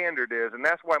the standard is. And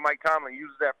that's why Mike Tomlin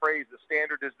uses that phrase, the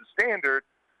standard is the standard,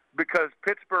 because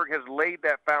Pittsburgh has laid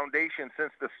that foundation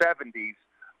since the 70s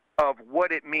of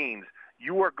what it means.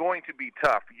 You are going to be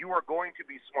tough. You are going to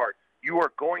be smart. You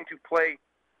are going to play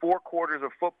 4 quarters of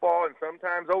football and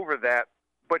sometimes over that,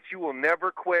 but you will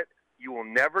never quit. You will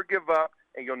never give up,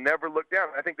 and you'll never look down.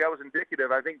 I think that was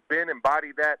indicative. I think Ben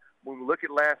embodied that when we look at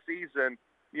last season.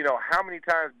 How many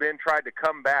times Ben tried to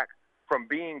come back from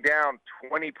being down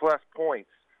 20-plus points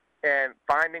and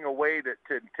finding a way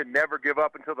to never give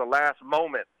up until the last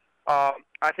moment.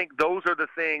 I think those are the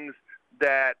things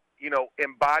that,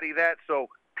 embody that. So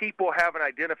people have an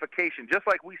identification. Just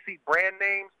like we see brand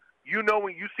names,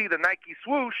 when you see the Nike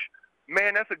swoosh,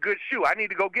 man, that's a good shoe. I need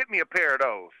to go get me a pair of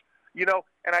those.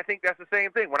 And I think that's the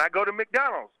same thing. When I go to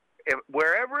McDonald's,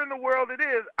 wherever in the world it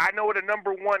is, I know what a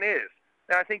number 1 is.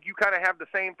 And I think you kind of have the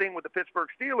same thing with the Pittsburgh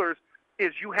Steelers,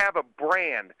 is you have a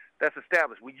brand that's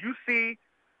established. When you see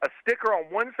a sticker on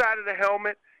one side of the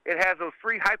helmet, it has those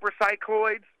 3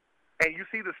 hypercycloids, and you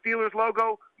see the Steelers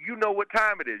logo, you know what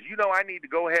time it is. I need to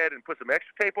go ahead and put some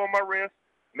extra tape on my wrist,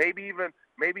 maybe even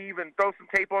throw some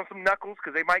tape on some knuckles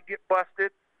because they might get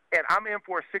busted, and I'm in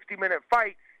for a 60-minute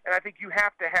fight. And I think you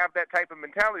have to have that type of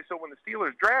mentality. So when the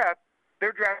Steelers draft,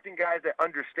 they're drafting guys that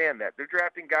understand that. They're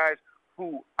drafting guys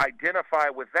who identify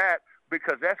with that,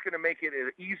 because that's going to make it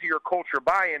an easier culture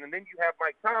buy-in. And then you have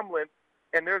Mike Tomlin,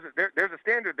 and there's a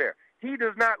standard there. He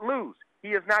does not lose. He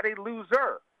is not a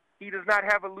loser. He does not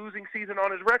have a losing season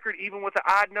on his record, even with an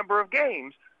odd number of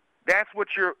games. That's what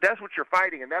you're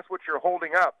fighting, and that's what you're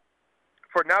holding up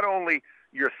for not only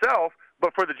yourself,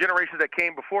 but for the generations that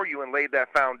came before you and laid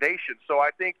that foundation. So I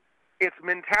think it's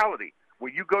mentality.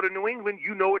 When you go to New England,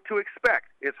 you know what to expect.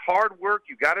 It's hard work.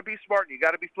 You got to be smart, and you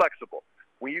got to be flexible.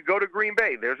 When you go to Green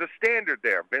Bay, there's a standard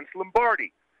there. Vince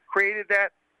Lombardi created that.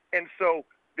 And so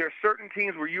there's certain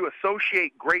teams where you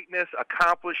associate greatness,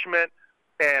 accomplishment,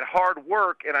 and hard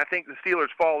work, and I think the Steelers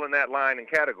fall in that line and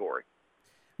category.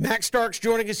 Max Starks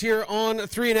joining us here on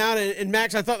 3 and Out. And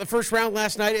Max, I thought the first round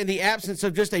last night, in the absence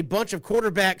of just a bunch of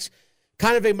quarterbacks,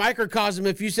 kind of a microcosm.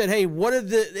 If you said, hey, what do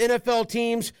the NFL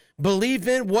teams believe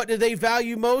in? What do they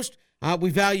value most? We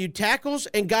valued tackles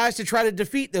and guys to try to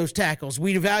defeat those tackles.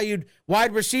 We valued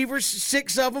wide receivers,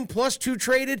 6 of them, plus 2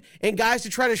 traded, and guys to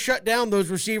try to shut down those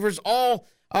receivers, all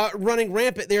running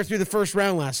rampant there through the first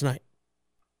round last night.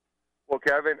 Well,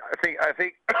 Kevin, I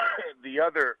think the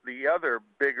other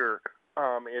bigger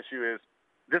issue is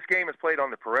this game is played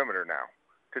on the perimeter now.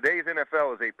 Today's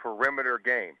NFL is a perimeter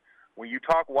game. When you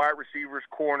talk wide receivers,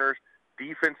 corners,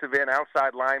 defensive end,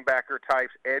 outside linebacker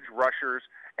types, edge rushers,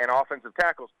 and offensive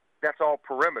tackles, that's all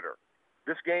perimeter.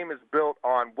 This game is built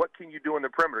on what can you do in the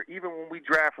perimeter. Even when we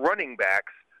draft running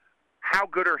backs, how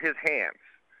good are his hands?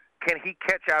 Can he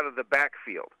catch out of the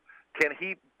backfield? Can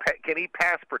he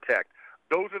pass protect?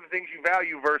 Those are the things you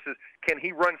value versus can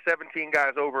he run 17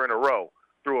 guys over in a row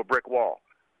through a brick wall?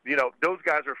 You know, those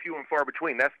guys are few and far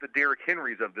between. That's the Derrick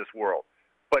Henrys of this world.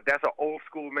 But that's an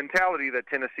old-school mentality that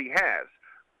Tennessee has.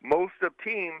 Most of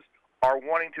teams are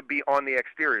wanting to be on the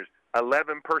exteriors,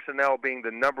 11 personnel being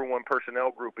the number one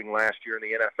personnel grouping last year in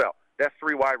the NFL. That's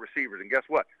 3 wide receivers. And guess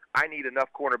what? I need enough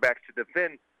cornerbacks to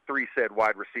defend 3 said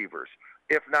wide receivers,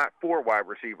 if not 4 wide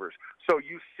receivers. So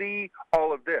you see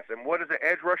all of this. And what does an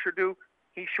edge rusher do?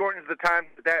 He shortens the time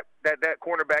that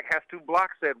cornerback has to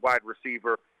block said wide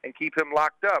receiver and keep him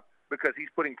locked up because he's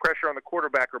putting pressure on the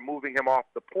quarterback or moving him off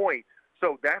the point.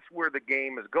 So that's where the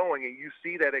game is going, and you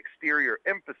see that exterior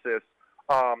emphasis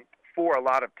for a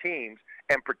lot of teams,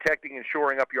 and protecting and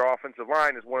shoring up your offensive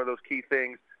line is one of those key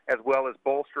things, as well as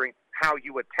bolstering how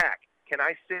you attack. Can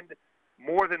I send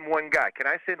more than one guy? Can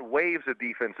I send waves of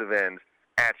defensive ends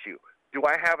at you? Do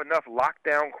I have enough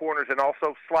lockdown corners and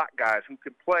also slot guys who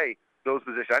can play those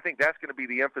positions? I think that's going to be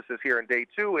the emphasis here in day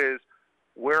 2 is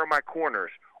where are my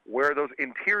corners? Where are those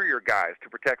interior guys to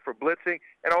protect for blitzing,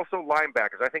 and also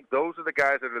linebackers? I think those are the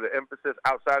guys that are the emphasis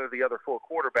outside of the other 4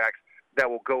 quarterbacks that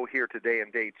will go here today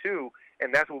in day 2,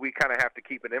 and that's what we kind of have to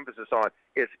keep an emphasis on.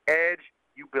 It's edge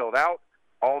you build out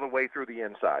all the way through the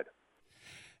inside.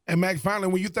 And, Mac, finally,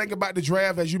 when you think about the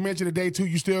draft, as you mentioned today, too,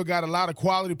 you still got a lot of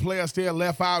quality players still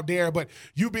left out there. But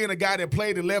you being a guy that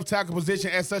played the left tackle position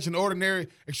at such an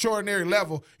extraordinary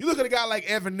level, you look at a guy like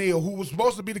Evan Neal, who was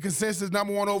supposed to be the consensus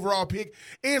number 1 overall pick,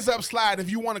 ends up sliding,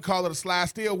 if you want to call it a slide,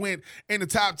 still went in the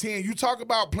top 10. You talk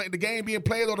about the game being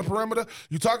played on the perimeter.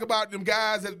 You talk about them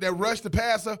guys that rush the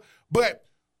passer. But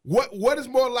what is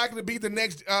more likely to be the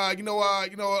next,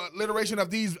 iteration of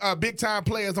these big-time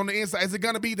players on the inside? Is it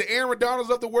going to be the Aaron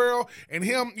Donalds of the world and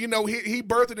him, he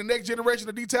birthed the next generation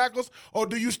of D-tackles? Or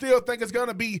do you still think it's going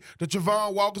to be the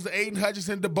Javon Walkers, the Aiden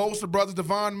Hutchinson, the Bosa brothers, the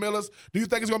Von Millers? Do you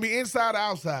think it's going to be inside or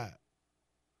outside?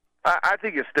 I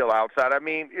think it's still outside. I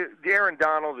mean, Aaron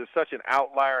Donald is such an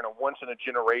outlier and a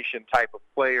once-in-a-generation type of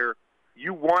player.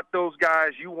 You want those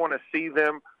guys. You want to see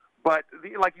them. But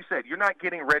like you said, you're not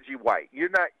getting Reggie White. You're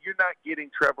not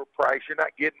getting Trevor Price. You're not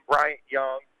getting Bryant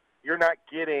Young. You're not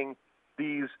getting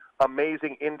these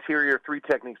amazing interior 3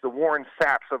 techniques, the Warren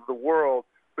Sapps of the world,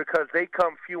 because they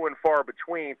come few and far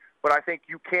between. But I think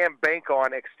you can bank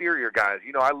on exterior guys.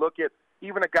 I look at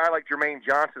even a guy like Jermaine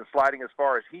Johnson sliding as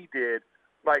far as he did.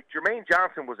 Like, Jermaine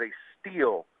Johnson was a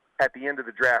steal at the end of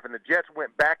the draft, and the Jets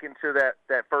went back into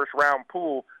that first-round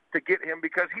pool to get him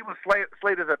because he was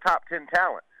slated as a top 10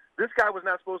 talent. This guy was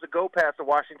not supposed to go past the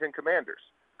Washington Commanders.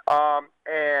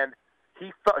 And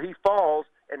he falls,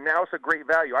 and now it's a great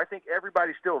value. I think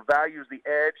everybody still values the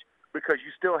edge because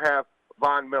you still have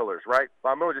Von Millers, right?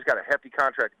 Von Miller just got a hefty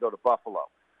contract to go to Buffalo.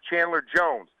 Chandler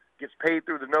Jones gets paid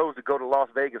through the nose to go to Las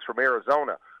Vegas from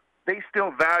Arizona. They still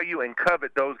value and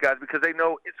covet those guys because they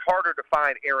know it's harder to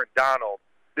find Aaron Donald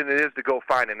than it is to go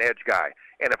find an edge guy.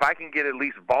 And if I can get at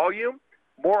least volume,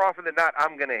 more often than not,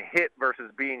 I'm going to hit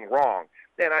versus being wrong.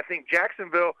 And I think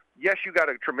Jacksonville, yes, you got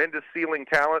a tremendous ceiling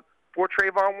talent for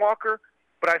Trayvon Walker,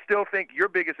 but I still think your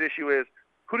biggest issue is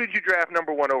who did you draft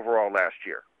number 1 overall last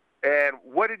year? And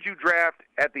what did you draft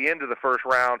at the end of the first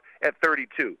round at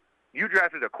 32? You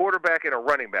drafted a quarterback and a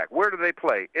running back. Where do they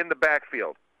play? In the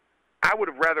backfield. I would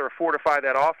have rather fortified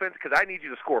that offense because I need you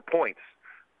to score points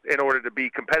in order to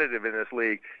be competitive in this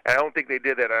league. And I don't think they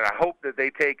did that. And I hope that they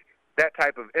take that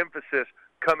type of emphasis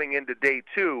coming into day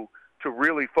 2 to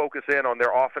really focus in on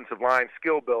their offensive line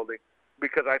skill building,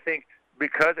 because I think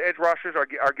because edge rushers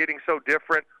are getting so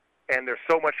different and they're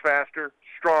so much faster,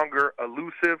 stronger,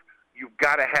 elusive, you've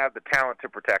got to have the talent to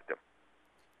protect them.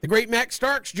 The great Max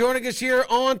Starks joining us here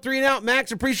on 3 and Out.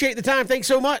 Max, appreciate the time. Thanks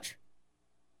so much.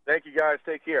 Thank you, guys.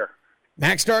 Take care.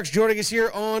 Max Starks joining us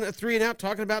here on 3 and Out,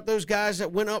 talking about those guys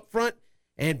that went up front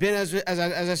and been, as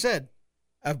I said,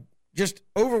 just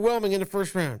overwhelming in the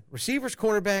first round. Receivers,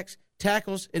 cornerbacks,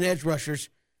 tackles, and edge rushers.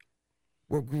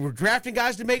 We're drafting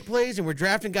guys to make plays, and we're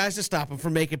drafting guys to stop them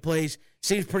from making plays.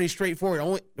 Seems pretty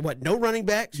straightforward. No running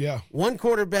backs? Yeah. 1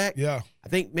 quarterback. Yeah. I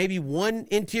think maybe 1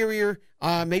 interior,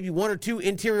 maybe 1 or 2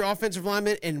 interior offensive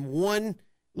linemen, and 1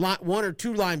 or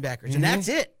 2 linebackers. And that's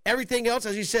it. Everything else,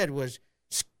 as you said, was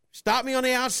stop me on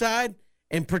the outside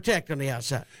and protect on the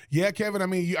outside. Yeah, Kevin. I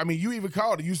mean, you even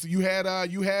called it. You had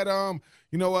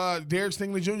Derek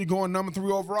Stingley Jr. going number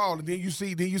 3 overall, and then you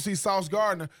see Sauce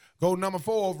Gardner go number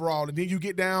 4 overall, and then you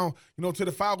get down, to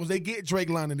the Falcons. They get Drake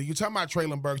London. Then you're talking about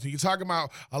Traylon Burks. Then you're talking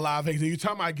about Olave. Then you're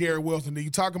talking about Gary Wilson. Then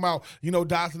you're talking about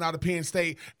Dotson out of Penn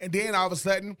State, and then all of a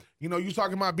sudden, you're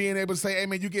talking about being able to say, hey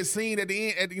man, you get seen at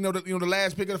the end at the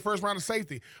last pick of the first round of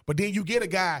safety, but then you get a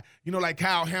guy like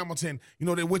Kyle Hamilton,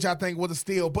 which I think was a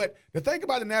steal. But the thing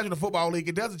about the National Football League,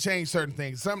 it doesn't change certain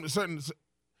things.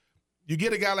 You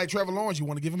get a guy like Trevor Lawrence, you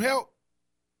want to give him help,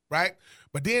 right?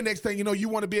 But then next thing you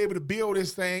want to be able to build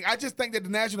this thing. I just think that the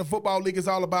National Football League is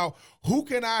all about who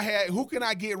can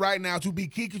I get right now to be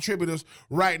key contributors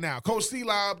right now. Coach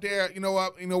Selah up there,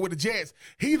 with the Jets,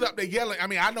 he's up there yelling. I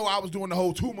mean, I know I was doing the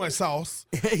whole too much sauce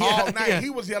all night. Yeah. He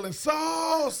was yelling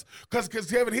sauce because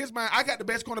Kevin, in his mind, I got the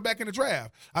best cornerback in the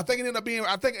draft. I think it ended up being,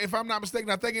 if I'm not mistaken,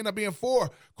 it ended up being 4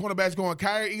 cornerbacks going.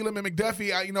 Kyrie Elam and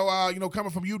McDuffie,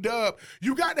 coming from UW.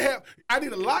 You got to have. I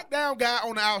need a lockdown guy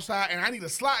on the outside, and I need a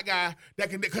slot guy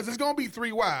because it's gonna be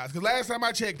 3 wides. Because last time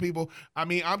I checked, people, I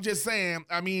mean, I'm just saying.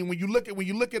 I mean, when you look at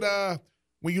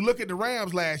the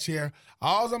Rams last year,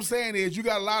 all I'm saying is you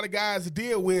got a lot of guys to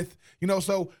deal with.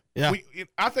 So yeah.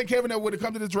 I think Kevin, that when it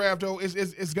comes to the draft, though,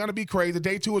 it's gonna be crazy.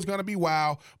 Day 2 is gonna be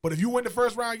wild. But if you win the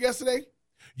first round yesterday,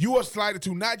 you are slated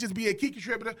to not just be a key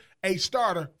contributor, a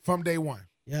starter from day 1.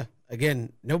 Yeah.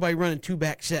 Again, nobody running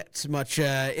 2-back sets much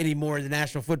anymore in the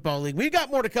National Football League. We've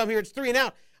got more to come here. It's 3 and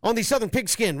Out on the Southern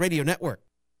Pigskin Radio Network.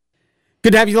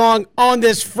 Good to have you along on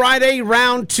this Friday.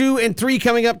 Round 2 and 3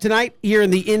 coming up tonight here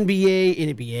in the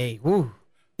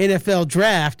NFL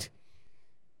draft.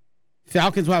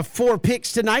 Falcons will have 4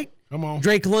 picks tonight. Come on.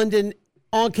 Drake London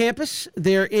on campus.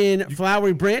 They're in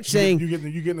Flowery Branch saying you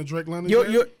getting a Drake London?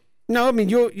 No, I mean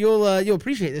you'll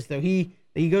appreciate this though. He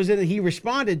goes in and he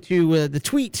responded to the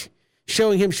tweet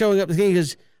showing him showing up. He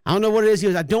goes, I don't know what it is. He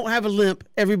goes, I don't have a limp.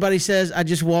 Everybody says I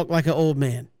just walk like an old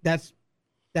man. That's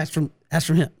from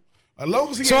him. As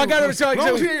long as he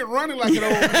ain't running like an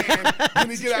old man when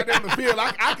he get out there in the field,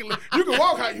 you can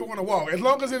walk how you want to walk. As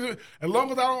long as I don't,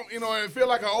 it feel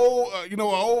like an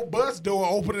old bus door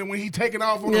opening when he taking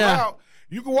off on the route.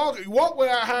 You can walk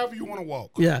without however you want to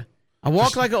walk. Yeah. I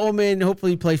walk like an old man and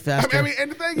hopefully play faster. I mean, and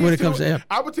the thing is, too,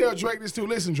 I would tell Drake this too.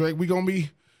 Listen, Drake, we're going to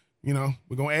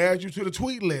add you to the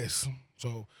tweet list.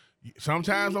 So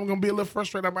sometimes I'm going to be a little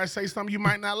frustrated. I might say something you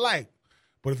might not like.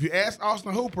 But if you ask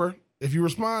Austin Hooper, if you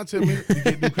respond to me, you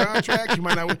get new contracts. You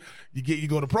might not. You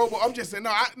go to Pro Bowl. I'm just saying.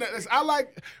 No, I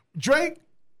like Drake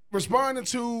responding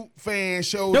to fans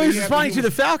shows. No, he's responding to the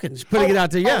Falcons, putting it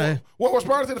out there. Yeah. Well,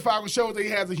 responding to the Falcons shows that he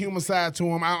has a human side to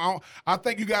him. I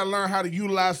think you got to learn how to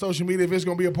utilize social media if it's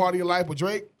going to be a part of your life. But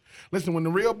Drake, listen, when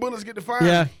the real bullets get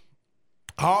defined,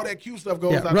 all that cute stuff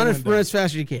goes out. Run as fast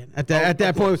as you can at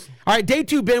that point. All right, day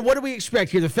 2, Ben. What do we expect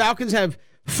here? The Falcons have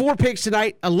 4 picks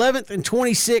tonight, 11th and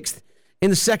 26th. In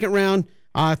the second round,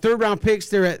 third-round picks,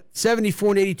 they're at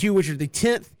 74 and 82, which are the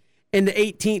 10th and the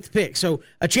 18th pick. So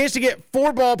a chance to get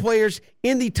 4 ball players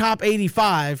in the top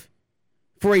 85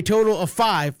 for a total of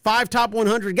 5. 5 top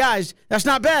 100 guys. That's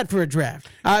not bad for a draft.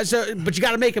 But you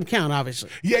got to make them count, obviously.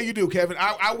 Yeah, you do, Kevin.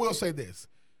 I will say this.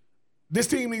 This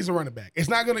team needs a running back. He's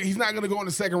not gonna go in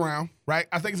the second round, right?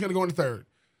 I think he's gonna go in the third.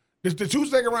 The 2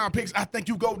 second-round picks, I think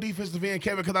you go defensive end,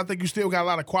 Kevin, because I think you still got a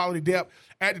lot of quality depth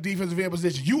at the defensive end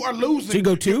position. You are losing. So you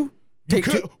go 2? Take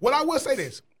 2? Well, I will say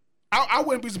this. I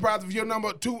wouldn't be surprised if your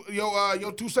number 2,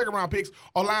 your 2 second-round picks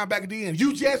are linebacker at the end.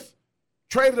 You just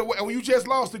traded away, or you just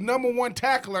lost the number 1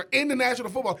 tackler in the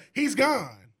National Football. He's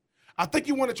gone. I think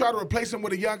you want to try to replace him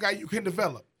with a young guy you can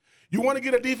develop. You want to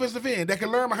get a defensive end that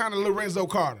can learn behind a Lorenzo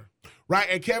Carter, right?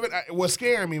 And Kevin, what's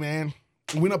scaring me, man,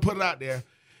 we don't put it out there.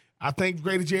 I think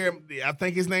Grady Jarrett, I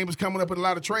think his name is coming up in a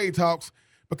lot of trade talks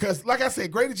because, like I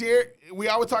said, Grady Jarrett, we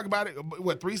always talk about it,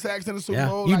 3 sacks in the Super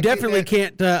Bowl? You definitely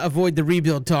can't avoid the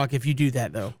rebuild talk if you do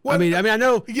that, though. Well, I mean, I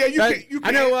know. Yeah, you can. I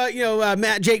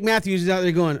know. Jake Matthews is out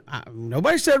there going,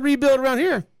 nobody said rebuild around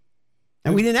here,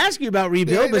 and we didn't ask you about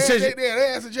rebuild. They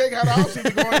asked Jake how the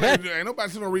offseason going. Ain't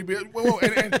nobody said no rebuild.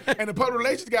 And the public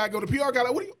relations guy the PR guy,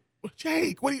 like,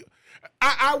 Jake?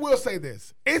 I will say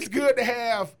this: it's good to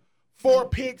have 4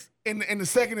 picks in the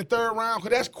second and third round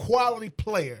because that's quality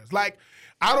players. Like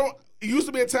it used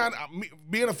to be a time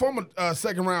being a former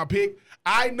second round pick.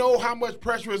 I know how much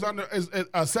pressure is under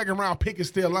a second round pick is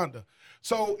still under.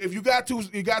 So if you got 2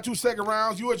 second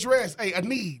rounds, you address a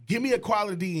need. Give me a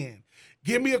quality DN.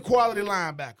 Give me a quality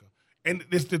linebacker. And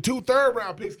it's the 2 third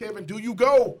round picks, Kevin. Do you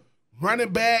go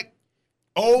running back,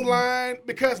 O-line?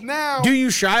 Because now, do you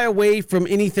shy away from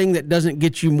anything that doesn't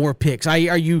get you more picks? Are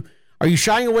you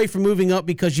shying away from moving up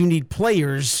because you need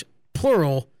players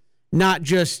plural, not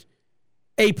just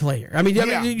a player. I mean,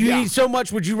 you need so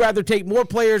much. Would you rather take more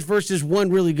players versus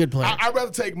one really good player? I'd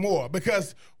rather take more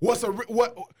because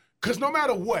because no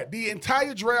matter what, the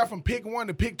entire draft from pick 1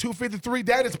 to pick 253,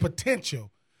 that is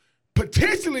potential.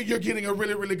 Potentially, you're getting a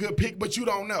really, really good pick, but you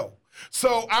don't know.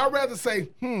 So I'd rather say,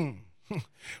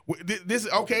 this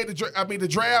is okay. The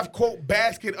draft quote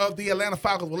basket of the Atlanta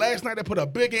Falcons. Well, last night they put a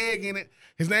big egg in it.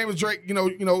 His name is Drake.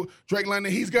 Drake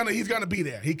London. He's gonna be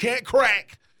there. He can't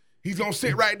crack. He's going to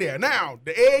sit right there. Now,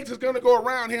 the eggs is going to go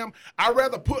around him. I'd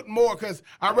rather put more because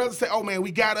I'd rather say, oh, man,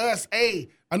 we got us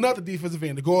another defensive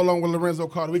end to go along with Lorenzo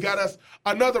Carter. We got us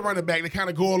another running back to kind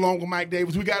of go along with Mike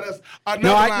Davis. We got us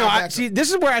another linebacker. See,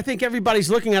 this is where I think everybody's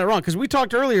looking at it wrong because we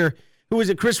talked earlier, who was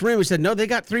it, Chris Ream, who said, no, they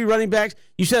got 3 running backs.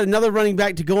 You said another running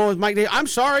back to go on with Mike Davis. I'm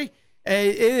sorry.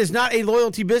 It is not a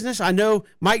loyalty business. I know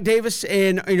Mike Davis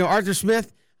and Arthur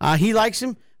Smith, he likes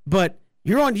him, but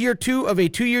you're on year 2 of a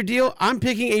 2-year deal. I'm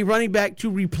picking a running back to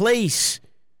replace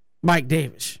Mike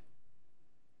Davis.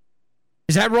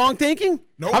 Is that wrong thinking?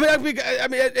 No. Nope. I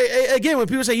mean, again, when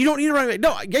people say you don't need a running back,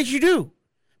 no, I guess you do,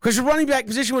 because your running back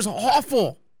position was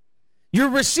awful. Your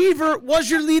receiver was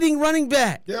your leading running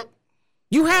back. Yep.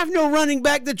 You have no running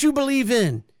back that you believe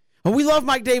in. Oh, we love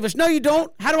Mike Davis. No, you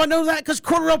don't. How do I know that? Because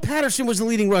Cordarrelle Patterson was the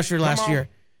leading rusher last year.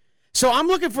 So I'm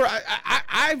looking for.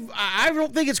 I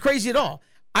don't think it's crazy at all.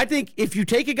 I think if you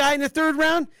take a guy in the 3rd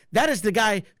round, that is the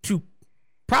guy to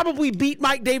probably beat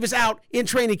Mike Davis out in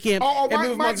training camp.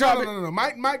 Mike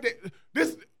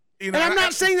Davis. And I'm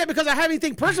not saying that because I have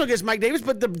anything personal against Mike Davis,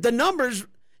 but the numbers,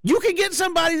 you can get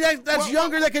somebody that's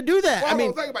younger that can do that.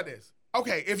 Well, think about this.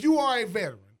 Okay, if you are a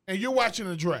veteran and you're watching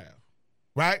the draft,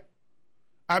 right?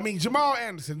 I mean, Jamal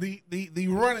Anderson, the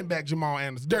running back Jamal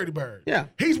Anderson, Dirty Bird. Yeah.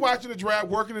 He's watching the draft,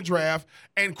 working the draft,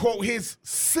 and, quote, his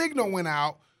signal went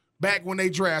out back when they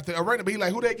drafted a running back. He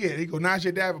like, who they get? He go,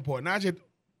 Najee Davenport. I'm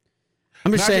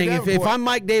just saying, if I'm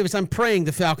Mike Davis, I'm praying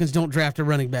the Falcons don't draft a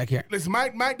running back here. Listen,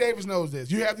 Mike Davis knows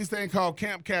this. You have these things called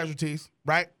camp casualties,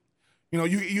 right?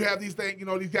 You have these things,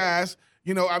 these guys,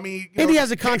 and he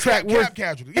has a contract worth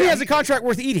casualties. And he has a contract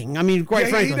worth eating. I mean, quite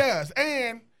frankly. He does.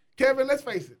 And, Kevin, let's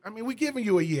face it. I mean, we're giving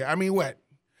you a year. I mean, what?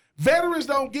 Veterans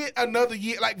don't get another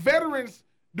year. Like, veterans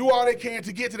do all they can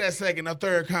to get to that 2nd or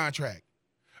 3rd contract.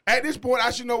 At this point,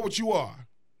 I should know what you are.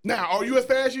 Now, are you as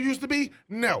fast as you used to be?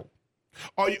 No.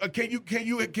 Are you? Can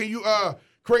you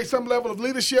create some level of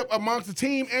leadership amongst the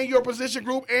team and your position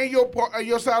group and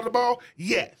your side of the ball?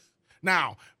 Yes.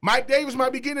 Now, Mike Davis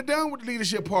might be getting it done with the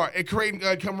leadership part and creating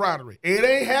camaraderie. It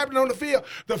ain't happening on the field.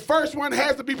 The first one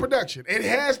has to be production. It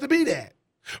has to be that.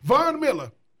 Von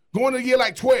Miller, going to year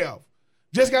like 12,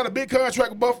 just got a big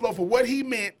contract with Buffalo for what he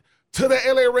meant to the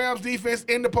LA Rams defense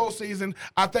in the postseason.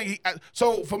 I think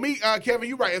so for me, Kevin,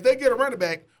 you're right. If they get a running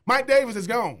back, Mike Davis is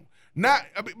gone. Not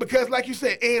because, like you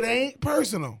said, it ain't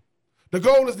personal. The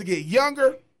goal is to get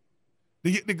younger.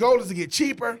 The goal is to get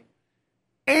cheaper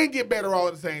and get better all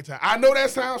at the same time. I know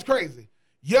that sounds crazy.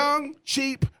 Young,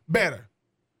 cheap, better.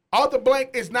 Arthur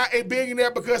Blank is not a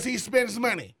billionaire because he spends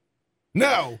money.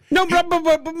 No.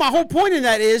 But my whole point in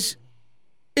that is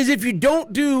if you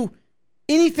don't do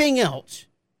anything else,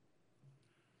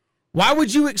 why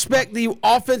would you expect the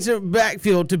offensive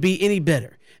backfield to be any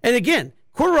better? And again,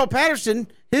 Cordarrelle Patterson,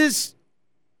 his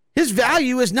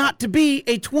value is not to be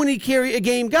a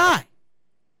 20-carry-a-game guy.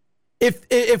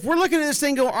 If we're looking at this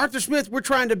thing going, Arthur Smith, we're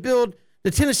trying to build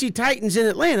the Tennessee Titans in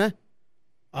Atlanta,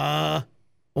 well,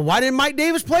 why didn't Mike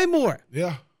Davis play more?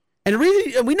 Yeah. And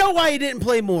really, we know why he didn't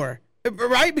play more,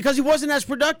 right? Because he wasn't as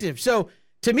productive. So,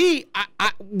 to me,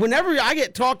 whenever I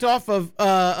get talked off of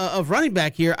running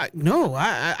back here,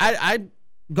 I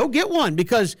go get one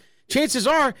because chances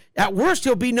are, at worst,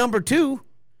 he'll be number 2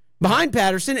 behind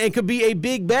Patterson and could be a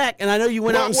big back. And I know you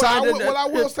went out and signed it. Well, I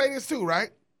will say this too, right?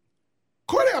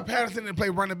 Cordarrelle Patterson didn't play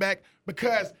running back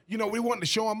because, we wanted to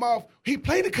show him off. He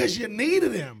played it because you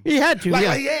needed him. He had to,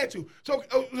 yeah. He had to. So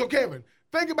Kevin,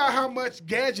 think about how much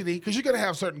gadgety, because you're going to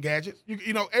have certain gadgets.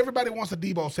 Everybody wants a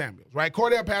Deebo Samuels, right?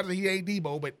 Cordarrelle Patterson, he ain't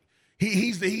Deebo, but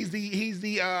he's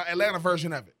the Atlanta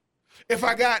version of it. If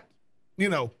I got,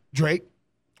 Drake,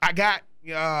 I got,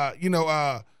 I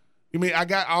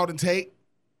got Alden Tate,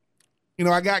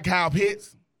 I got Kyle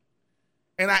Pitts,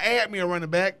 and I add me a running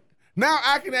back. Now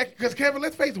I can act, because Kevin,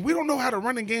 let's face it, we don't know how the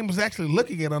running game was actually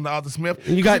looking at under Arthur Smith.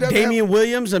 And you got Damian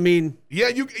Williams. I mean,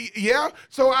 yeah.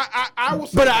 So I will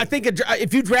say, but I think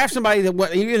if you draft somebody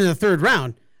that even in the 3rd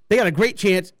round, they got a great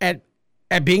chance at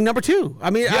being number 2. I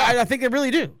mean, yeah. I think they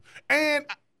really do. And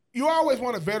you always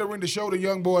want a veteran to show the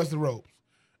young boys the ropes.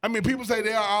 I mean, people say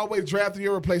they are always drafting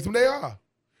your replacement. They are.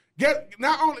 Let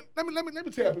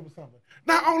me tell people something.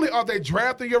 Not only are they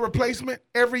drafting your replacement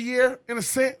every year, in a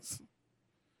sense,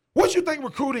 what you think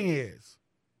recruiting is?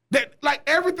 That, like,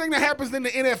 everything that happens in the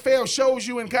NFL shows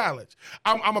you in college.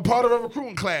 I'm a part of a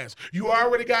recruiting class. You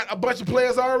already got a bunch of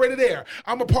players already there.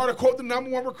 I'm a part of, quote, the number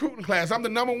one recruiting class. I'm the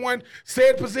number one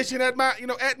said position at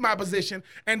my position.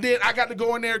 And then I got to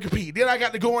go in there and compete. Then I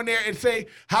got to go in there and say,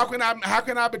 how can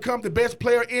I become the best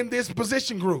player in this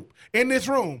position group, in this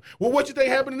room? Well, what you think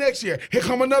happening next year? Here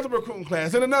come another recruiting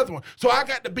class and another one. So I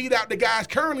got to beat out the guys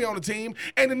currently on the team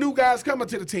and the new guys coming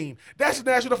to the team. That's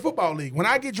the National Football League. When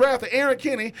I get drafted, Aaron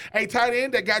Kinney, a tight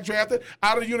end that got drafted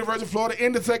out of the University of Florida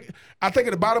in the second, I think at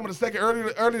the bottom of the second,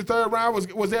 early third round,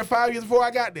 was there 5 years before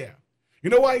I got there. You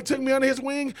know why he took me under his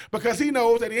wing? Because he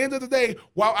knows at the end of the day,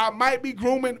 while I might be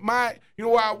grooming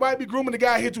the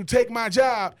guy here to take my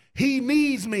job, he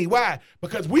needs me. Why?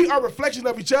 Because we are reflections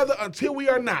of each other until we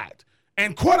are not.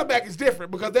 And quarterback is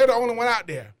different because they're the only one out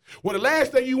there. Well, the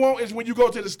last thing you want is when you go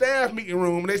to the staff meeting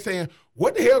room and they're saying,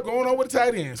 what the hell going on with the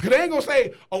tight ends? Because they ain't going to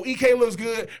say, oh, EK looks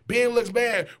good, Ben looks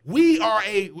bad.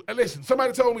 Listen,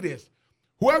 somebody told me this.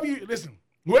 Whoever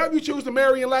you choose to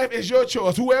marry in life is your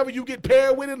choice. Whoever you get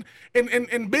paired with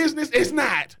in business, it's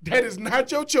not. That is not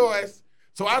your choice.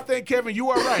 So I think, Kevin, you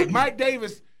are right. Mike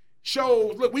Davis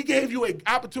shows, look, we gave you an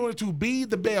opportunity to be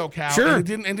the bell cow, sure, and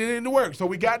it didn't work. So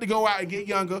we got to go out and get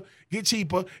younger, get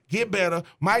cheaper, get better.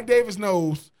 Mike Davis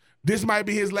knows this might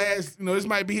be his last,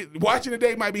 watching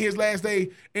today might be his last day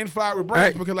in Flowery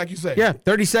Branch, right, because like you said. Yeah,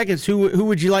 30 seconds. Who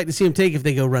would you like to see him take if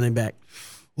they go running back?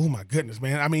 Oh, my goodness,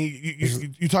 man. I mean,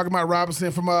 you talking about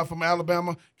Robinson from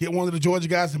Alabama, get one of the Georgia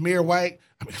guys, Amir White.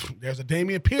 I mean, there's a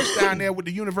Damian Pierce down there with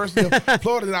the University of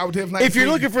Florida that I would definitely like if you're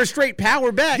looking for a straight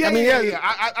power back. Yeah.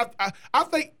 I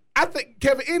think,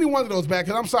 Kevin, any one of those backs,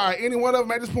 because I'm sorry, any one of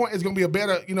them at this point is going to be a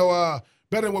better,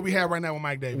 better than what we have right now with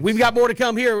Mike Davis. We've got more to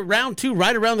come here. Round 2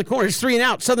 right around the corner. It's 3 and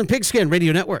out. Southern Pigskin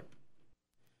Radio Network.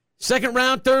 Second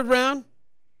round, third round,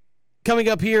 coming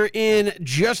up here in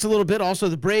just a little bit. Also,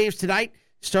 the Braves tonight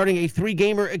starting a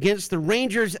 3-gamer against the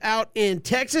Rangers out in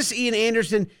Texas. Ian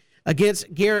Anderson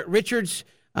against Garrett Richards.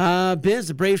 Biz,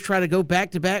 the Braves try to go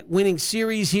back-to-back winning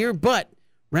series here, but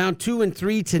round 2 and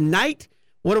 3 tonight.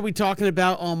 What are we talking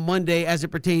about on Monday as it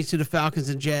pertains to the Falcons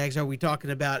and Jags? Are we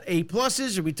talking about A+?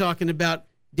 Are we talking about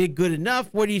did good enough?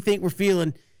 What do you think we're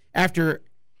feeling after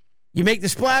you make the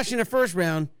splash in the first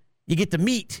round, you get the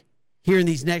meat here in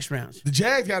these next rounds? The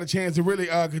Jags got a chance to really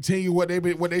continue what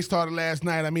they started last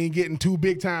night. I mean, getting 2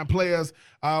 big-time players.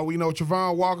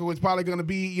 Travon Walker was probably going to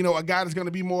be, a guy that's going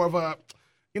to be more of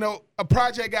a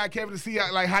project guy, Kevin, to see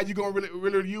how you going to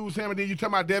really use him. And then you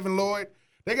talking about Devin Lloyd.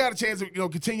 They got a chance to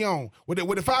continue on with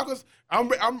the Falcons. I'm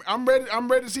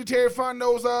ready to see Terry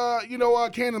Fondo's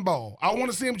cannonball. I want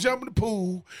to see him jump in the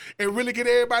pool and really get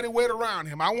everybody wet around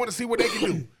him. I want to see what they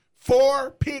can do.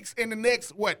 4 picks in the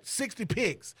next 60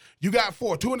 picks. You got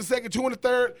 4, 2 in the second, 2 in the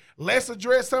third. Let's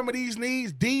address some of these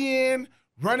needs. DN,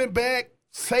 running back,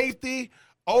 safety,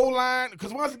 O-line.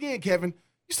 Because once again, Kevin,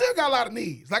 you still got a lot of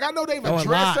needs. Like, I know they've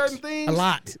addressed certain things. A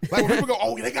lot. Like when people go,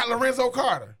 oh, they got Lorenzo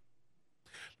Carter.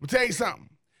 Let me tell you something.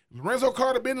 Lorenzo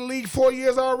Carter been in the league 4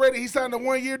 years already. He signed a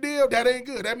 1-year deal. That ain't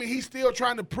good. I mean, he's still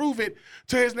trying to prove it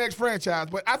to his next franchise.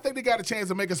 But I think they got a chance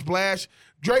to make a splash.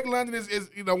 Drake London is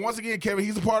once again, Kevin,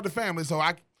 he's a part of the family. So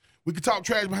we can talk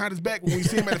trash behind his back. When we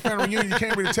see him at the family reunion, you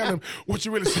can't really tell him what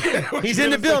you really said. He's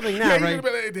in the building now, right?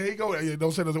 There you go. Yeah,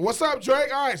 don't say nothing. What's up,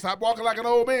 Drake? All right, stop walking like an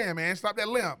old man. Stop that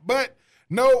limp. But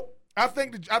no, I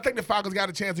think the Falcons got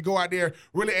a chance to go out there,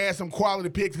 really add some quality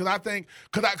picks,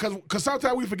 because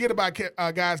sometimes we forget about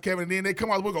guys, Kevin, and then they come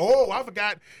out and go, oh, I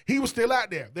forgot he was still out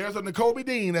there. There's a Nakobe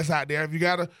Dean that's out there. If you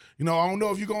gotta, I don't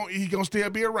know if he's gonna still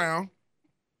be around.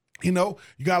 You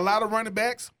got a lot of running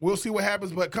backs. We'll see what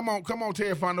happens, but come on,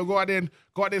 Terry Fondo, go out there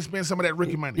and spend some of that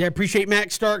rookie money. Yeah, appreciate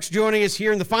Max Starks joining us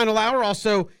here in the final hour.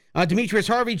 Also, Demetrius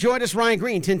Harvey joined us. Ryan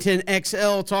Green,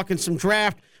 1010XL, talking some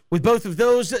draft with both of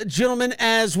those gentlemen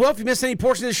as well. If you missed any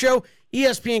portion of the show,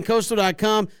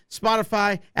 ESPNCoastal.com,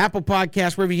 Spotify, Apple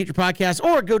Podcasts, wherever you get your podcasts,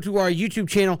 or go to our YouTube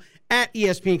channel at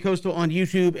ESPN Coastal on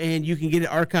YouTube, and you can get it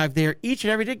archived there each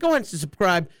and every day. Go ahead and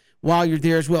subscribe while you're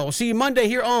there as well. We'll see you Monday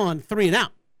here on 3 and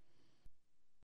Out.